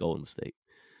against Golden State.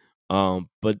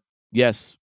 But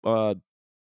yes, NBA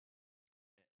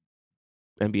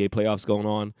playoffs going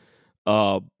on.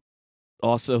 Uh,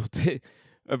 also,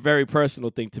 a very personal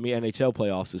thing to me, NHL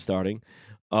playoffs is starting.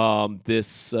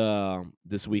 This Yeah,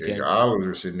 your weekend.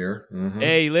 Islanders are sitting there. Mm-hmm.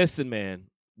 Hey, listen, man,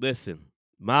 listen.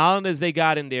 My Islanders, they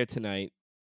got in there tonight.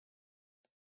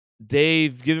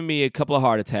 They've given me a couple of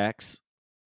heart attacks.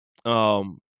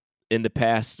 In the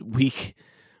past week,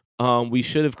 we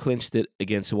should have clinched it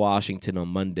against Washington on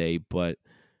Monday, but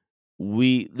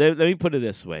let me put it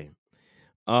this way.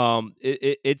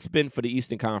 It's been for the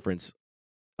Eastern Conference.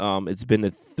 It's been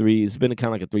it's been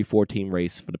kind of like a 3-4 team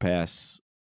race for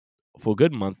a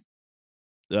good month.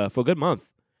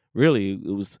 Really, it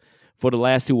was for the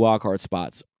last two wild card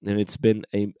spots, and it's been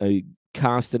a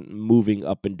constant moving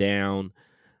up and down.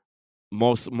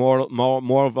 More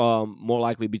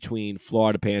likely between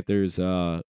Florida Panthers,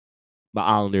 the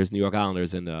Islanders, New York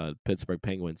Islanders, and Pittsburgh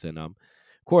Penguins. And of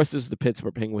course, this is the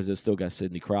Pittsburgh Penguins that still got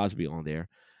Sidney Crosby on there.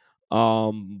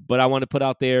 But I want to put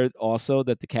out there also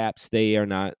that the Caps, they are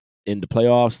not in the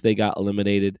playoffs. They got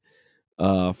eliminated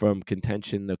from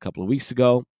contention a couple of weeks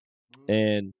ago.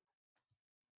 And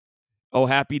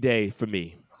happy day for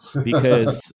me,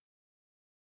 because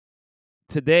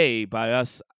today, by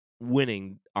us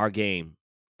winning our game,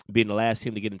 being the last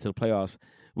team to get into the playoffs,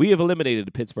 we have eliminated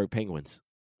the Pittsburgh Penguins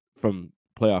from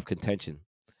playoff contention,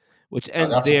 which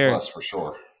ends That's a their plus for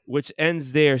sure.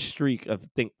 streak of, I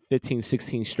think, 15,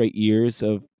 16 straight years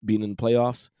of being in the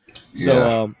playoffs. Yeah.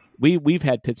 So we've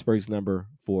had Pittsburgh's number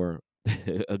for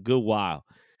a good while.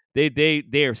 They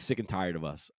are sick and tired of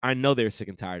us. I know they're sick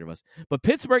and tired of us. But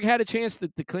Pittsburgh had a chance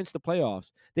to clinch the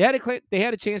playoffs. They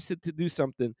had a chance to do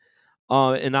something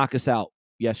and knock us out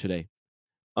yesterday.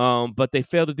 But they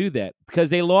failed to do that because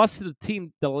they lost to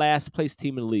the last place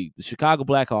team in the league. The Chicago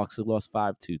Blackhawks had lost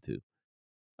 5-2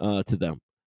 to them.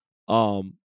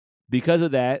 Because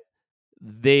of that,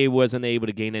 they wasn't able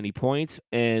to gain any points,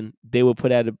 and they were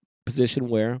put at a position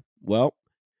where, well,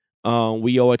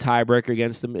 we owe a tiebreaker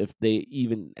against them if they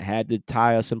even had to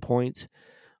tie us in points,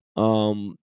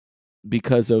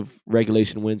 because of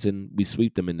regulation wins, and we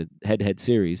sweep them in the head-to-head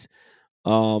series.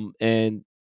 And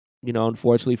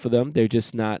unfortunately for them, they're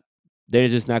just not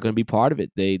going to be part of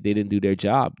it. They didn't do their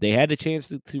job. They had a chance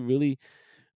to really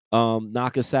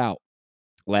knock us out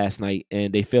last night,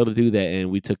 and they failed to do that. And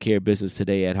we took care of business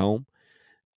today at home.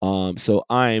 So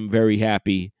I am very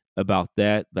happy about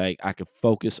that. Like, I could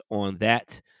focus on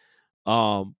that.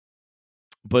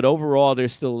 But overall,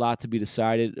 there's still a lot to be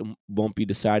decided. It won't be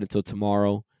decided until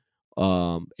tomorrow,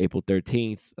 April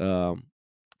 13th.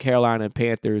 Carolina and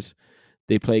Panthers,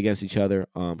 they play against each other.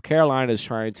 Carolina is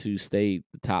trying to stay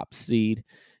the top seed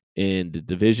in the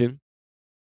division.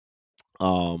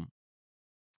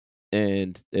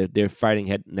 And they're fighting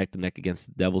neck to neck against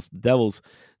the Devils. The Devils,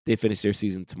 they finish their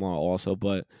season tomorrow also,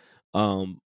 but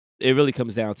it really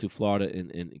comes down to Florida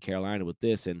and Carolina with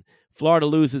this. And Florida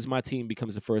loses, my team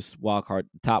becomes the first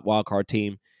top wild card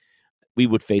team. We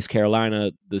would face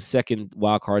Carolina, the second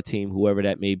wild card team, whoever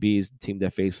that may be, is the team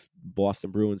that faced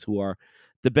Boston Bruins, who are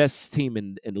the best team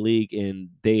in the league, and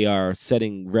they are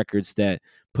setting records that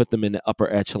put them in the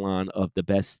upper echelon of the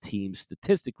best teams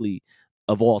statistically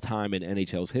of all time in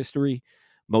NHL's history.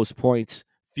 Most points,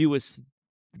 fewest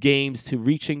games to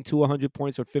reaching to 100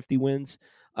 points or 50 wins.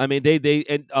 I mean, they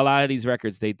and a lot of these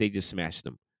records, they just smashed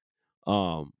them.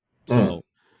 So,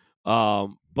 but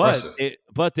Impressive.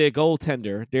 their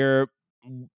goaltender, their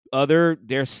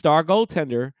star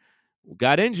goaltender,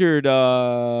 got injured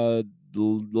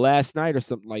last night or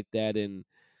something like that, and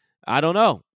I don't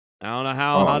know Oh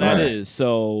how that man. is.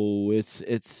 So it's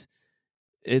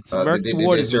murky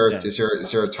waters Is with there that.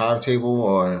 is there a timetable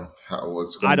on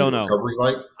what's going I to be the don't know. recovery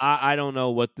like? I don't know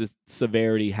what the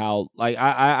severity, how, like,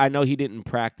 I know he didn't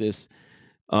practice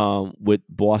with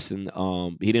Boston.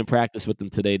 He didn't practice with them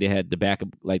today. They had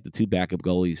the two backup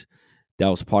goalies. That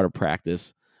was part of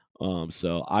practice.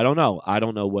 So I don't know. I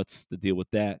don't know what's the deal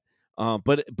with that.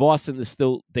 But Boston is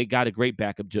still, they got a great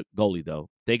backup goalie though.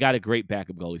 They got a great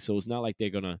backup goalie. So it's not like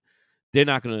they're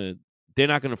not gonna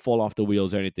fall off the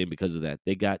wheels or anything because of that.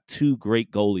 They got two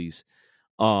great goalies.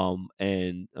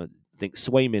 And I think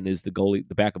Swayman is the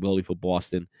backup goalie for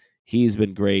Boston. He's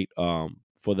been great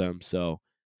for them. So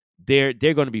they're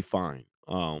going to be fine.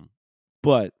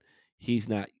 But he's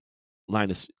not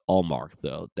Linus Allmark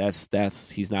though. That's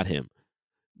he's not him.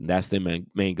 That's their main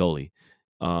goalie.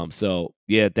 So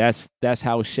yeah, that's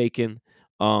how it's shaken.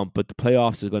 But the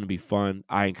playoffs is going to be fun.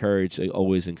 I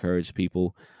always encourage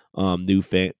people, new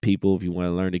people, if you want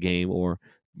to learn the game or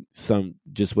some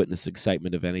just witness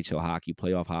excitement of NHL hockey,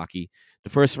 playoff hockey. The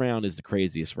first round is the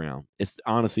craziest round. It's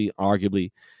honestly,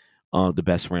 arguably, the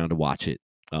best round to watch it.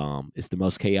 It's the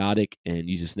most chaotic, and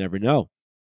you just never know.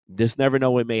 Just never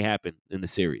know what may happen in the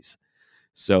series.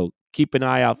 So keep an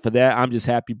eye out for that. I'm just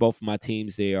happy both of my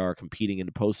teams, they are competing in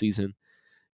the postseason,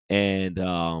 and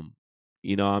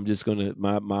I'm just gonna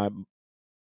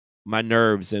my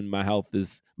nerves and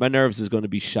my nerves is going to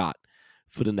be shot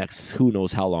for the next who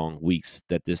knows how long weeks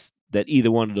that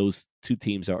either one of those two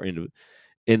teams are in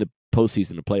the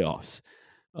postseason, the playoffs.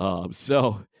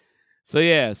 So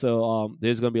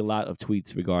there's going to be a lot of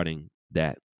tweets regarding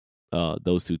that,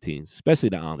 those two teams, especially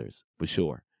the Islanders for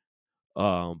sure.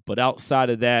 But outside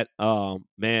of that,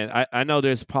 man, I know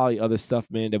there's probably other stuff,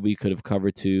 man, that we could have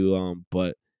covered too.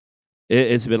 But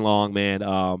it's been long, man.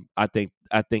 I think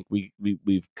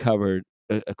we've covered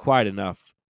quite enough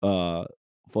uh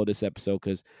for this episode,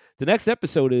 because the next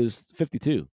episode is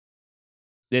 52.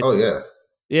 Oh It's yeah,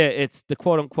 Yeah, it's the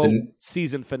quote unquote the,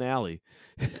 season finale.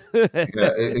 yeah,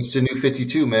 it's the new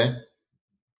 52, man.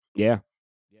 Yeah,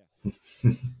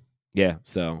 yeah.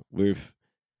 So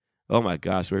oh my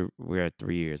gosh, we're at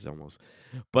 3 years almost.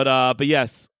 But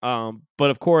yes,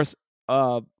 but of course,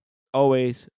 uh,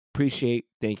 always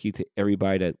thank you to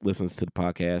everybody that listens to the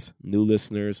podcast. New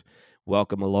listeners,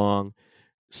 welcome along.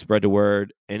 Spread the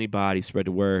word. Anybody, spread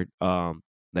the word.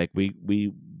 Like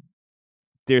we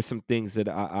there's some things that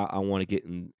I want to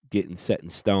get set in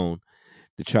stone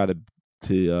to try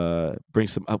to bring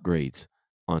some upgrades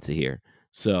onto here.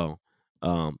 So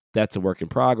that's a work in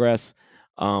progress.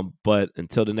 But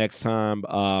until the next time,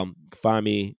 find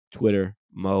me Twitter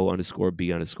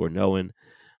Mo_B_knowing.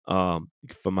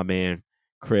 For my man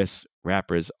Chris,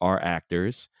 rappers are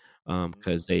actors,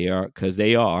 because they are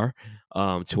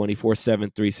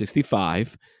 24/7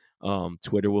 365.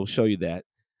 Twitter will show you that.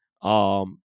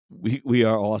 Um, we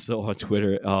are also on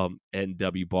Twitter,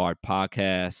 NW Bard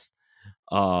Podcast,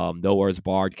 No Words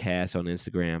Bardcast on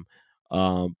Instagram.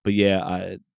 But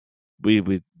yeah,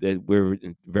 we're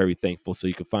very thankful. So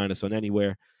you can find us on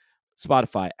anywhere: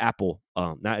 Spotify, Apple,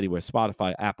 not anywhere,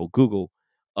 Spotify, Apple, Google,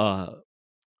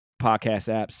 podcast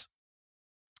apps,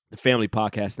 the Family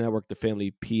Podcast Network,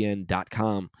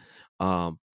 thefamilypn.com.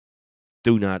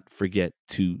 Do not forget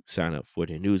to sign up for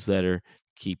their newsletter,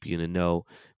 keep you in the know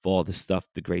for all the stuff,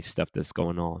 the great stuff that's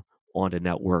going on the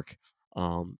network.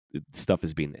 Stuff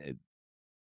is being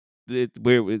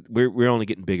we're only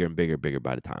getting bigger and bigger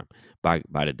by the time,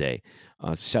 by the day.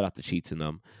 Shout out to Cheats and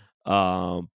them.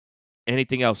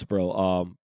 Anything else,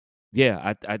 bro?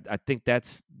 Yeah, I think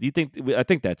that's. Do you think? I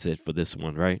think that's it for this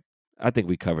one, right? I think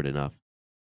we covered enough.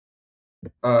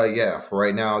 Yeah, for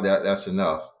right now, that's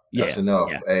enough. That's Yeah,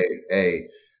 enough. yeah. Hey,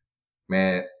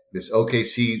 man, this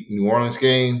OKC New Orleans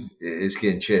game, it's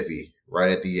getting chippy right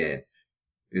at the end.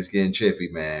 It's getting chippy,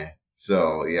 man.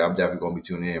 So yeah, I'm definitely gonna be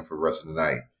tuning in for the rest of the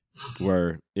night.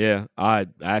 Word. Yeah, I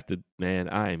have to, man.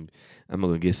 I'm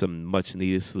gonna get some much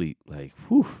needed sleep. Like,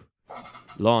 whew,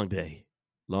 long day,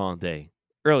 long day.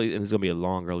 Early, and it's gonna be a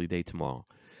long early day tomorrow.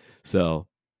 So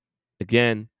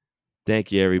again,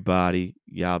 thank you everybody.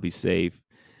 Y'all be safe.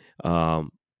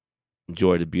 Um,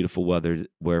 enjoy the beautiful weather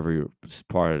wherever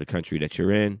part of the country that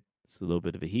you're in. It's a little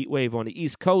bit of a heat wave on the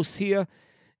East Coast here,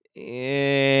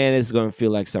 and it's gonna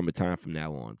feel like summertime from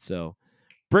now on. So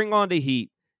bring on the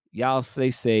heat. Y'all stay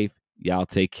safe. Y'all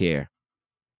take care.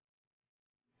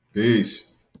 Peace.